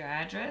can pull your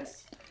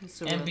address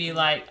and be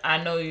like,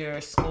 I know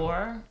your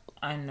score.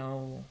 I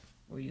know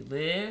where you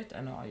lived.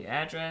 I know all your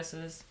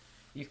addresses,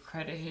 your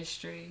credit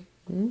history.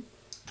 Mm-hmm.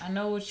 I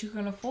know what you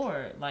can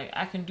afford. Like,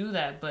 I can do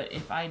that. But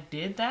if I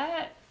did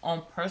that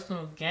on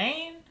personal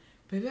gain,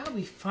 baby, I'll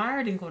be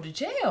fired and go to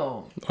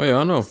jail. Oh, yeah,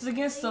 I know. It's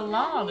against the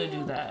law to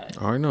do that.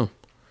 I already know.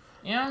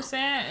 You know what I'm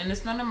saying? And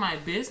it's none of my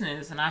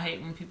business, and I hate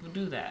when people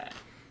do that.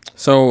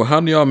 So how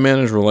do y'all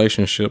manage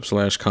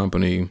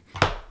relationship/company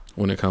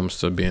when it comes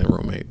to being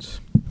roommates?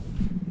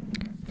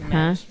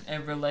 And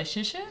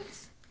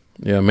relationships?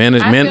 Yeah,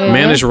 manage I feel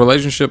manage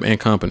relationship and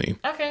company.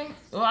 Okay.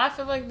 Well, I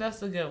feel like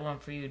that's a good one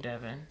for you,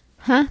 Devyn.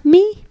 Huh?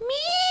 Me?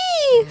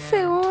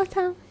 Say it one more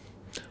time.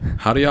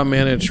 How do y'all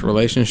manage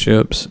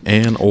relationships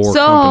and or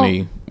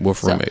company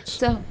with roommates?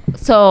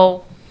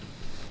 So,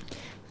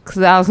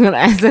 because I was gonna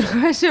ask that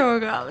question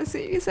regardless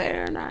if you say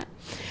it or not.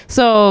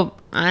 So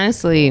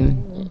honestly,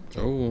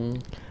 Oh,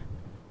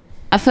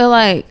 I feel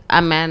like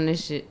I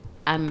manage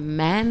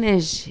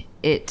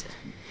it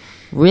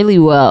really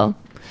well.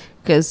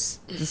 Because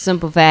the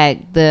simple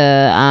fact,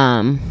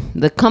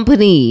 the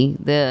company,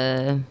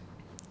 the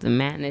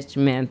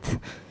management,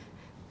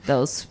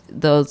 those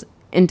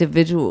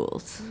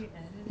individuals,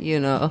 you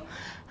know,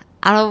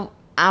 I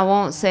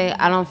won't say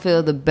I don't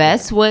feel the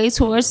best way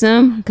towards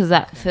them, because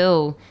I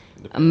feel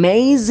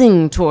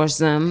amazing towards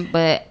them,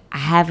 but I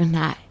have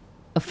not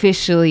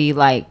officially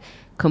like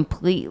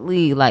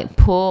completely like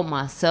pulled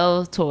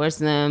myself towards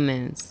them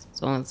and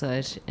so and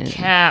such. And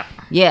Cap.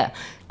 yeah.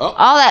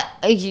 All that,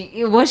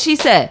 what she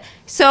said.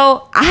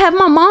 So I have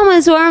my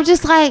moments where I'm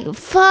just like,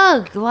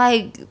 fuck,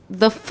 like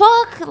the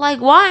fuck, like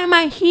why am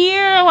I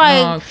here?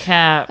 Like, Oh,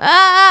 Cap.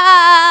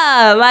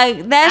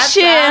 like that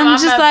shit. I'm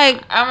just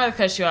like, I'm going to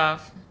cut you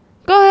off.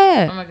 go I'm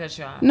ahead. going to cut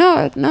you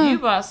off. No. You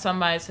brought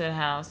somebody to the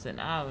house that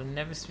I would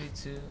never speak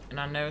to, and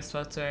I never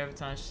spoke to her every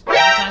time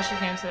she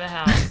came to the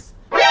house.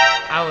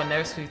 I would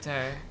never speak to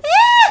her.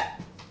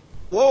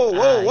 Whoa,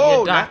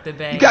 Your Dr.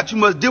 Bay. You got too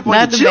much dip on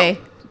your Dr. chip. Bay.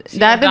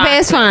 Dr. Bay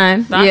is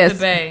fine. Dr. Yes.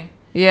 Bay.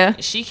 Yeah.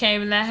 She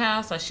came in that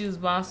house like she was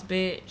boss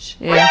bitch.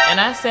 Yeah. And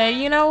I said,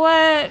 you know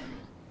what?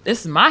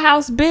 This is my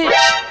house, bitch.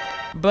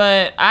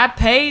 But I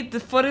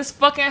paid for this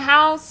fucking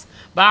house.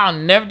 But I'll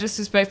never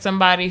disrespect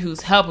somebody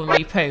who's helping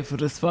me pay for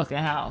this fucking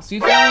house.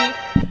 You feel me?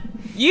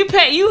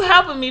 You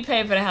helping me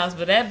pay for the house,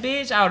 but that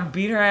bitch, I would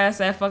beat her ass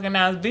that fucking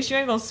house. Bitch, you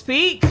ain't gonna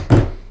speak.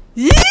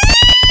 Yeah.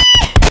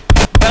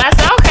 But I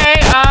said, okay,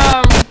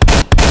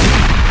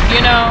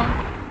 you know,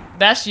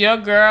 that's your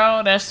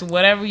girl. That's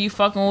whatever you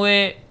fucking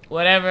with.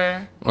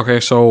 Whatever. okay.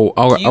 So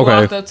You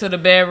walked up to the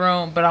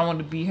bedroom, but I wanted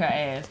to beat her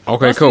ass.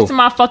 Okay, Don't cool. Speak to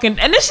my fucking,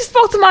 and then she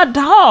spoke to my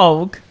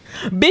dog.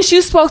 Bitch,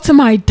 you spoke to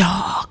my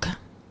dog.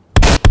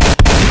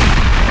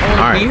 I want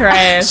to All right. beat her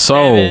ass. So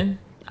Devyn.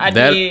 I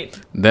did.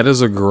 that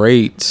is a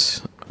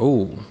great.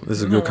 Oh, this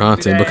is good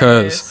content Beat her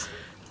because ass.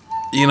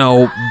 you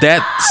know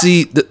that.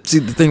 See, the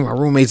thing about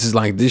roommates is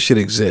like this shit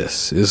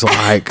exists. It's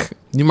like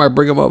you might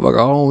bring a motherfucker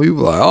home. You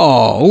be like,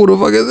 oh, who the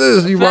fuck is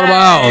this? You brought to my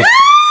house.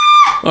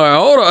 All right,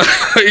 hold on.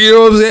 You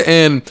know what I'm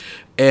saying?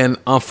 And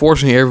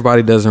unfortunately,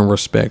 everybody doesn't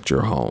respect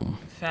your home.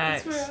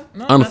 Facts.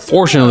 No,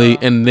 Unfortunately,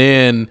 that's real. and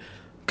then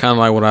kind of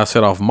like what I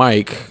said off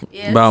mic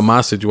Yes. about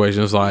my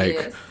situation is like,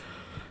 Yes.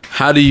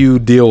 how do you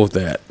deal with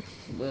that?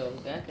 Well,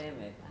 goddamn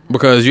it.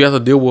 Because you have to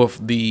deal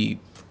with the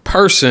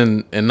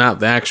person and not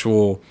the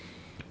actual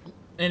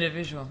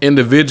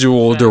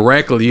individual Facts.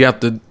 directly. You have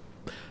to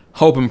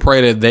hope and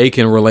pray that they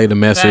can relay the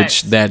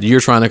message Facts. that you're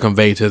trying to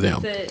convey to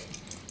them.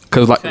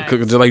 Because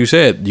just like you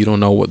said, you don't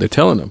know what they're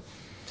telling them.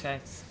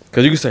 Facts.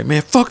 Because you can say,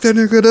 man, fuck that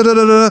nigga, da, da,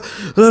 da, da,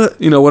 da, da,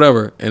 you know,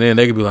 whatever. And then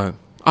they could be like,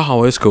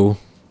 oh, it's cool.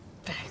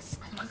 Facts.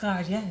 Oh my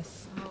God,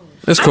 yes.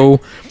 It's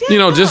cool. You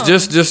know,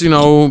 just you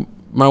know,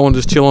 might want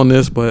to just chill on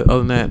this, but other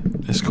than that,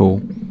 it's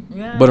cool.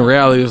 Yeah. But in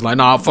reality, it's like,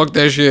 nah, fuck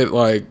that shit.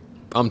 Like,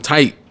 I'm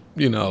tight,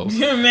 you know.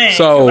 Man,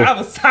 So- I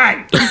was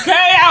tight.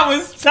 Okay, I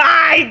was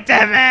tight,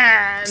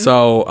 Devyn.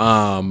 So,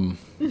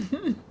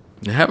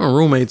 having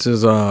roommates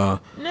is No.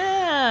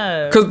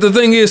 because the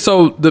thing is,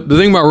 so the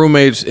thing about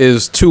roommates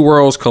is two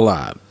worlds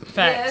collide.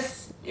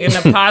 Facts. In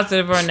a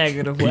positive or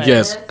negative way.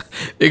 Yes,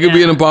 it could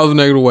be in a positive,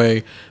 negative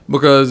way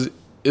because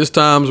it's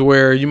times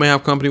where you may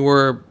have company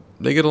where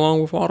they get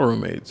along with all the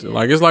roommates.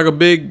 Like it's like a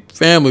big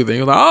family thing.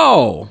 It's like,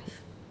 oh,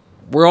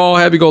 we're all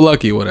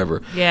happy-go-lucky,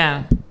 whatever.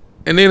 Yeah.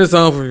 And then it's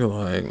time for you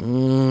like,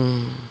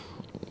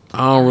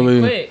 I don't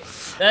really. Quick.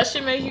 That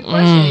should make you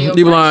question your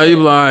You be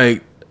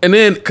like, and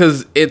then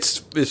because it's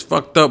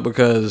fucked up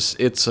because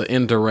it's an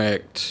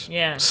indirect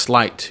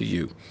slight to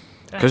you.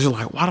 Because you're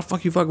like, why the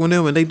fuck you fucking with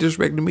them and they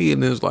disrespecting me?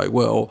 And it's like,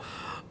 well,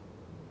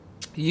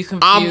 you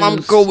confused.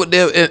 I'm cool with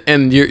them,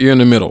 and you're in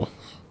the middle.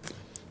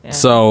 Yeah.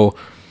 So,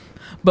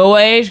 but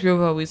what age group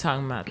are we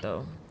talking about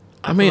though?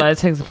 I mean, it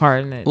takes a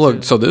part in it.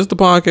 Look, so this is the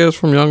podcast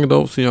from young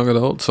adults to young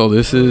adults. So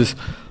this is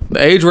the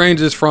age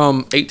range is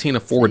from 18 to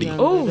 40.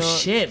 Oh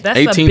shit, that's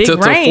 18 a big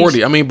range. to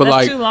 40. I mean, but that's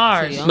like too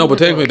large. No, but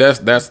technically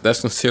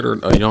that's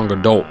considered a young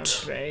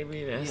adult.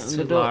 Baby, that's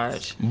too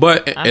large.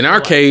 But in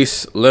our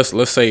case, let's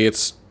say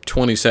it's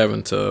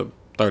 27 to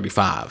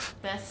 35.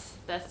 That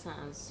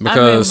sounds.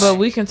 Because but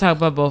we can talk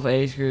about both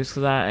age groups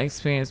because I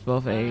experienced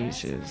both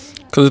ages.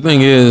 Because the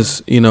thing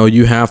is,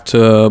 you have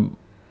to.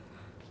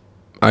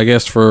 I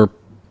guess for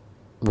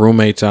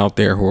roommates out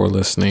there who are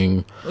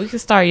listening, we can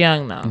start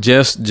young though.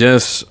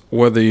 Just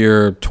whether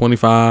you're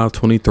 25,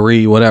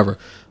 23, whatever,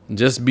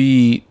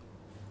 you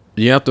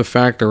have to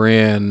factor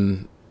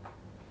in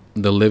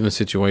the living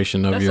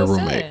situation of your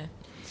roommate.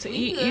 So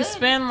you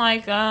spend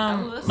like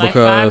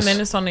 5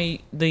 minutes on the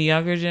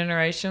younger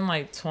generation,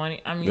 like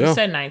 20. I mean, you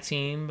said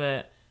 19,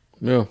 but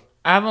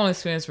I've only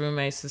experienced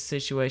roommates in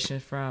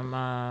situations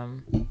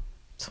from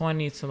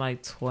 20 to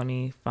like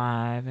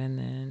 25, and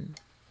then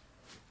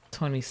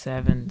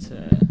 27 to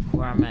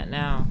where I'm at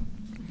now.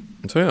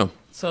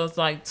 So it's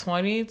like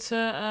 20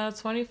 to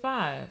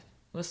 25.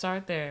 We'll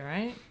start there,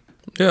 right?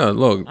 Yeah.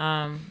 Look.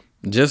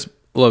 Just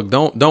look.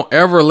 Don't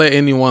ever let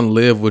anyone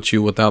live with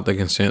you without the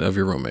consent of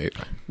your roommate.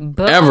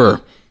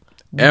 Ever.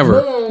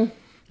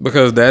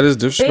 Because that is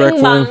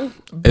disrespectful.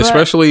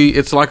 Especially,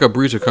 it's like a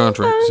breach of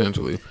contract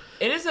essentially.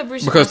 It is a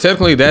breach because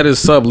technically that is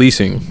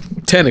subleasing.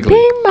 Technically.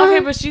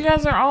 Okay, but you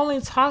guys are only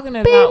talking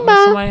about when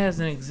somebody has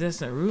an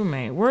existing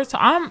roommate.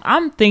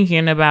 I'm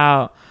thinking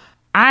about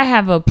I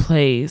have a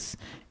place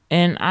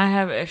and I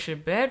have an extra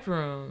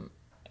bedroom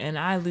and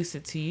I lease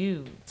it to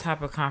you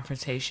type of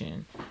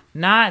confrontation.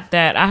 Not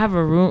that I have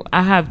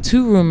I have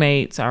two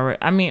roommates already.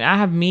 I mean, I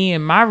have me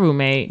and my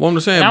roommate. Well, I'm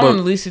just saying, I want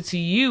to lease it to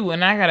you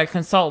and I got to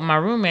consult my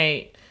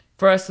roommate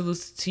for us to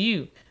lease it to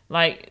you.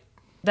 Like,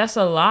 that's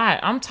a lot.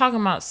 I'm talking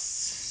about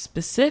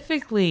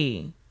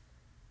specifically,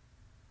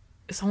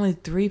 it's only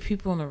 3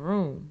 people in the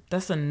room.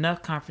 That's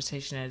enough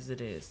conversation as it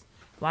is.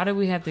 Why do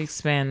we have to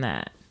expand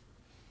that?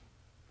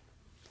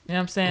 You know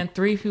what I'm saying?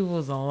 3 people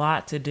is a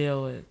lot to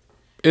deal with.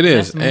 It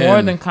is. That's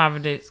more than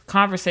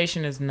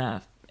conversation is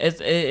enough. It's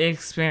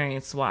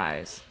experience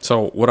wise.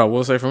 So what I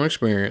will say from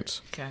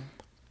experience. Okay.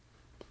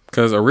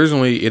 Because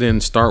originally it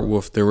didn't start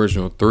with the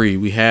original 3.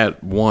 We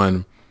had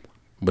one,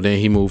 but then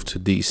he moved to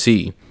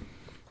DC.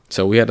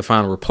 So we had to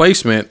find a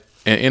replacement.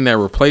 And in that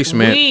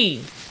replacement,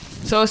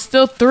 so it's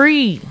still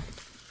 3.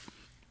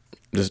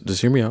 Just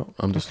hear me out.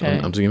 I'm just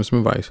giving some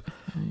advice.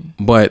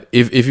 But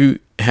if you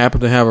happen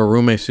to have a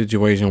roommate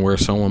situation where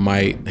someone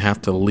might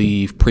have to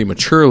leave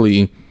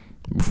prematurely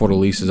before the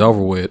lease is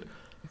over with,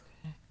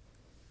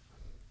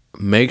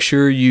 make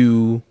sure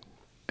you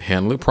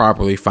handle it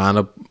properly. Find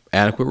a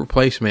adequate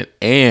replacement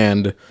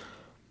and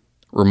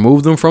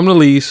remove them from the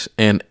lease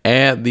and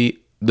add the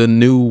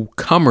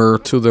newcomer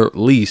to the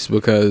lease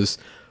because.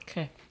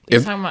 You're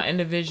talking about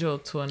individual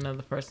to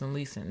another person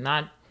leasing,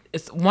 not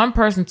it's one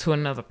person to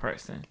another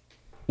person.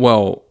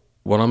 Well,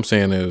 what I'm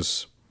saying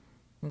is,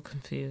 I'm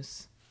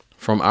confused.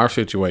 From our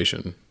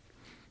situation,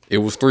 it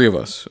was 3 of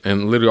us,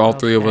 and literally all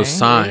 3 of us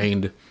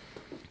signed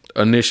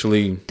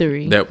initially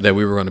 3 that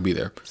we were going to be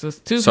there. So it's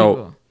 2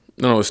 people.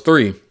 No, it's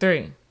 3.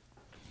 3.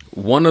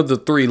 One of the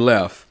 3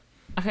 left.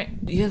 Okay,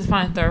 you have to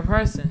find a third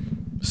person.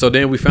 So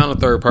then we found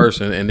a third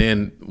person, and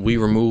then we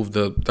removed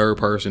the third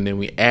person. Then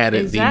we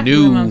added the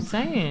new. What I'm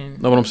saying.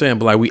 No, what I'm saying,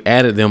 but like we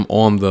added them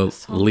on the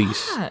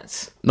lease.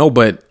 Lot. No,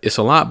 but it's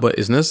a lot, but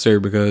it's necessary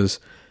because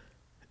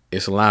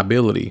it's a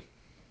liability.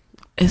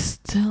 It's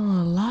still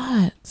a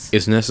lot.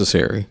 It's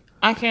necessary.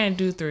 I can't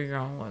do 3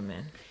 grown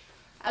women.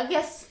 I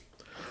guess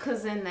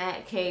because in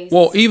that case.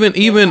 Well, even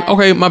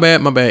okay, my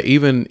bad.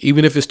 Even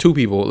if it's 2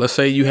 people, let's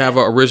say you have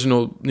an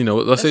original,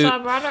 let's say I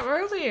brought up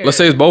earlier. Let's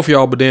say it's both of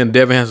y'all, but then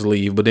Devyn has to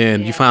leave, but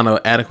then you find an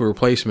adequate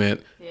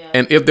replacement. Yeah.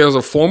 And if there's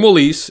a formal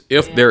lease,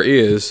 there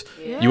is,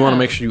 you want to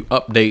make sure you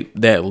update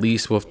that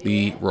lease with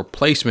the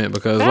replacement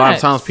because a lot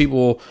of times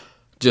people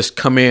just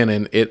come in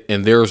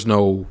and there's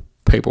no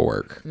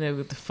paperwork. They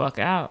get the fuck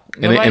out.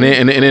 And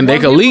then they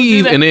can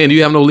leave and then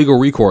you have no legal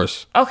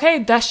recourse.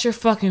 Okay, that's your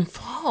fucking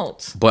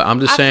fault. But I'm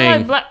just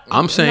saying,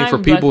 I'm saying for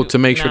people to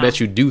make sure that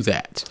you do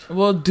that.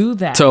 Well, do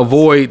that. To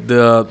avoid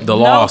the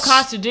loss. No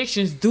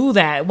contradictions, do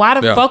that. Why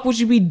the fuck would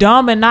you be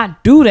dumb and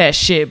not do that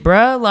shit,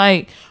 bruh?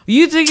 Like,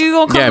 you think you're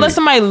going to come let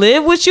somebody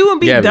live with you and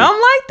be dumb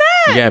like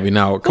that? Gabbie,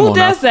 now, come on. Who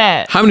does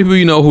that? How many people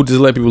you know who just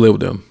let people live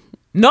with them?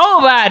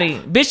 Nobody.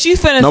 Bitch, you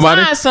finna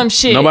sign some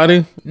shit.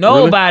 Nobody?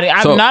 Nobody.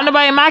 Really? So, not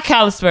nobody in my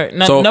caliber.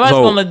 Nobody's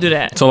gonna do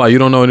that. So like you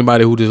don't know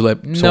anybody who just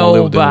let someone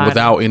live with them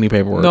without any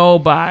paperwork?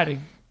 Nobody.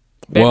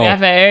 Baby, I've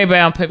had everybody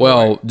on paperwork.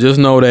 Well, just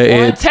know that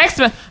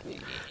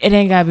it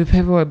ain't gotta be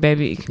paperwork,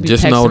 baby. It can be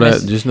just text know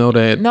message. that. Just know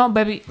that. No,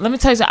 baby. Let me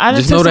tell you something. I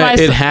just know that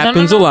it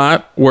happens a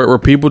lot where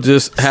people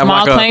just have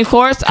small like claim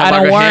courts. have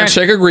like a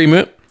handshake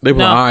agreement. They be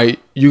like, all right,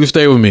 you can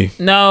stay with me.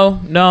 No.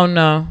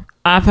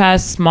 I've had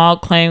small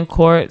claim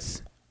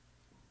courts.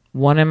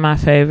 One in my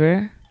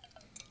favor.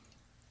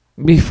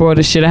 Before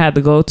the shit I had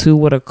to go to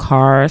with a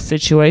car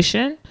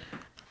situation.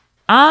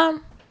 I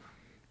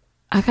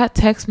got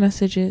text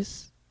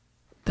messages.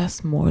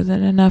 That's more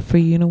than enough for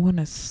you to win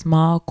a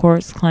small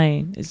courts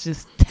claim. It's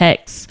just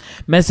text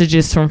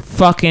messages from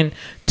fucking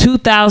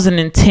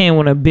 2010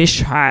 when a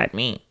bitch tried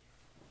me.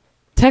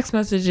 Text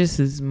messages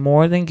is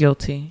more than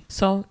guilty.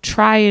 So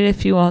try it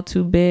if you want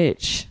to,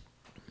 bitch.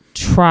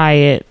 Try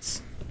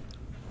it.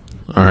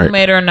 All right.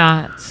 Roommate or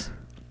not.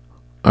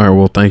 All right.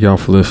 Well, thank y'all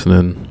for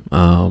listening.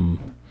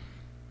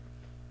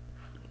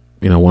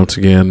 Once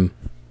again,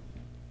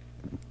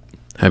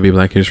 happy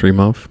Black History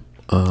Month.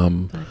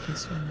 Black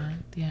History Month.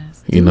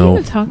 Yes. Did we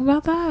even talk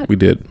about that? We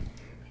did.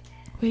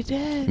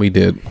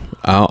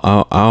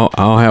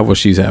 I'll have what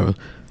she's having.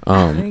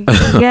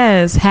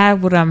 Yes,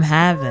 have what I'm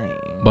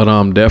having.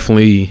 But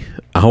definitely,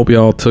 I hope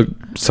y'all took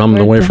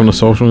something away from the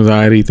social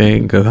anxiety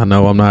thing, because I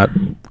know I'm not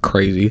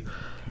crazy.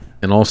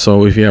 And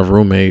also, if you have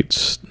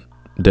roommates,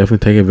 definitely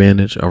take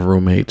advantage of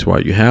roommates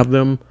while you have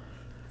them,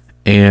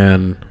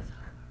 and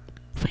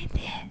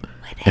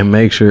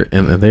make sure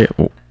and they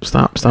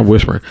stop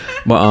whispering.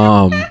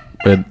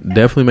 But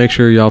definitely make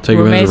sure y'all take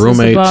advantage of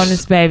roommates. Is a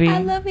bonus, baby.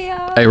 I love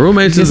y'all. Hey,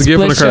 roommates is a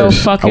gift and a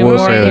curse. I will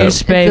say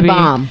that. Baby. It's the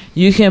bomb.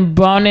 You can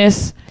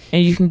bonus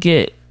and you can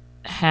get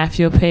half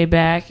your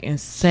payback and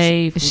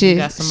save. You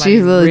got somebody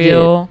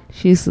real.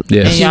 She's and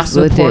y'all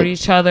support legit.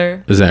 each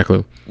other.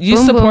 Exactly. You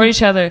Boom, support boom.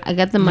 each other. I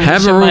got the money.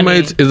 Having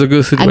roommates is a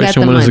good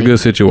situation when it's a good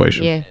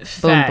situation. Yeah.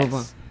 Facts.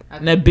 Boom.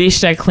 And the bitch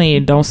that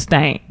clean don't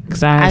stink.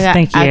 Cause I got-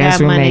 stinky I got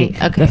ass money.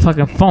 roommate. Okay. The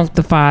fucking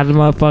Funktified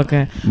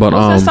motherfucker. But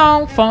What's that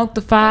song?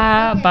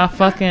 Funktified by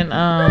fucking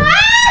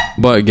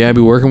But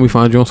Gabbie, where can we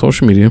find you on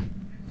social media?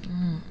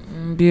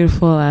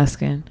 Beautiful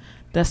Alaskan.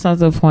 That's not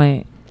the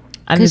point.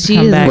 I need 'Cause to she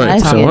come is back and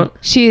Wait, talk. so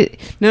what?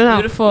 No.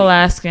 Beautiful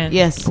Alaskan.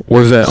 Yes.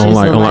 Where's that on She's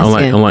like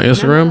Alaskan. on like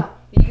Instagram?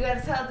 You gotta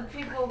tell the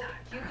people.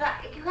 You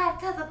gotta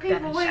tell the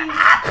people where you.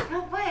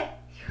 No, wait.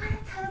 You gotta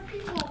tell the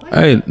people.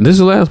 Hey, this is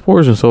the last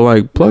portion, so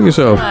like plug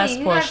yourself.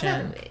 Last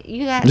portion.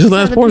 You got This is the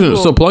last portion,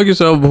 so plug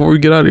yourself before we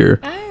get out of here.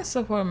 I ain't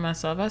supporting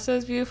myself. I said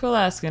it's beautiful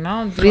Alaskan. I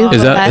don't do Beautiful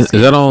Is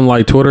that on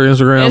like Twitter,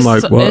 Instagram, it's,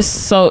 like what?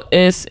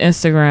 It's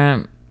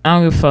Instagram. I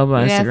don't give a fuck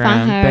about You gotta Instagram,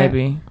 find her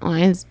baby.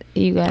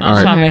 You got. All right.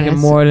 I'm trying to make it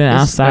more than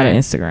outside of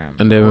Instagram.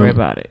 And Don't worry Devyn,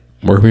 about it.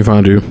 where can we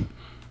find you?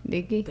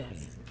 Diggy.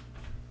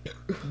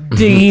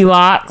 Diggy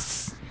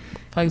locks.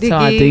 Fuck you talking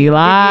about Diggy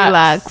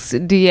locks.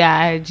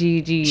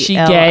 Diggy. She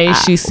gay.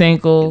 She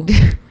single.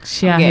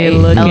 She out here Gay.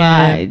 looking.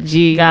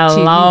 L-I-G. Got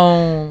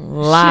long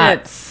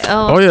locks.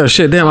 Oh yeah,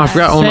 shit, damn, I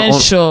forgot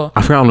Essential.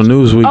 I forgot on the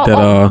news week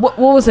that what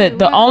was it?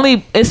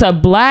 It's a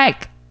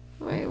black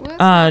Wait, what's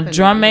happening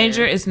drum here?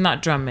 major. It's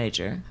not drum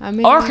major. I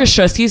mean-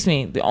 orchestra. Excuse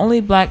me. The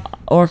only black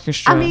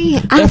orchestra. I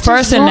mean, the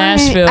first in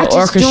Nashville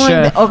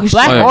orchestra.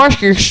 Black Oh, yeah.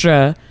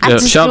 orchestra. yeah,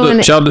 shout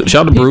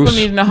to Bruce. People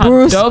need to know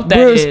how dope that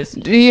is.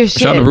 Do your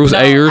shit. Shout to Bruce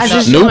Ayers. I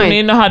just Nope. People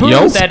need to know how Yo.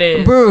 dope that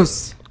is.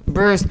 Bruce.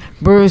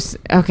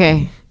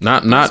 Okay.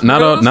 Not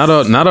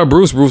a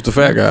Bruce the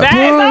fat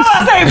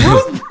guy.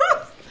 Bruce.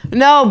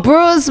 No,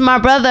 Bruce, my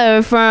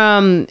brother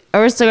from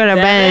Aristocrat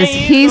Bands. ain't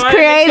He's right,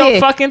 created. make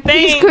your fucking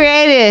thing. He's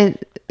created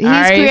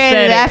already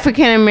said it.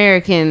 African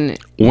American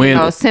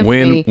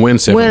symphony. Win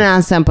symphony. Win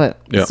ensemble.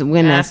 Yeah.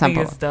 Win I ensemble.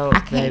 think it's dope, I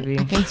can't, baby.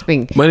 I can't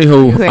speak. But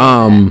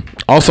anywho,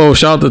 also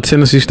shout out to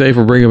Tennessee State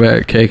for bringing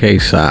back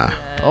KK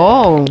Psy.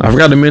 Oh, I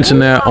forgot to mention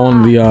that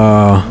on the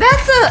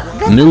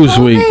that's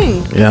Newsweek.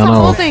 Thing. Yeah, I know.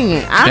 Whole thing.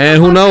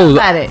 And who knows?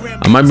 About it.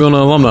 I might be on the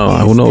alumni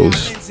line. Who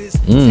knows?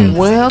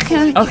 Well,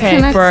 can I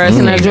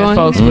Can join?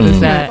 folks, what is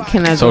that?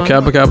 Can I So join?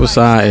 Kappa Kappa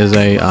Psi is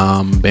a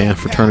band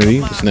fraternity.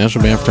 It's a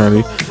national band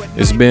fraternity.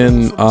 It's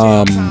been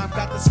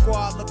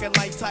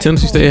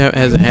Tennessee State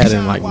hasn't had it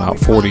in like about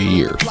 40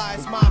 years.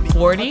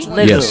 40?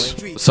 Yes.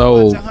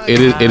 So it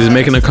is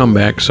making a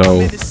comeback.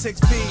 So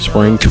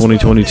spring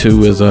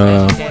 2022 is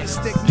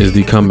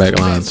the comeback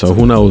line. So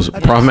who knows?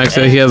 Prof Max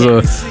said he has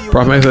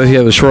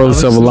a short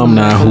list of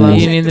alumni who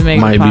You need to make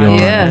might a be on.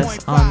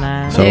 podcast on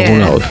that. So who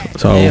knows?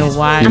 So Yeah,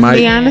 why- you I'm might.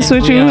 be honest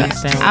with We you.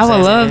 understand what I would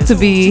that love is. to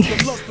be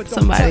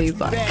somebody's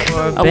like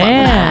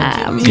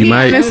band. I'm You be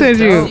might- honest with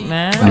you. Dope,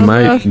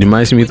 man. You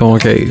might see me throwing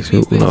K's. Who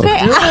knows? Do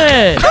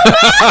it.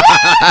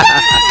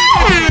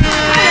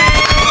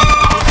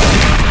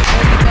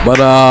 But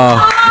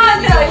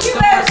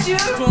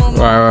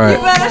right.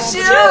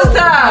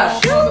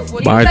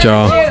 Alright,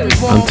 y'all.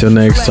 Until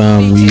next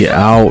time, we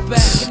out.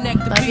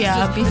 Love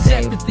y'all. Be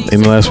safe.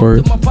 Any last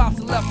words?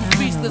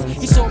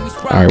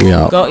 right, we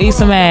out. Go eat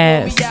some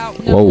ass.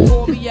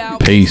 Whoa.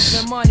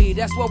 Peace.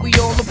 That's what we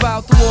all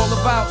about, through all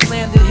about,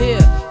 landed here.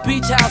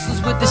 Beach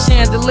houses with the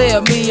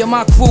chandelier. Me and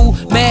my crew,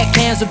 mad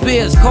cans of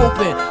beers,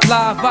 coping.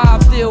 Live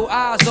vibe, still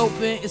eyes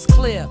open, it's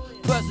clear.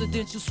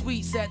 Presidential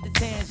suites at the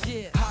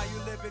Tangier. How you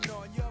living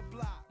on your